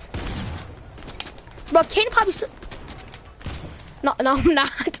bad. Bro, Caden probably still. No, I'm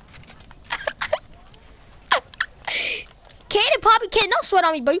not. Caden probably can't. No sweat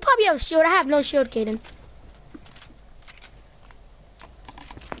on me, bro. You probably have a shield. I have no shield, Caden.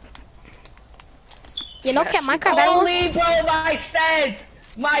 You know, Minecraft battle. Holy, bro,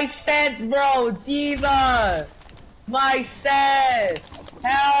 my sense, bro. Jesus. My sense.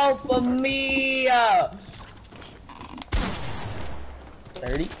 Help me.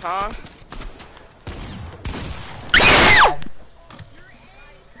 30? Huh?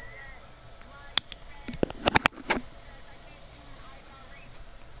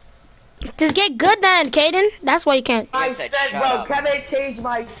 Just get good then, Caden. That's why you can't. My Yes, sense, shut bro. up. Can they change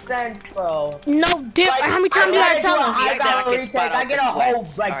my sense, bro? No, dude. Like, How many times do you gotta tell us? I got a Black is retake. flat I out get a the whole,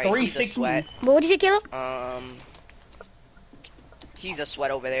 sweat. like, Alright, he's a 360. sweat. What would you say, Caleb? He's a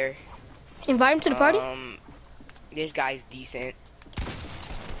sweat over there. Invite him to the party? This guy's decent.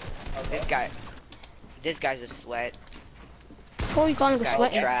 This guy's a sweat. Who are you calling a This guy's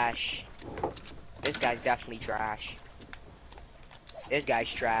sweat? trash. This guy's definitely trash. This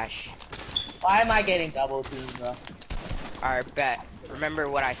guy's trash. Why am I getting double teamed, bro? Alright, bet. Remember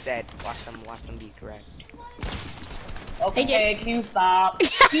what I said. Watch them be correct. Okay, Hey, can you stop?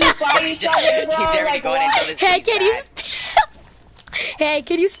 Can you fight each other, bro? He's already Like, going what? into this Hey, deep can you? bad. Hey,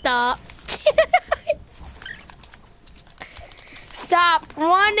 can you stop? Stop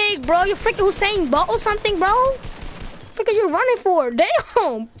running, bro. You're freaking Usain Bolt or something, bro. Freaking you running for?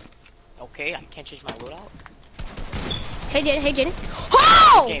 Damn. Okay, I can't change my loadout. Hey, Jaden.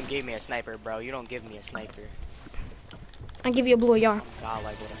 Oh! This game gave me a sniper, bro. You don't give me a sniper. I give you a blue yard. God,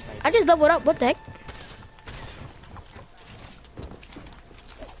 like what a sniper. I just leveled up. What the heck?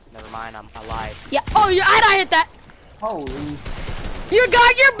 Never mind, I'm alive. Yeah. Oh, I hit that. Holy. You're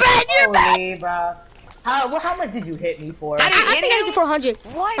gone. You're bad. You're bad. Holy, bro. How much did you hit me for? I I think I hit you for 100.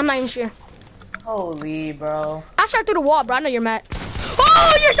 What? I'm not even sure. Holy, bro. I shot through the wall, bro. I know you're mad.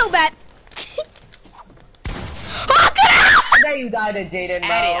 Oh, you're so bad. Oh, get out! There you died to Jaden, bro.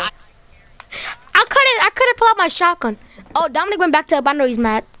 Addy, I couldn't pull out my shotgun. Oh, Dominic went back to up. I know he's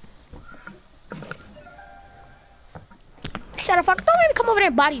mad. Shut the fuck. Don't let me come over there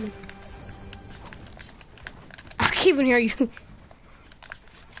and body you. I can't even hear you.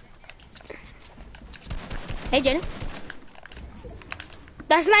 Hey, Jaden.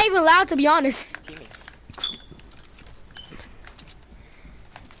 That's not even loud, to be honest.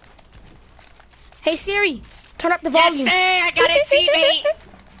 Hey, Siri. Turn up the volume. Yes, I got it, teammate.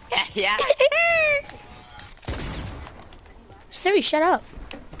 Yeah. Siri, shut up.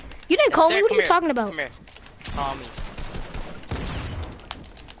 You didn't call me. What are you talking about? Come here. Call me.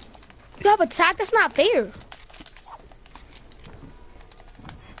 You have attack? That's not fair.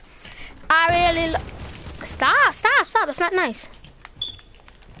 I really... Stop. That's not nice.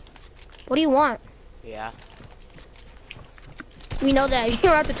 What do you want? Yeah. We know that. You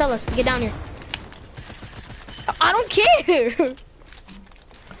don't have to tell us. Get down here. I don't care. Time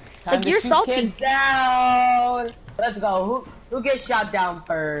Like, to you're shoot salty. kids down. Let's go. Who gets shot down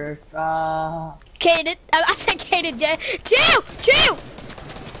first? Kaden. I said Kaden. Chill.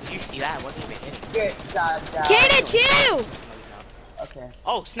 Did you see that? I wasn't even hitting. Get shot down. Kaden, chill. Okay.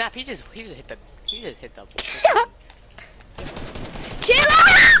 Oh snap! He just hit the. Chill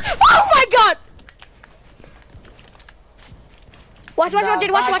out. Oh my god. Watch it. I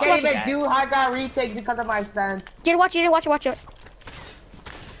can't Watch even it. do high ground retake because of my sense. Watch it.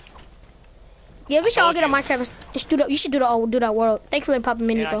 Yeah, we should all get on Minecraft and do that. You should do that world. Thanks for letting Papa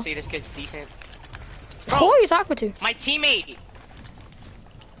Mini, You know, bro. see this kid's decent. Who are you talking to? My teammate.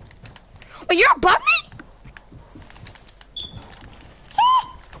 But you're above me?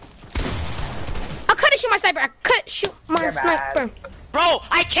 I couldn't shoot my sniper. I couldn't shoot my You're bad. sniper. Bro,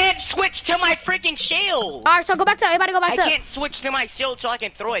 I can't switch to my freaking shield. Alright, so go back to everybody. Go back I to. can't switch to my shield so I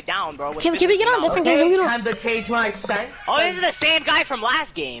can throw it down, bro. with Can we get on 50 different dollars. games? Okay, time to change my sense. Oh, this is the same guy from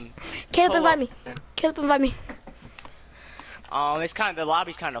last game. Caleb, Hold invite on. me. Caleb, invite me. It's kind of the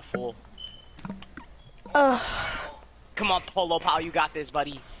lobby's kind of full. Uh, Come on, Polo Pal, you got this,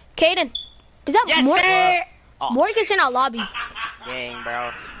 buddy. Caden, is that Yes, Morgan? sir! Oh, Morgan's in our lobby. dang,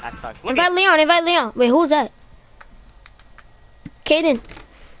 bro, that sucks. Look Invite at Leon. Invite Leon. Wait, who's that? Caden.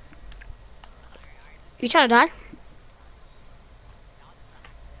 You trying to die?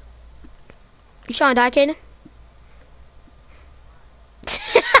 You trying to die, Caden?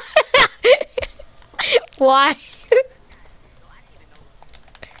 Why?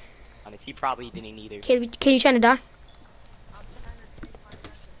 honest, he probably didn't either. Can you trying to die?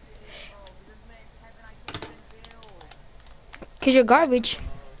 Cause you're garbage.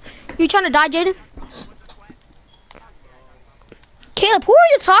 You trying to die, Jaden? Caleb, who are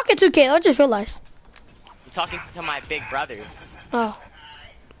you talking to, Caleb? I just realized. I'm talking to my big brother. Oh.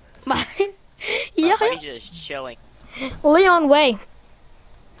 My My yeah. buddy's just chilling. Leon, way.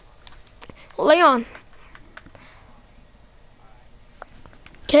 Leon.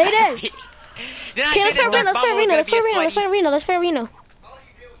 Kaden. Did I Okay, say let's that play arena. Let's play Bumble was arena. gonna Let's be play a arena. Let's play sweaty? arena. Let's play arena.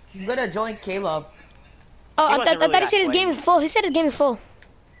 I'm gonna join Caleb. Oh, He I wasn't really thought he that said his sweaty. game is full. He said his game is full.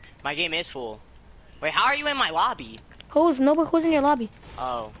 My game is full. Wait, how are you in my lobby? Who's in your lobby?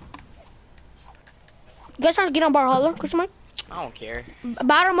 Oh, You guys trying to get on Brawlhalla? Question mark. I don't care.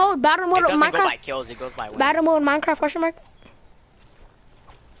 Battle mode It doesn't go by Minecraft. kills, it goes by wins. Battle mode Minecraft? Question mark.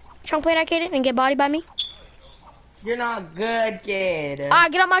 Trying to play that, Kaden, and get bodied by me. You're not good, kid.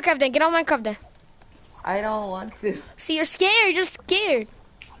 Alright, get on Minecraft then. Get on Minecraft then. I don't want to. See, you're scared. You're scared.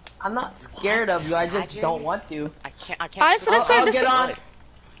 I'm not scared of you. I just Imagine. don't want to. I can't. Alright, so let's play. I'll Let's get play.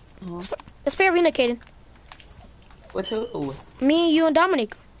 on. Let's play arena, Kaden. With who? Me, you, and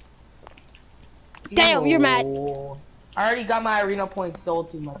Dominic. Damn, you're mad. No. I already got my arena points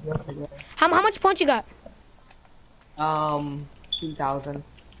sold to my yesterday. How much points you got? 2,000.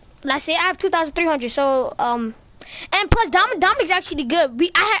 Let's say I have 2,300. So and plus Dominic's actually good.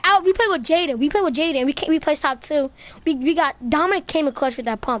 We played with Jaden. We played with Jaden. We placed top 2. We got Dominic came in clutch with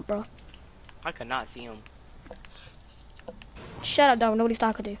that pump, bro. I could not see him. Shut up, Dominic. Nobody's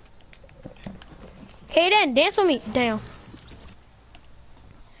talking to you. Kaden, dance with me. Damn.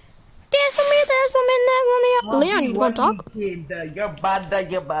 Dance with me, Leon, you gonna talk? You're bad, you're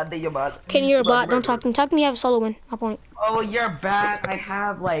bad, you're bad. Can you're a bot? Don't talk to me. Talk to me. You have a solo win. My point. Oh, you're bad. I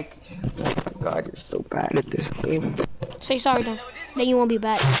have like. God, you're so bad at this game. Say sorry, then. Then you won't be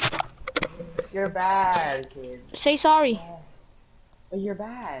bad. You're bad, kid. Say sorry. But you're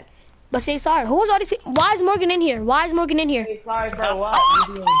bad. But say sorry. Who's all these people? Why is Morgan in here? Why is Morgan in here? Hey, sorry for what?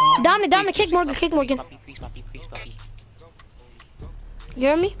 You doing bad? Dominic, kick Morgan, kick Morgan. Puppy, please, puppy, please, puppy. You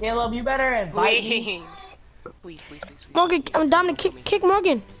hear me? Caleb, you better invite me. Please, please, please, please. Morgan, Dominic, kick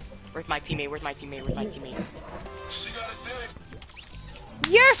Morgan. Where's my teammate? Where's my teammate? Where's my teammate?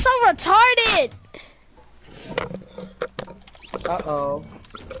 You're so retarded. Uh-oh.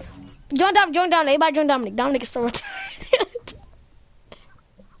 Join Dominic. Everybody join Dominic. Dominic is so retarded.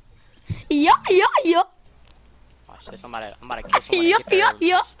 Yo. Watch this. I'm about to kill someone Yo, and get their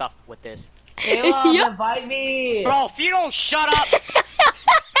yo. stuff with this. Caleb, Yup. invite me. Bro, if you don't shut up.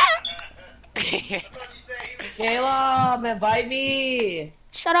 Caleb, invite me.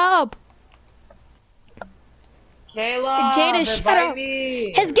 Shut up. Caleb, Jaden, shut invite up.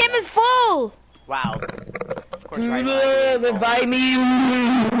 me. His game is full. Wow. Of course, right. Caleb, invite me.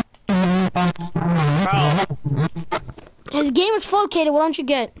 Bro, His game is full, Kaden. What don't you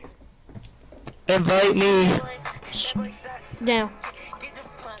get? Invite me. Damn.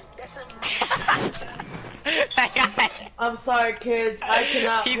 I'm sorry, kids. I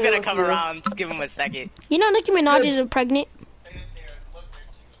cannot. he's play gonna with come you. around. Just give him a second. You know Nicki Minaj is pregnant?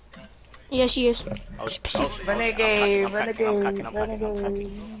 Yeah, she is. Oh, Renegade, I'm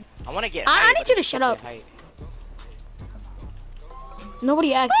cucking. I wanna get. I hype, need but you to it's shut supposed up. to be hype.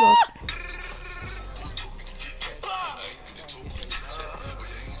 Nobody asked, bro.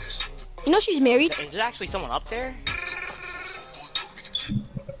 You know she's married? Is there actually someone up there?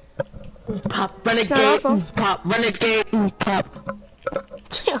 Pop, It's not our fault. pop, renegade, pop.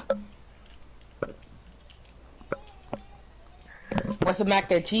 Want some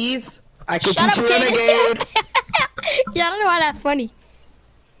mac and cheese? I can Shut teach up, you Kaden. renegade. Yeah, I don't know why that's funny.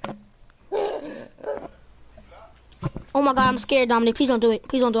 Oh my god, I'm scared, Dominic. Please don't do it.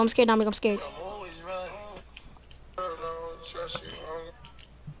 Please don't do it. I'm scared, Dominic. I'm scared.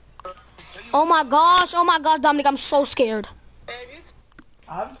 Oh my gosh, Dominic. I'm so scared.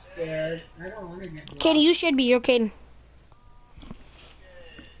 I'm scared. I don't want to get Kaden, you should be. You're Kaden.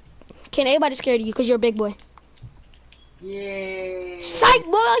 Kaden, everybody's scared of you because you're a big boy. Yay. Psych,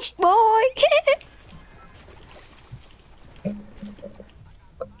 boy.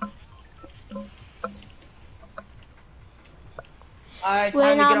 Alright,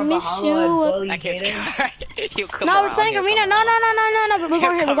 When time to I get on miss Bahama you. and bully That kid's Jaden. he'll come No, around. we're playing he'll arena. come No, around. no. We're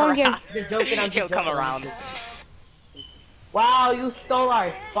going here. We're going here. Just joking, I'm He'll just come joking. around. Wow, you stole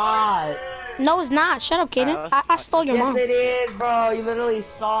our spot. No, it's not. Shut up, Kaden. I stole your Yes, mom. it is, bro. You literally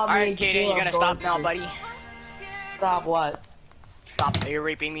saw me. Alright, Kaden, you gonna stop now, buddy? Stop what? Stop ear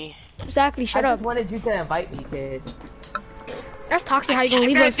raping me. Exactly. Shut I up. just wanted you to invite me, kid. That's toxic. How you gonna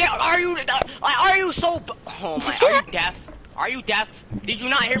leave us? Are you so? Oh my! Are you deaf? Are you deaf? Did you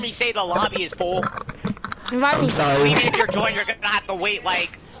not hear me say the lobby is full? Invite me. Even if you're joined, you're gonna have to wait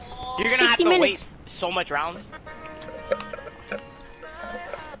like. You're gonna have 60 to minutes. wait so much rounds.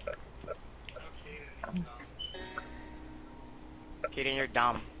 Kaden, you're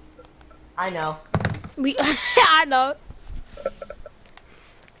dumb. I know. I know.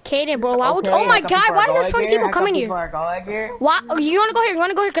 Kaden, bro. Why would? Okay, Oh my how come God! people Why are are there so going many people How come coming people here? are going here? Why? You wanna go here? You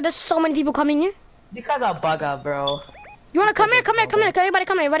wanna go here? Cause there's so many people coming here. Because of bug up, bro. You wanna come here? Come here. Come here. Everybody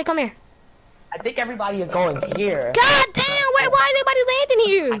come here. Everybody come here. I think everybody is going here. God damn! Why is everybody landing I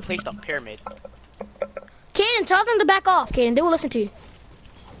here? placed a pyramid. Kaden, tell them to back off. Kaden, they will listen to you.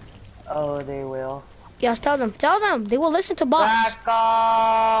 Oh, they will. Yes, tell them. Tell them. They will listen to bots. Back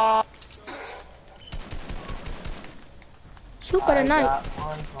off! Super tonight. got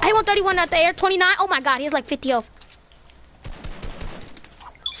one. I hit 131 at the air. 29. Oh my God, he has like 50 health.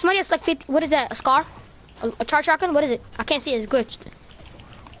 Somebody has like 50. What is that? A scar? A charge shotgun? What is it? I can't see it. It's glitched.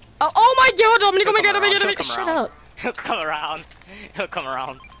 Oh my God, Dominic! Oh my God! Oh my God! Oh my God! Shut up. He'll come around. He'll come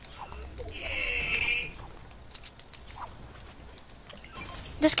around.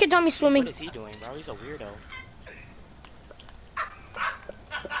 This kid taught me swimming. What is he doing, bro? He's a weirdo.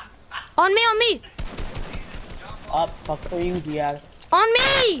 On me. Up, fuck for you, Diaz. On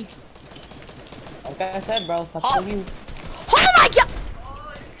me. Like I said, bro, fuck Oh. for you. Oh my God.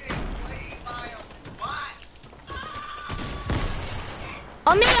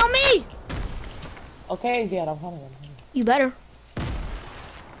 On me. Okay, Diaz, I'm coming. You better.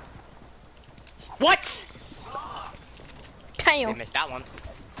 What? They Damn. missed that one.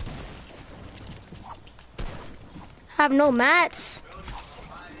 Have no mats.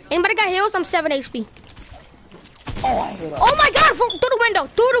 Anybody got heals? I'm 7 HP. Oh, I hit him. Oh my God! Through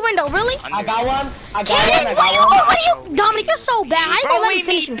the window. Really? I got one. Kaden, what are you? Dominic, you're so bad. How you Bro, gonna let me we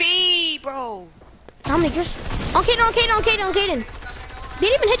finish need him? B, bro. Dominic, you're. On Kaden. They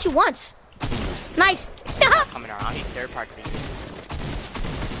didn't even hit you once. Nice. Coming around, he's third party.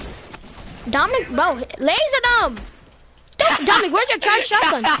 Dominic, bro, laser them. Dominic, where's your charged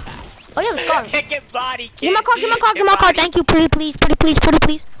shotgun? Oh, you have a scar. Kick it, body, kid. Give me my car. Thank you. Pretty please.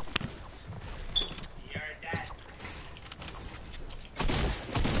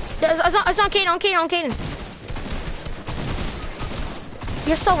 It's on Kaden.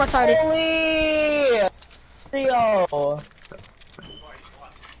 You're so retarded. Holy! Yo.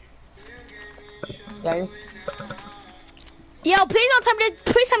 Guys, Yo, please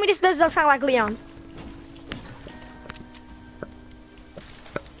tell me this doesn't sound like Leon.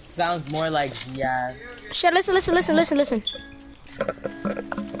 sounds more like Diaz. Shit, listen.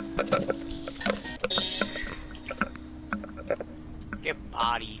 Get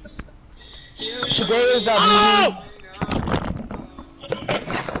body. Today is a Oh!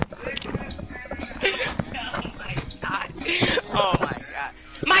 Oh my god.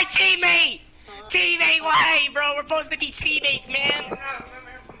 My teammate! Teammate, why, bro? We're supposed to be teammates, man.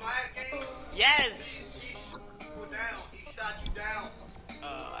 Yes.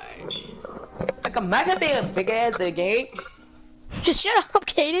 Like, imagine being a big ass in the game. Just shut up,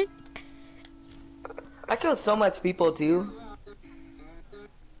 Kaden. I killed so much people too.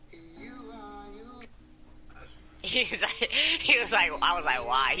 He was like, I was like,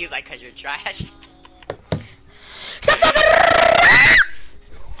 why? He was like, 'cause you're trash. Stop talking.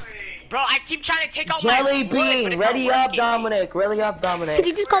 Bro, I keep trying to take out Jelly my wood, but bean, it's ready not up, working. Dominic. Ready up, Dominic. Did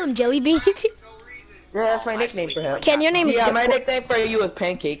you just call him Jelly Bean? Yeah, that's my nickname for him. Ken, your name is Yeah, Dick my Boy. nickname for you is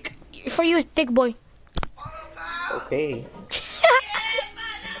Pancake. For you is Thick Boy. Okay.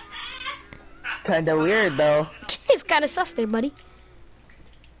 Kinda weird though. It's kind of sus there, buddy.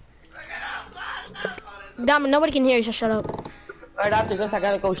 Dominic, nobody can hear you, so shut up. Right after this, I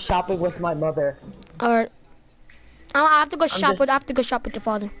gotta go shopping with my mother. Alright. I have to go shop just- with. I have to go shop with your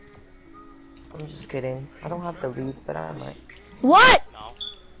father. I'm just kidding. I don't have to leave, but I might. What? No.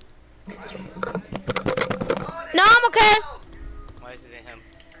 No, I'm okay. Why is it him?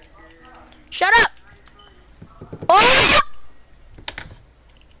 Shut up. Oh!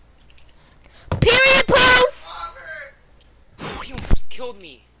 Period, poo. Oh, he almost killed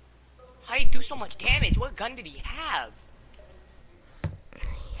me. How did he do so much damage? What gun did he have?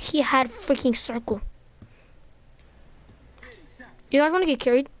 He had freaking circle. You guys want to get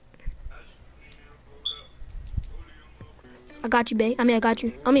carried? I got you, babe. I got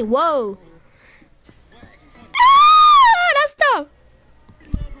you. Whoa. Ah, that's tough.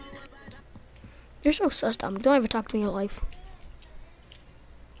 You're so sus, Dominic. Don't ever talk to me in your life.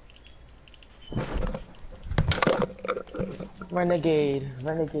 Renegade.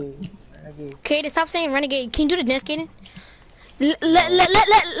 Kaden, stop saying renegade. Can you do the dance, Kaden?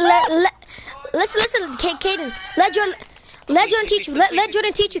 Let's listen, Kaden. Let Jordan teach you. Let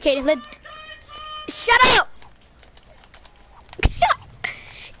Jordan teach you, Kaden. Shut up.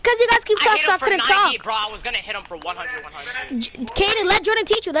 Cause you guys keep talking, so I couldn't 90, talk. Bro, I was gonna hit him for 100. Kaden, let Jordan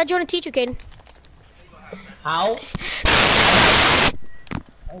teach you. Let Jordan teach you, Kaden. How?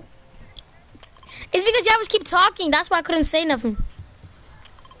 It's because y'all just keep talking. That's why I couldn't say nothing.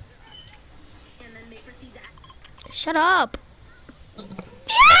 Shut up.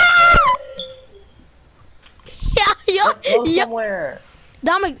 Yeah. Go somewhere.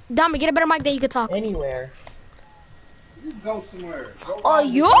 Dominic, get a better mic that you can talk. Anywhere. You go somewhere. Go Oh, out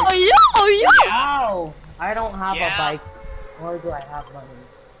yo. Ow! I don't have Yeah. a bike. Nor do I have money.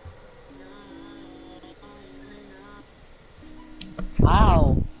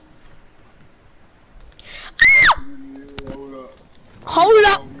 Ow. Hold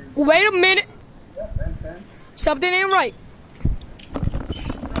up. Wait a minute. Something ain't right.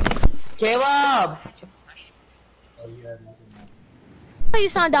 Caleb! How you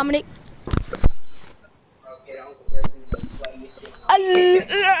sound, Dominic?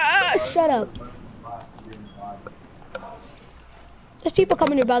 Shut up. There's people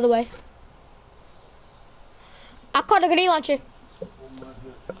coming here, by the way. I caught a grenade launcher.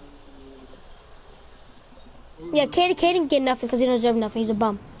 Yeah, Kaden can get nothing because he don't deserve nothing. He's a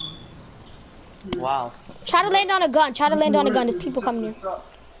bum. Wow. Try to land on a gun. There's people coming here.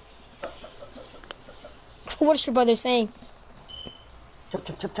 What is your brother saying? Chop,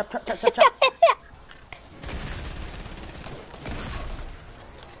 chop, chop, chop, chop, chop, chop, chop.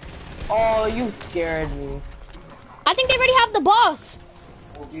 Oh, you scared me. I think they already have the boss.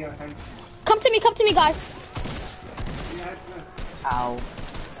 Come to me, guys. Ow.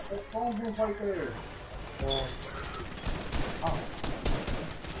 phone booth right there. Oh.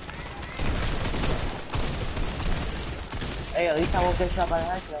 Hey, at least I won't get shot by the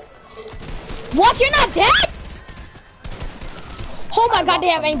headshot. What? You're not dead? Oh my god, they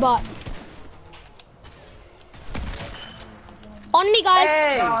have aimbot. On me, guys.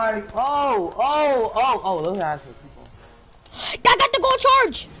 Hey! Oh, those are actually people. I got the gold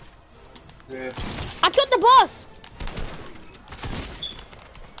charge. Yeah. I killed the boss.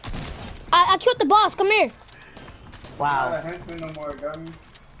 I killed the boss. Come here. Wow. Not a henchman no more, dummy.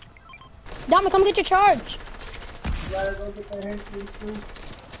 Dominic, come get your charge. You gotta go get that henchman too.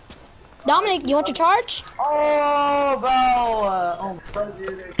 Dominic, you want your charge? Oh, bro.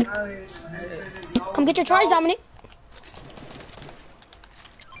 Come get your charge, Dominic.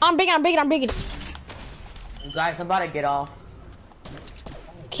 I'm bringing it. You guys, I'm about to get off.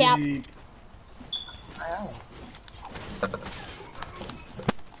 Cap. I am.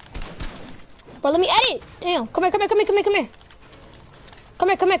 Bro, let me edit. Damn. Come here. Come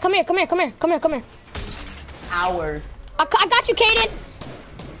here. Hours. I got you, Kaden.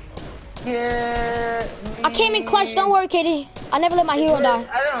 Yeah. I came in clutch. Don't worry, Kaden. I never let my hero die.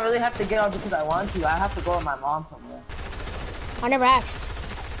 I don't really have to get off because I want to. I have to go with my mom somewhere. I never asked.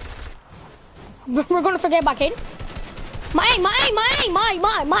 We're gonna forget about Kaden. My.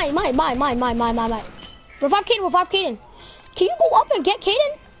 Revive Kaden. Can you go up and get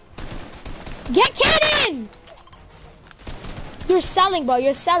Kaden? Get Kaden! You're selling, bro.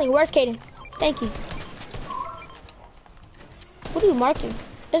 You're selling. Where's Kaden? Thank you. What are you marking?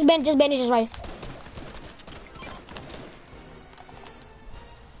 Just bandages right.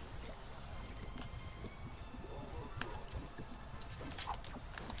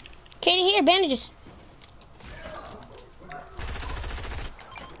 Kaden, here, bandages.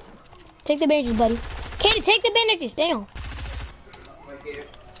 Take the bandages, buddy. Kaden, take the bandages. Damn.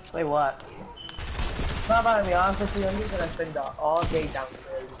 Wait, what? I'm not about to be honest with you. I'm just gonna spend all day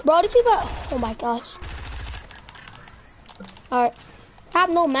downstairs. Bro, these people. Oh my gosh. Alright. I have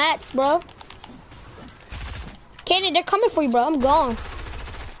no mats, bro. Kaden, they're coming for you, bro. I'm gone.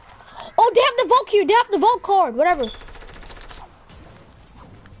 Oh, they have the Vote here. They have the Vote card. Whatever.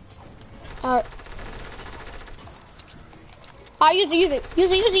 Alright. Alright, use it.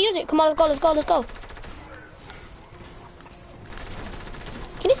 Use it. Come on, let's go.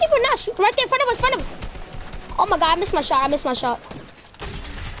 Can these people not shoot? Right there in front of us. Oh my god, I missed my shot.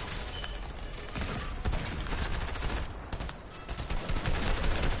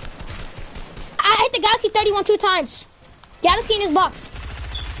 I hit the Galaxy 31 2 times. Galaxy in his box.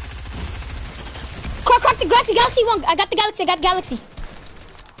 Crack the Galaxy. Galaxy 1. I got the Galaxy. I got Galaxy.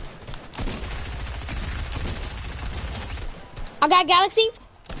 I got Galaxy.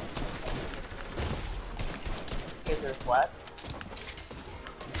 Is there flat?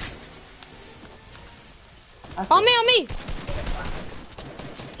 On me, on me.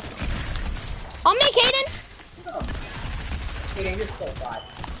 On me, Kaden. Kaden, you're so bad.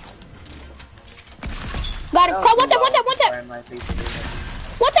 Got him. Crow, one tap.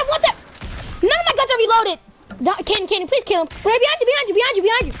 None of my guns are reloaded. Kaden, please kill him. Right behind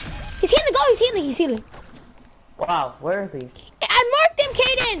you. He's healing, go, he's healing. Wow, where is he? I marked him,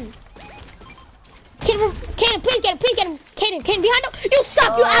 Kaden. Kaden, please get him. Kaden, behind him. You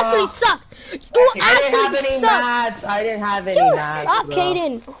suck, you actually suck. You actually suck. I didn't have any You mats, suck, bro.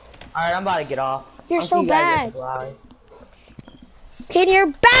 Kaden. Alright, I'm about to get off. You're I'll so see you guys bad. at the lobby. Kaden, you're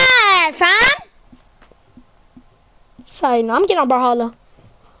bad, fam. Sorry, no, I'm getting on Brawlhalla.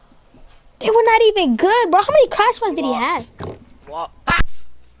 They were not even good, bro. How many crash ones did he have? What?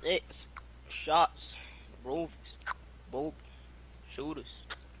 6 shots. Roofs. Boop. Shooters.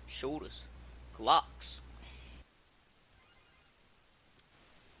 Glocks.